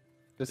left?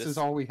 This this- is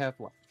all we have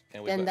left.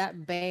 And we've Then got,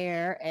 that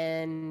bear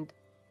and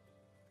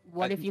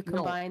what I- if you no.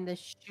 combine the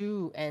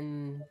shoe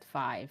and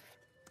 5?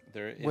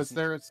 there is Was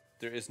there?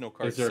 there is no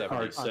card is there a 70.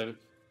 card 7?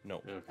 No,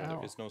 Okay. there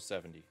Oh. is no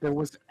 70. There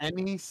was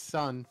any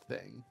sun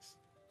things.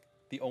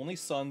 The only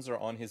suns are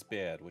on his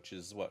bed, which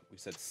is what we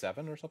said,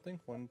 7 or something.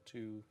 1,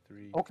 2,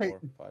 3, Okay. 4,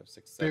 5,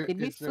 6, 7. Did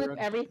we Is there flip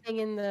a- everything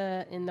in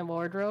the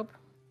wardrobe?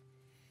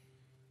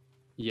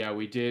 Yeah,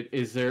 we did.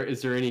 Is there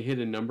any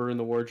hidden number in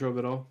the wardrobe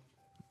at all?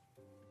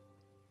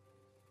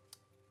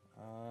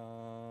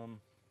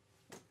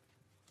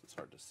 It's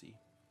hard to see.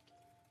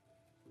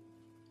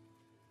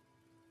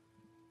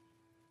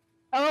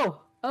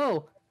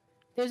 Oh,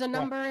 there's a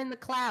number in the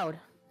cloud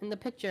in the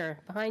picture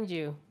behind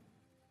you.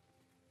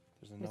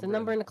 There's a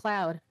number in the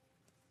cloud.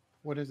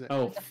 What is it?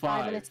 Oh, It's a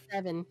 5 and a 5.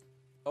 7.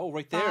 Oh,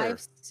 right there.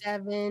 5,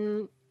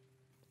 7.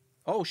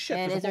 Oh shit!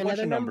 And There's is a whole there bunch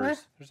of another number?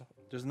 numbers.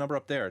 There's a number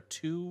up there.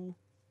 2,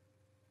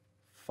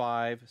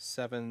 5,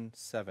 7,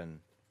 7.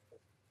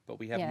 But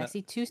we have Yeah, I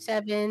see 2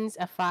 7s,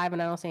 a 5,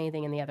 and I don't see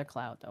anything in the other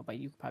cloud though. But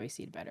you can probably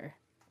see it better.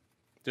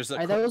 There's a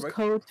Are those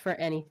codes for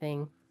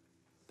anything?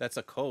 That's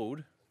a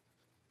code.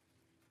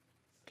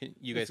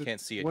 You guys can't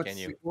see it, What's can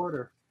you? the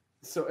order?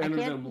 So I enter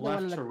can't them see the one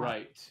on left the to top.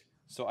 right.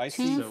 So I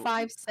see 2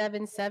 5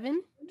 7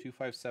 7.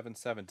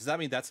 2577. Does that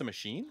mean that's a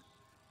machine?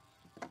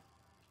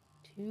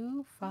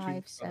 2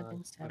 5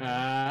 7 7.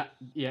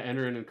 Yeah,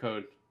 enter in a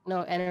code.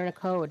 No, enter a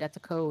code. That's a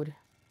code.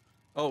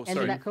 Oh, Enter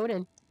sorry. that code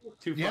in.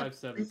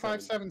 2577.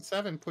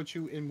 2577 puts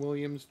you in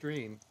William's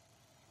dream.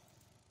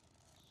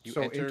 You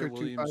So enter enter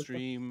William's 25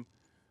 dream.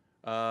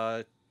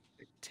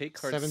 Take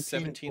cards 17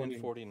 17 and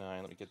and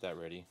 49. Let me get that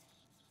ready.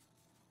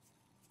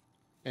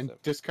 And So-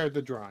 discard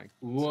the drawing.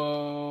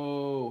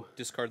 Whoa.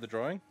 Discard the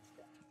drawing.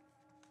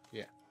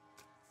 Yeah.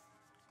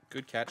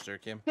 Good catch there,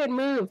 Kim. Good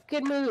move.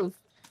 Good move.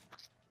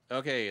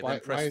 Okay, Why- then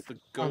press why is the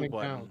it go counting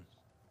button. down?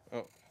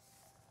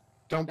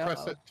 Don't press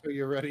Uh-oh. it till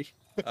you're ready.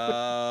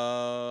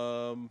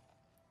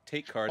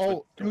 Take cards.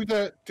 Oh, but do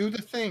don't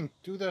the thing.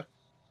 Do the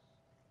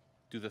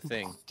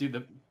thing. Do the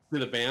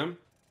BAM?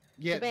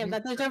 yeah. The bam.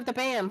 That deserved the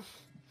bam.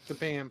 The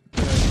bam.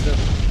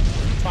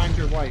 Find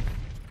your wife.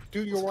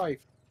 Do your wife.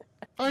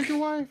 Find your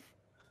wife.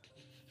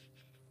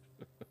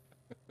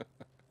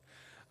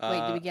 Wait,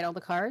 did we get all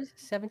the cards?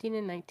 17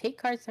 and 9. Take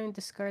cards and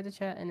discard the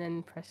chat, and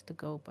then press the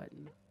go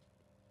button.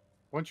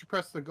 Once you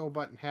press the go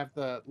button, have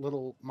the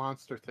little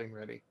monster thing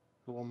ready.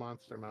 The little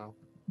monster mouth.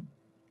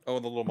 Oh,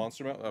 the little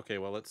monster mouth. Okay,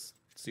 well let's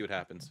see what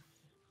happens.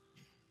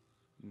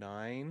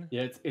 9.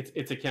 Yeah,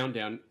 it's a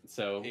countdown.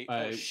 So 8.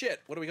 Oh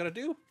shit! What do we gotta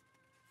do?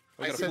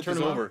 We gotta said flip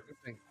this turn over.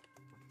 thing.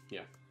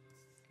 yeah.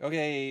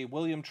 Okay,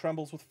 William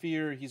trembles with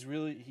fear. He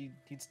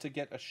needs to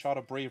get a shot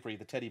of bravery,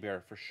 the teddy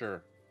bear, for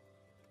sure.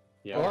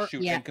 Yeah. Oh, Or-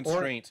 shoot, yeah, and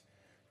constraint.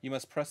 You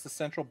must press the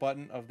central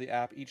button of the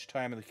app each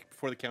time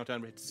before the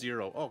countdown hits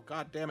 0. Oh,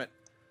 god damn it.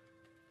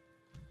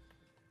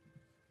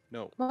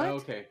 No. What?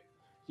 Okay.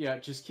 Yeah,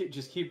 just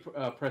keep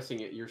pressing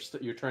it.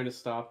 You're trying to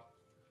stop.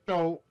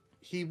 So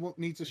he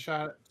needs a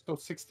shot. So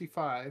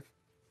 65.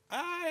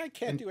 I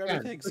can't and do 10.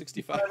 everything.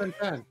 65. and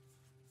 10.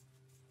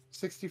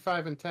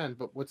 65 and 10.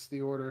 But what's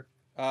the order?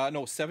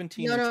 No,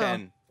 17 No, and no.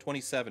 10.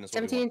 27 is what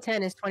 17 we and want.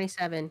 10 is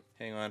 27.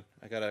 Hang on.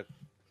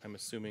 I'm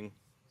assuming.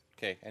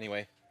 Okay,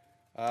 anyway.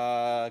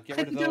 Get Click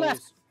rid of to your left.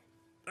 those.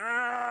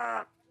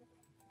 Ah!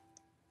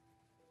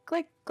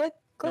 Click, click,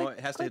 click. No, it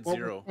has to hit What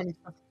was 0.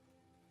 27?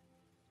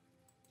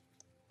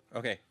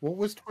 Okay. What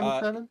was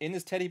 27? In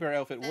his teddy bear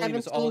outfit, William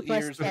is 17 all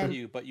plus ears 10. with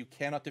you, but you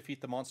cannot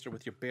defeat the monster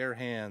with your bare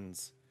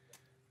hands.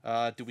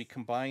 Do we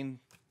combine?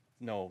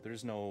 No,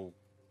 there's no.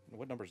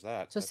 What number is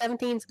that? So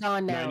 17's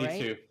gone now,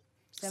 92. right?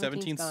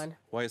 17's gone.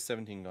 Why is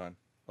 17 gone?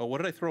 Oh, what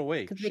did I throw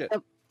away? 'Cause Shit.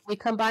 we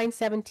combined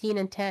 17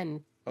 and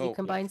 10. Oh. We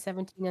combined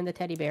 17 and the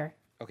teddy bear.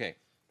 Okay.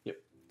 Yep.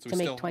 So To we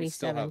make still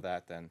 27. have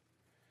that then.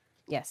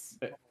 Yes.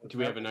 Do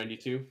we have a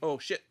 92? Oh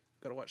shit!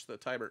 Gotta watch the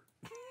timer.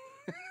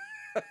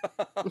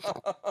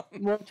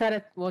 We'll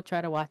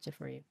try to watch it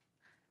for you.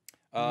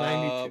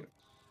 92.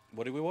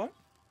 What do we want?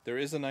 There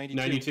is a 92.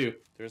 92.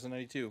 There's a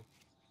 92.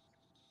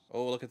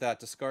 Oh, look at that.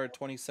 Discard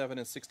 27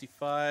 and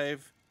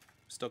 65.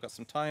 Still got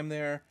some time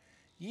there.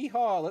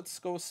 Yeehaw! Let's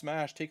go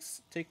smash. Take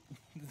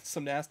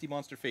some nasty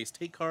monster face.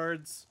 Take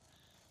cards.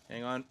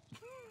 Hang on.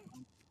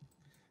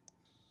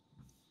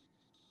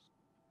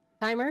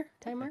 Timer.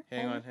 Hang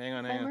on.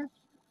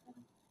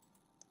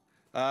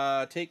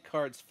 Timer. Take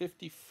cards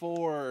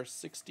 54,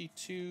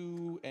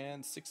 62,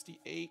 and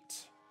 68.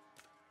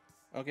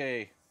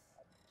 Okay.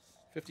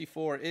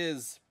 54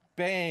 is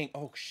bang.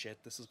 Oh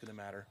shit, this is gonna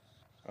matter.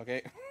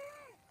 Okay.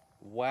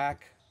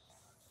 Whack.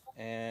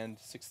 And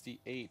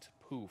 68.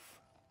 Poof.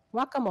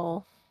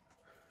 Whack-a-mole.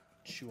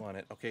 Chew on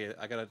it. Okay,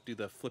 I gotta do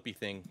the flippy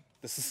thing.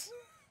 This is.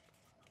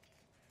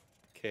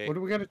 Okay. What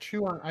do we got to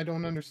chew on? I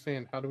don't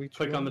understand. How do we chew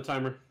Click on the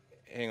timer.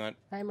 Hang on.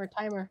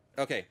 Timer.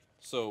 Okay,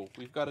 so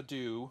we've got to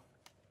do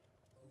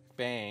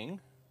bang,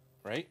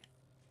 right?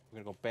 We're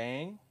gonna go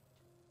bang.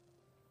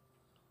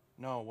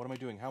 No, what am I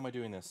doing? How am I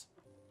doing this?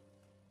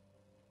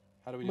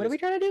 How do we do What are we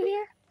this? trying to do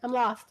here? I'm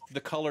lost.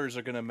 The colors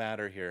are gonna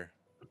matter here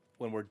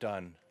when we're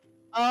done.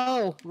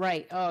 Oh,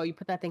 right. Oh, you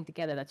put that thing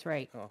together. That's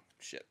right. Oh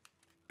shit.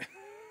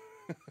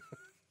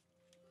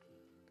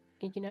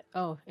 You know.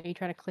 Oh, are you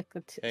trying to click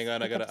the? Hang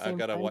on, I click at the gotta same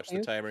time, watch the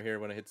too? timer here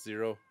when it hits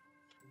 0.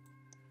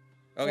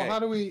 Okay. Well, how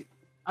do we?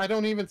 I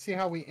don't even see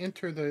how we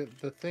enter the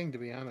thing. To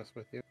be honest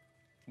with you.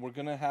 We're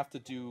gonna have to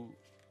do.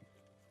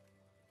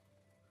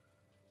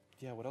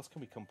 Yeah. What else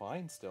can we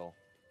combine still?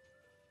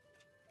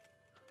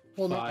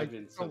 Well, no, 5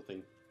 and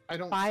something. I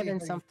don't 5 see and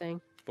how you-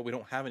 something. But we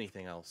don't have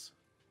anything else.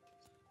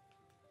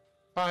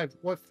 5.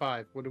 What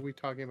 5? What are we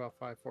talking about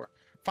 5 for?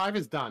 5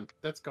 is done.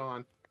 That's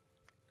gone.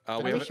 We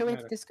Are we haven't. sure we have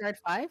matter. to discard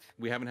 5?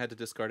 We haven't had to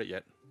discard it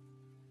yet.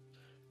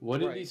 What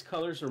do Right. these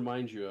colors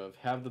remind you of?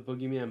 Have the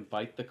boogeyman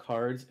bite the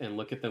cards and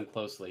look at them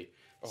closely.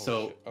 Oh,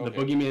 So shit. the Okay.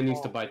 boogeyman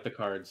needs to Oh. bite the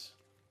cards.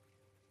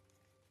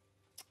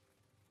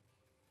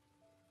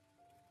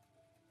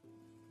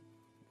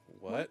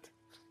 What?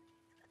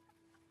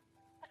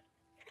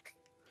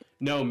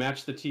 No,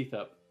 match the teeth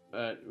up.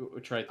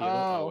 Try it the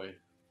other Oh. way.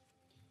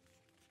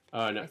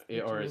 Oh no, I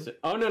see what or you is mean. it?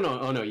 Oh no.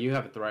 Oh no, you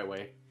have it the right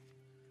way.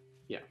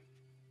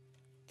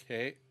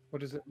 Okay. What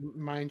does it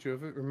remind you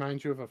of? It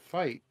reminds you of a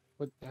fight.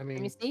 What I Let me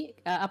mean, see.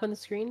 Up on the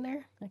screen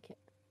there? I can't.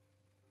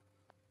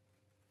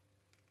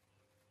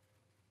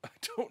 I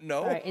don't know.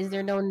 All right. Is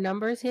there no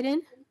numbers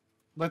hidden?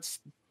 let's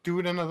do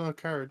it another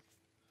card.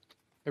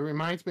 It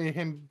reminds me of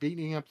him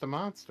beating up the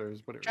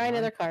monsters. But it Try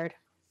another card.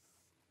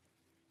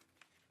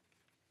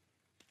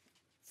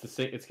 It's the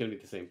same. It's gonna be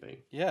the same thing.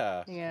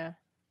 Yeah. Yeah.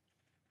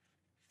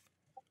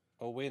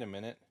 Oh, wait a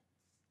minute.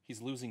 He's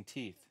losing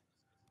teeth.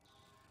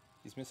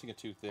 He's missing a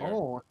tooth there.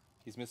 Oh,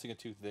 He's missing a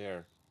tooth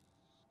there.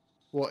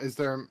 well, is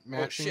there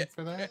matching shit.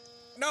 for that?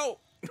 No!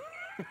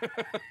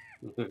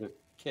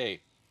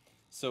 Okay.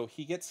 So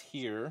he gets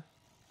here.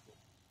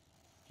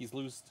 He's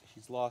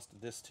lost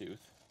this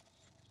tooth.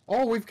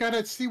 Oh, we've got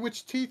to see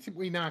which teeth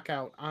we knock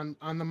out on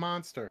the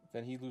monster.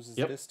 Then he loses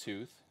Yep. this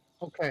tooth.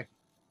 Okay.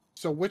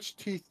 So which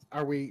teeth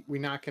are we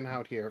knocking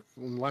out here,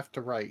 from left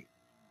to right?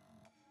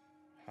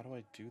 How do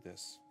I do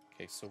this?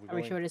 Okay, so we're Are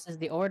we going... sure this is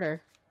the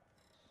order?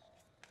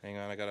 Hang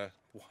on, I gotta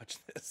watch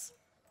this.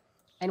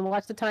 And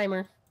watch the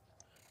timer.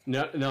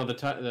 No. Don't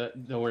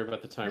worry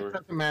about the It timer.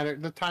 doesn't matter.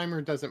 The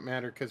timer doesn't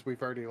matter because we've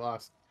already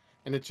lost,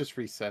 and it just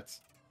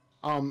resets.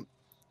 Oh,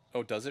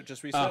 does it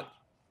just reset?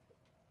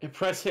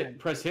 Press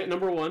hit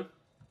number 1.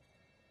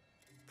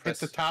 Hit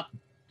the top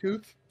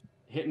tooth.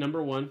 Hit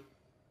number 1.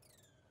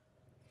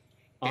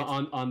 It's-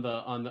 On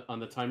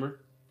the timer.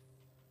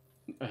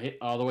 Hit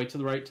all the way to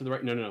the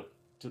right. No.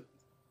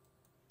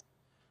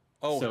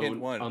 Oh, so hit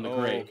 1. on the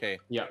Oh, gray. okay.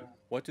 Yeah.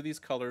 What do these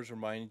colors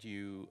remind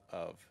you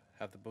of?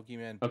 Have the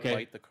boogeyman Okay.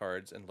 bite the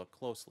cards and look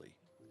closely.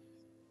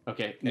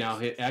 Okay. Now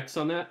hit X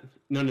on that.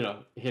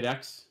 No. Hit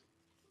X.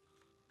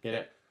 Hit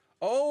it.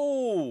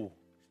 Oh!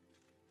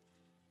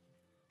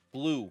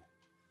 Blue.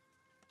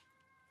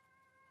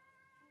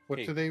 What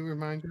Hey. do they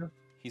remind you?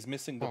 He's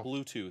missing the Oh.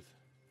 blue tooth.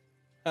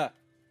 Ha.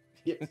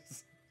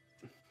 Yes.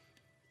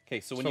 Okay,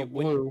 so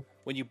blue.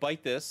 when you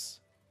bite this,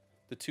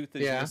 the tooth that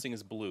he's Yeah. missing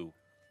is blue.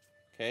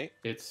 Okay?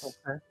 It's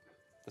Okay.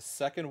 The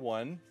second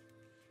one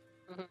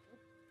Mhm.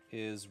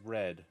 is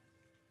red.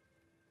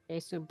 Okay,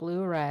 so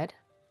blue, red.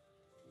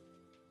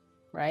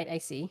 Right, I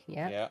see.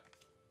 Yeah. Yeah.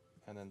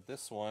 And then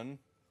this one,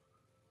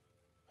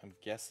 I'm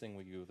guessing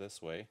we go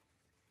this way.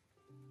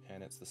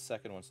 And it's the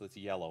second one, so it's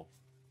yellow.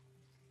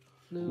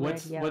 Blue,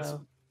 what's red,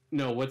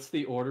 yellow. what's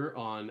the order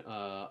on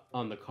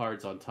the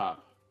cards on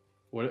top?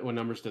 What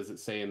numbers does it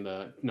say in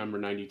the number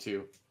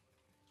 92?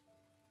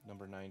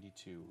 Number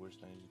 92. Where's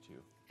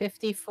 92?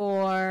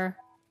 54,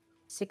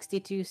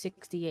 62,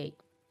 68.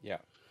 Yeah.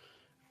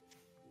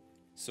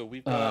 So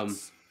we've got...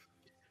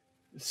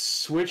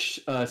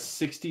 Switch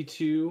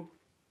 62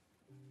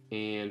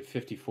 and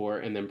 54,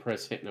 and then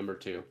press hit number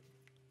 2.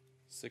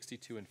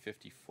 62 and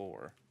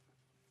 54.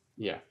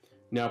 Yeah.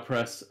 Now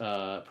press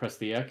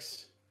the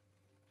X,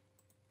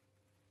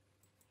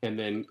 and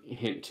then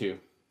hint 2.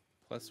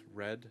 Plus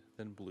red,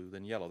 then blue,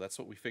 then yellow. That's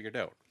what we figured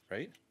out,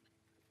 right?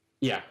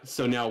 Yeah.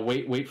 So now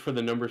wait for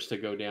the numbers to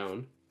go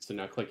down. So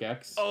now click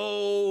X.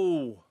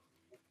 Oh!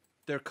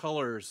 They're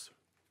colors,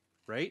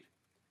 right?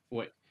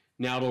 Wait.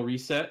 Now it'll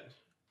reset.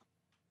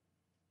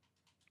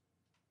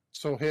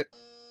 So hit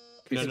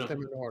No.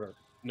 them in order.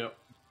 No.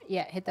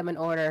 Yeah, hit them in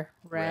order.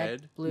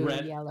 Red, Red, blue,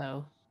 red.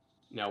 yellow.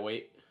 Now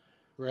wait.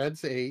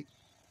 Red's 8.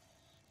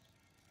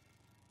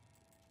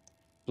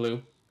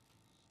 Blue.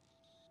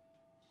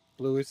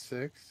 Blue is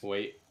 6.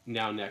 Wait.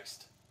 Now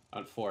next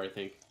on 4, I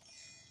think.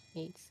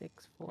 8,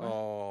 6, 4.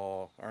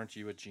 Oh, aren't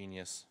you a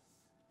genius?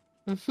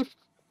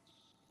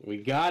 We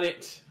got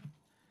it.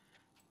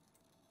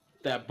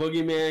 That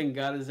boogeyman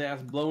got his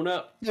ass blown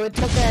up. So it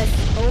took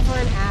us over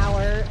an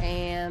hour,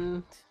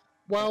 and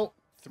Well,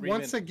 3 once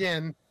minutes.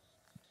 again,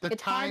 the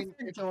it's hard time.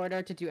 for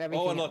Jordan to do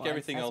everything. Oh, and at look, once.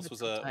 everything That's else what was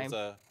took time.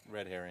 a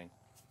red herring.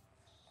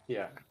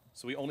 Yeah.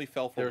 So we only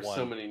fell for There's one.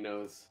 so many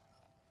no's.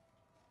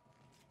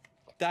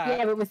 That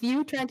Yeah, but with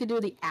you trying to do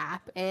the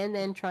app and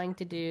then trying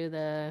to do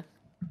the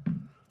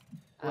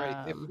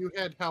Right. If you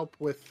had help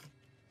with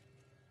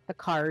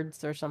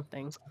cards or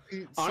something.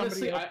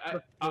 Honestly, somebody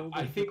else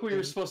I think we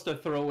were supposed to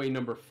throw away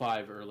number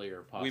 5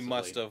 earlier. Possibly. we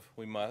must have.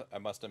 I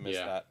must have missed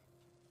Yeah. that.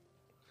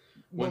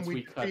 when once we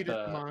we cut defeated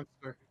the- the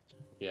monster.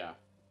 Yeah.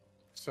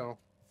 So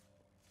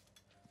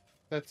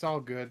that's all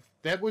good.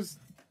 That was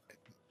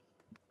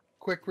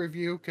quick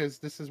review because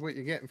this is what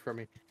you're getting from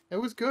me. It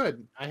was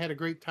good. I had a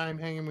great time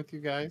hanging with you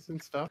guys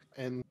and stuff,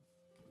 and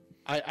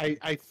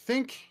I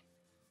think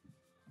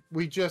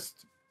we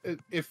just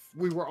if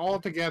we were all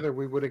together,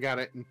 we would have got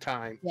it in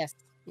time. Yes.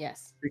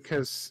 Yes.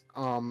 Because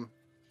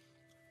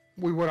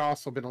we would have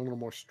also been a little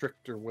more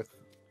stricter with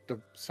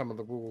some of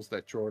the rules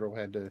that Jordo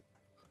had to,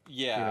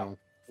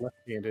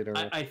 left-handed or.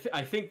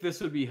 I think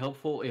this would be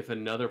helpful if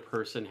another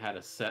person had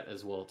a set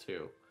as well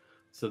too,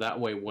 so that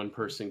way one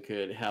person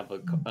could have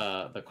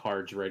the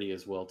cards ready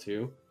as well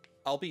too.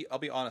 I'll be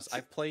honest.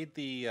 I've played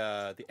the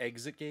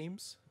exit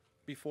games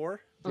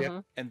before,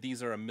 and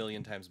these are a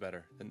million times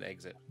better than the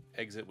exit.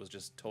 Exit was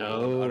just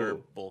total utter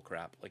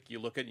bullcrap. Like you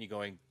look at it and you're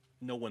going,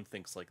 no one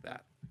thinks like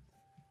that.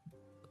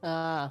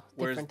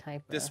 Different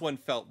type. This one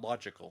felt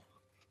logical.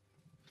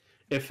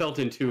 It felt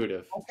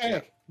intuitive. Okay,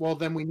 Yeah. well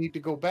then we need to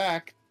go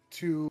back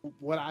to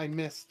what I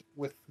missed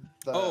with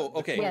the.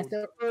 Okay. Yes,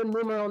 the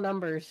numeral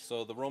numbers.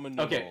 So the Roman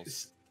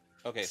numerals.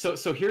 Okay.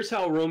 So here's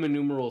how Roman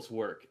numerals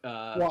work.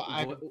 Well,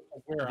 I'm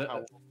aware of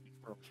how.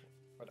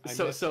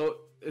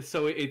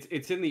 So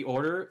it's in the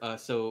order.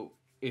 So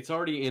it's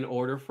already in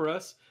order for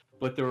us,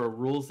 but there are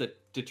rules that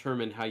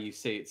determine how you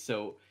say it.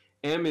 So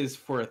M is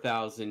for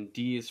 1,000,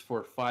 D is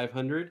for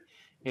 500,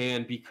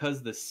 and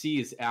because the C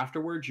is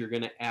afterwards, you're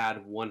going to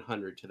add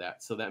 100 to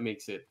that. So that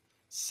makes it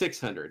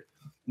 600.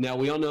 Now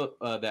we all know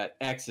that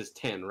X is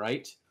 10,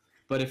 right?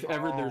 But if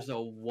ever there's a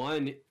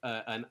 1,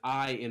 an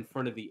I in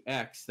front of the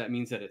X, that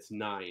means that it's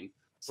 9.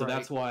 So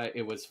that's why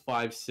it was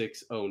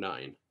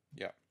 5609.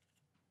 Yeah.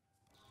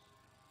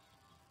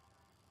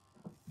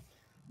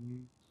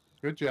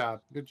 Good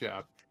job. Good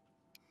job.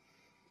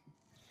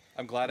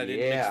 I'm glad I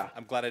didn't.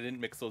 I'm glad I didn't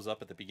mix those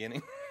up at the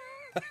beginning.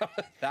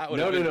 That would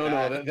no.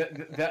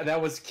 bad.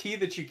 That was key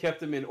that you kept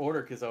them in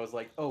order, because I was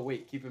like, oh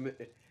wait, keep them.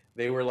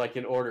 They were like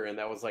in order, and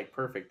that was like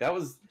perfect. That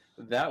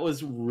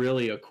was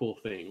really a cool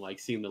thing, like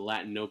seeing the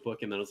Latin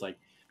notebook, and then I was like,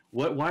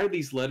 what? Why are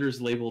these letters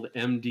labeled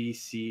M, D,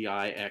 C,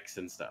 I, X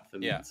and stuff?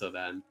 And so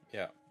then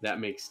that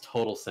makes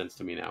total sense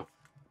to me now.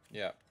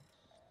 Yeah.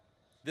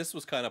 This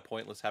was kind of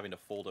pointless having to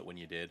fold it when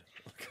you did.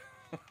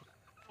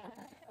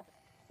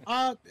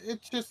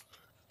 It just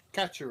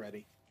got you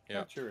ready. Yeah.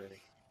 Got you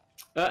ready.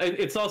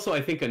 It's also,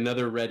 I think,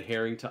 another red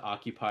herring to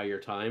occupy your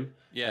time.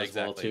 Yeah, as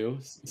exactly. well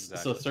too.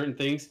 So certain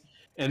things,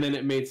 and then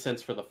it made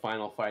sense for the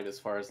final fight as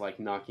far as like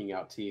knocking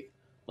out teeth.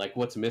 Like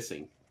what's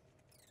missing?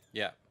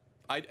 Yeah,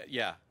 I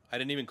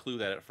didn't even clue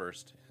that at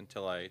first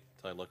until I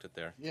looked at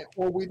there. Yeah,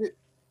 well, we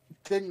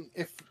didn't.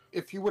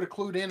 If you would have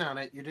clued in on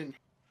it, you didn't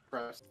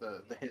press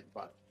the hit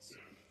buttons.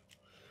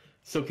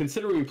 So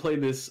considering we played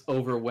this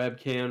over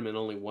webcam and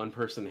only one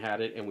person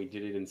had it, and we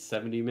did it in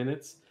 70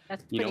 minutes.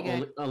 That's pretty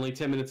good. Only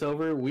 10 minutes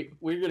over.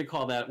 We're gonna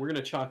call that. We're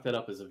gonna chalk that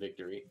up as a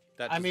victory.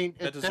 That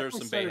it deserves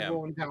some started mayhem.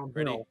 going downhill.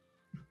 Ready,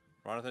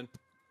 Jonathan?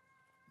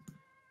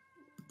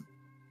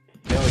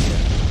 Hell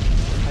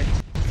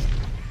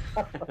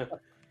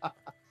yeah.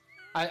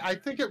 I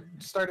think it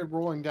started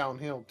rolling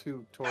downhill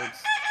too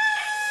towards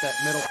that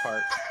middle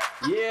part.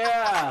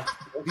 Yeah.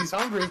 He's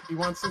hungry. He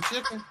wants some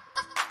chicken.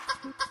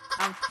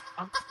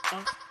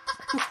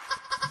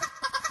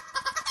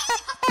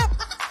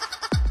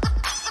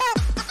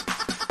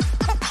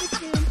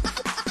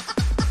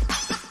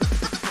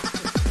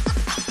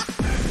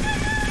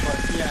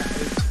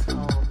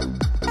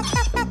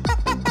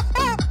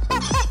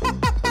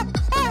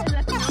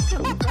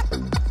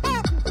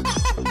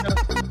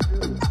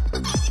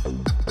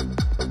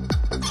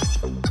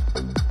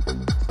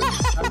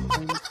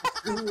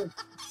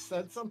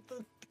 Said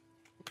something.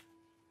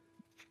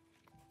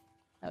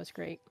 That was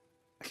great.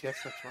 I guess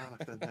that's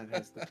Jonathan that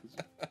has the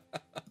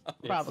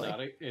kazoo.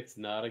 Probably. It's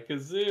not a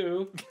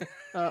kazoo.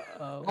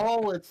 Uh-oh.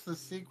 Oh, it's the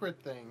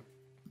secret thing.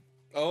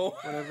 Oh,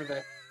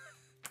 Whatever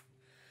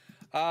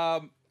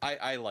that.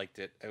 I liked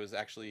it. It was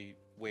actually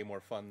way more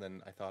fun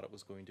than I thought it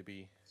was going to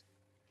be.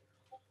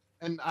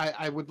 And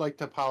I would like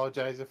to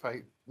apologize if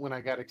when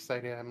I got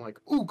excited, I'm like,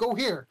 ooh, go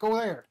here, go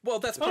there. Well,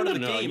 that's part of the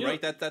game, yeah.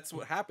 right? That's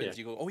what happens.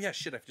 Yeah. You go, oh yeah,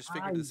 shit, I've just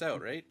figured this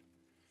out, right?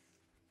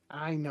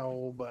 I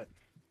know, but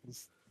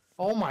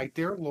oh my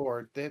dear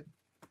Lord, that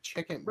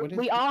chicken. What is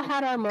We all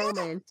had our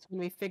moments when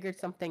we figured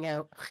something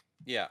out.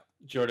 Yeah.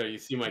 Jordan, you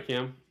see my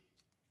cam?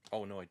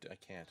 Oh no, I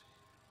can't.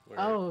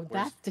 Where's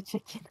that's the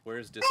chicken.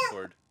 Where's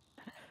Discord?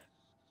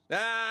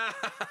 Ah!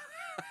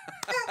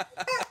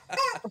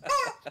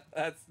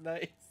 That's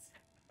nice.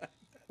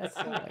 That's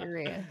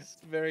hilarious. It's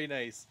very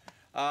nice.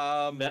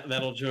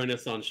 That'll join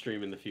us on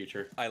stream in the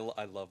future. I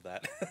love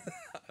that.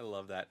 I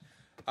love that.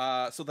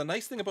 So the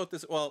nice thing about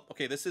this, well,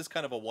 okay, this is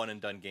kind of a one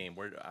and done game.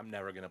 I'm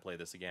never gonna play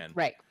this again.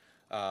 Right.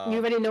 You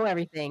already know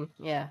everything.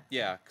 Yeah.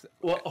 Yeah.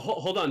 Well,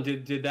 hold on.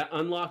 Did that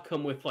unlock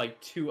come with like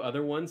 2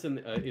 other ones?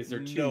 And is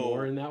there 2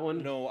 more in that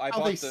one? No,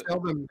 How they sell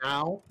them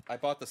now? I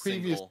bought the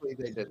single. Previously,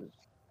 they didn't.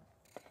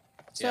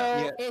 So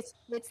Yeah.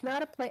 it's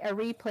not a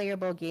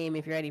replayable game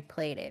if you already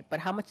played it.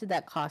 But how much did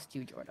that cost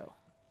you, Jordo?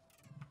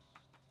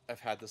 I've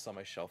had this on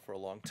my shelf for a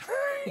long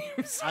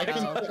time. So I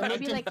can- So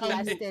maybe can like tell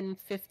less you- than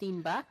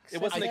 $15. It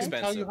wasn't I can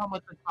tell you expensive. how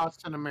much it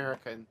costs in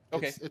American.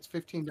 Okay. It's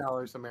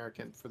 $15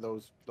 American for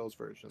those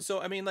versions. So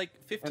I mean, like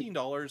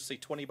 $15, say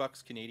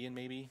 $20 Canadian,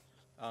 maybe.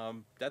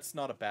 That's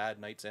not a bad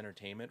night's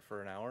entertainment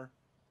for an hour.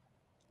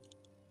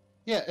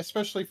 Yeah,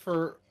 especially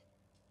for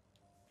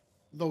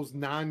those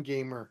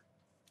non-gamer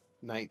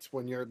nights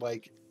when you're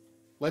like,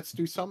 let's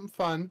do something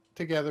fun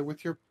together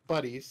with your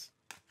buddies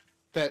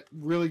that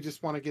really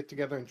just want to get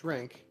together and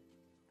drink,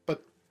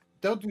 but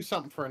they'll do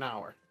something for an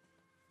hour.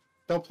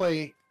 They'll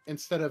play,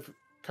 instead of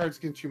Cards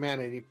Against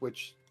Humanity,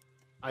 which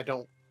I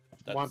don't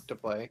want to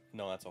play.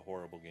 No, that's a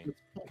horrible game.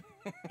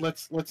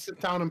 Let's sit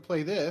down and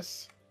play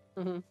this.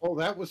 Mm-hmm. Oh,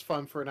 that was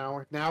fun for an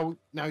hour. Now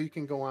you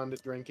can go on to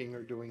drinking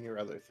or doing your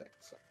other things.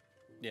 So.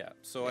 Yeah.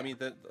 So I mean,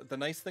 the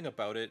nice thing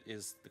about it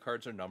is the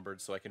cards are numbered,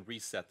 so I can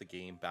reset the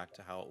game back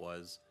to how it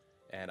was,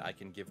 and I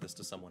can give this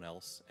to someone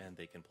else, and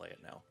they can play it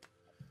now.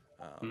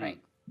 Right.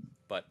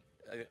 But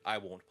I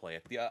won't play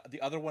it.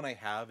 The other one I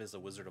have is a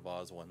Wizard of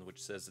Oz one,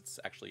 which says it's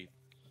actually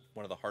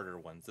one of the harder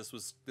ones. This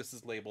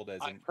is labeled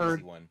as an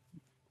easy one.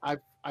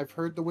 I've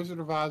heard the Wizard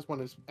of Oz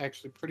one is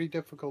actually pretty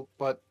difficult,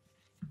 but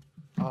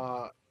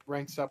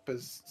ranks up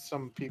as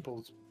some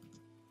people's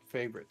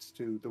favorites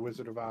too. The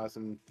Wizard of Oz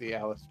and the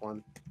Alice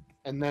one,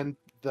 and then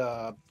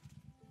the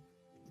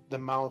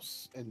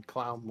mouse and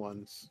clown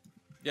ones.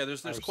 Yeah,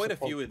 there's are quite a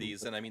few supposed of to be these,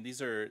 good. and I mean these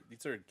are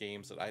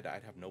games that I'd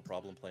have no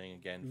problem playing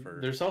again for.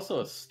 There's also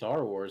a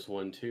Star Wars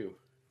one too.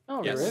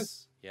 Oh, yes, there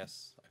is?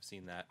 yes, I've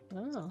seen that.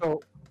 Oh.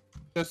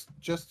 So,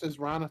 just as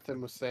Ronathan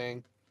was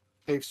saying,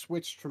 they've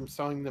switched from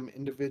selling them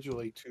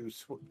individually to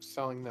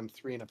selling them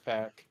 3 in a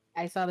pack.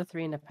 I saw the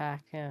 3 in a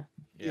pack, yeah.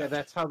 Yeah,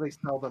 that's how they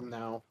sell them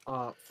now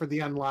for the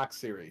Unlock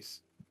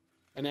series.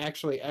 And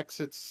actually,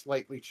 Exit's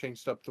slightly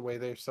changed up the way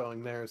they're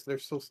selling theirs. They're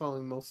still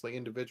selling mostly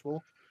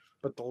individual,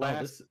 but the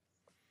last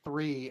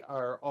 3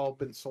 are all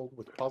been sold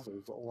with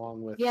puzzles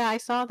along with. Yeah, I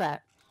saw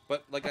that.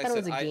 But like I I thought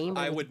it said, was a game,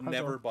 but I it was a would puzzle.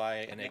 never buy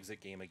an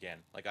Exit game again.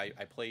 Like I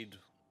played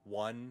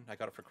one. I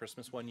got it for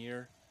Christmas one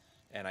year,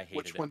 and I hated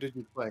Which it. one did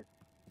you play?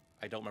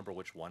 I don't remember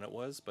which one it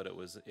was, but it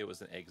was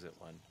an Exit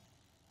one,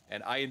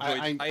 and I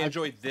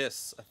enjoyed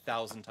this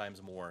 1,000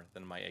 times more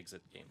than my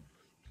Exit game.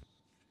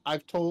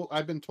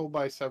 I've been told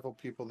by several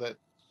people that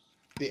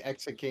the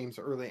Exit games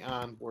early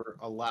on were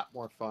a lot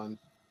more fun,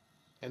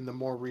 and the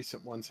more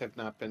recent ones have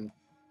not been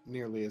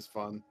nearly as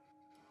fun.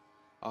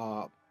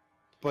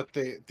 But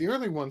the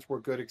early ones were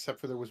good, except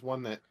for there was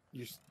one that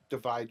you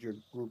divide your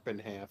group in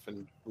half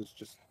and was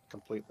just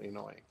completely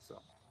annoying.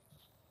 So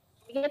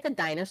You get the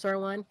dinosaur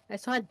one? I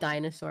saw a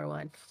dinosaur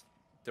one.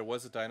 There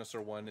was a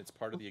dinosaur one. It's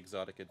part of the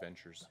Exotic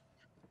Adventures.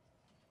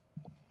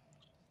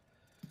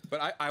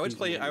 But I would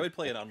play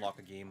an Unlock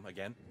a game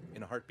again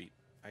in a heartbeat.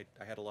 I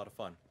had a lot of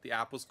fun. The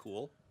app was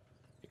cool.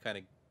 It kind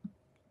of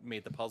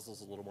made the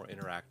puzzles a little more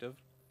interactive.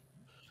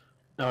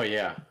 Oh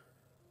yeah.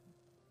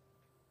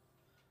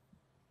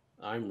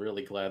 I'm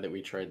really glad that we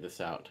tried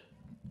this out.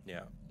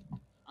 Yeah.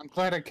 I'm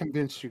glad I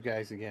convinced you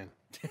guys again.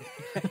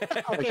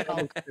 Okay,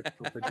 Hulk.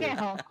 Okay,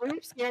 Hulk.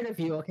 We're scared of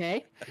you,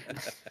 okay?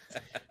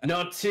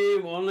 Not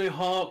Team, only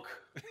Hawk.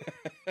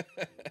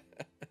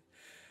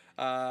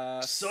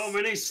 So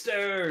many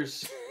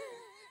stairs.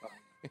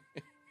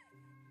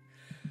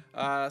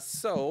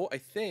 So I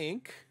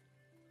think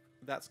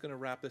that's gonna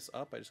wrap this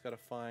up. I just gotta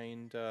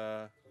find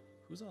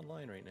who's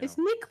online right now. Is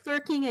Nick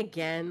lurking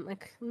again?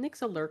 Like,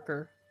 Nick's a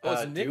lurker. Oh,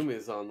 is Nick? Doom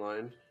is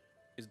online.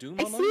 Is Doom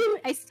I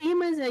online? see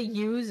him as a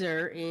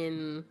user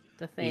in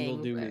the thing.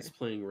 Evil Doom but- is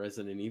playing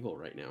Resident Evil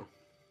right now.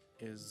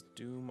 Is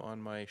Doom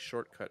on my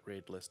shortcut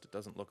raid list? It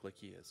doesn't look like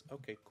he is.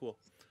 Okay, cool.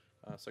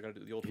 So I gotta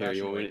do the old Here, fashioned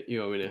you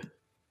want way. me to?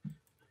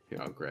 Here,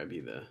 I'll grab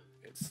you the.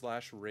 It's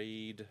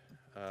 /raid.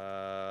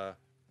 Oh,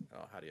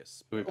 how do you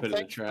spell? We put it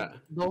in the chat.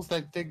 Those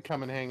that did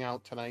come and hang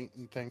out tonight,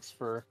 and thanks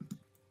for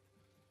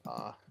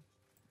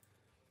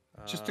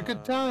just a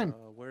good time.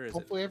 Where is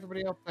hopefully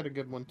everybody else had a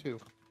good one too.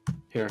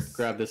 Here,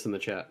 grab this in the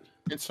chat.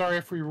 And sorry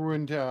if we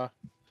ruined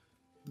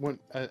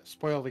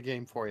spoiled the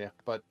game for you,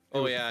 but it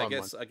Oh was a yeah, fun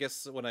one. I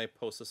guess when I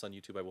post this on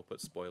YouTube, I will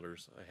put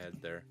spoilers ahead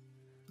there.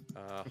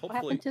 What Hopefully,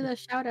 happened to the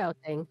shout out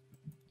thing?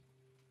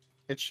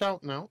 It's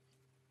shouting out.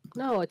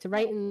 No, it's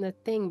right in the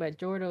thing, but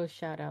Jordo's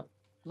shout out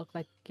looked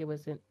like it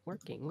wasn't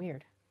working.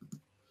 Weird.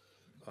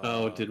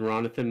 Oh, did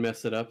Ronathan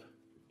mess it up?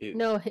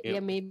 No, yeah,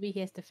 maybe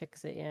he has to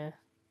fix it, yeah.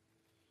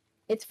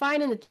 It's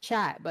fine in the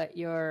chat, but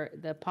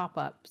the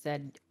pop-up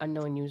said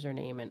unknown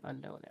username and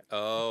unknown it.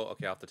 Oh,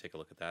 okay. I'll have to take a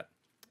look at that.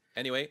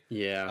 Anyway,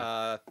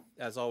 Yeah.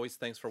 as always,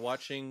 thanks for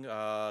watching.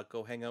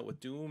 Go hang out with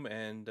Doom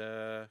and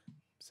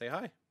say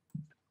hi.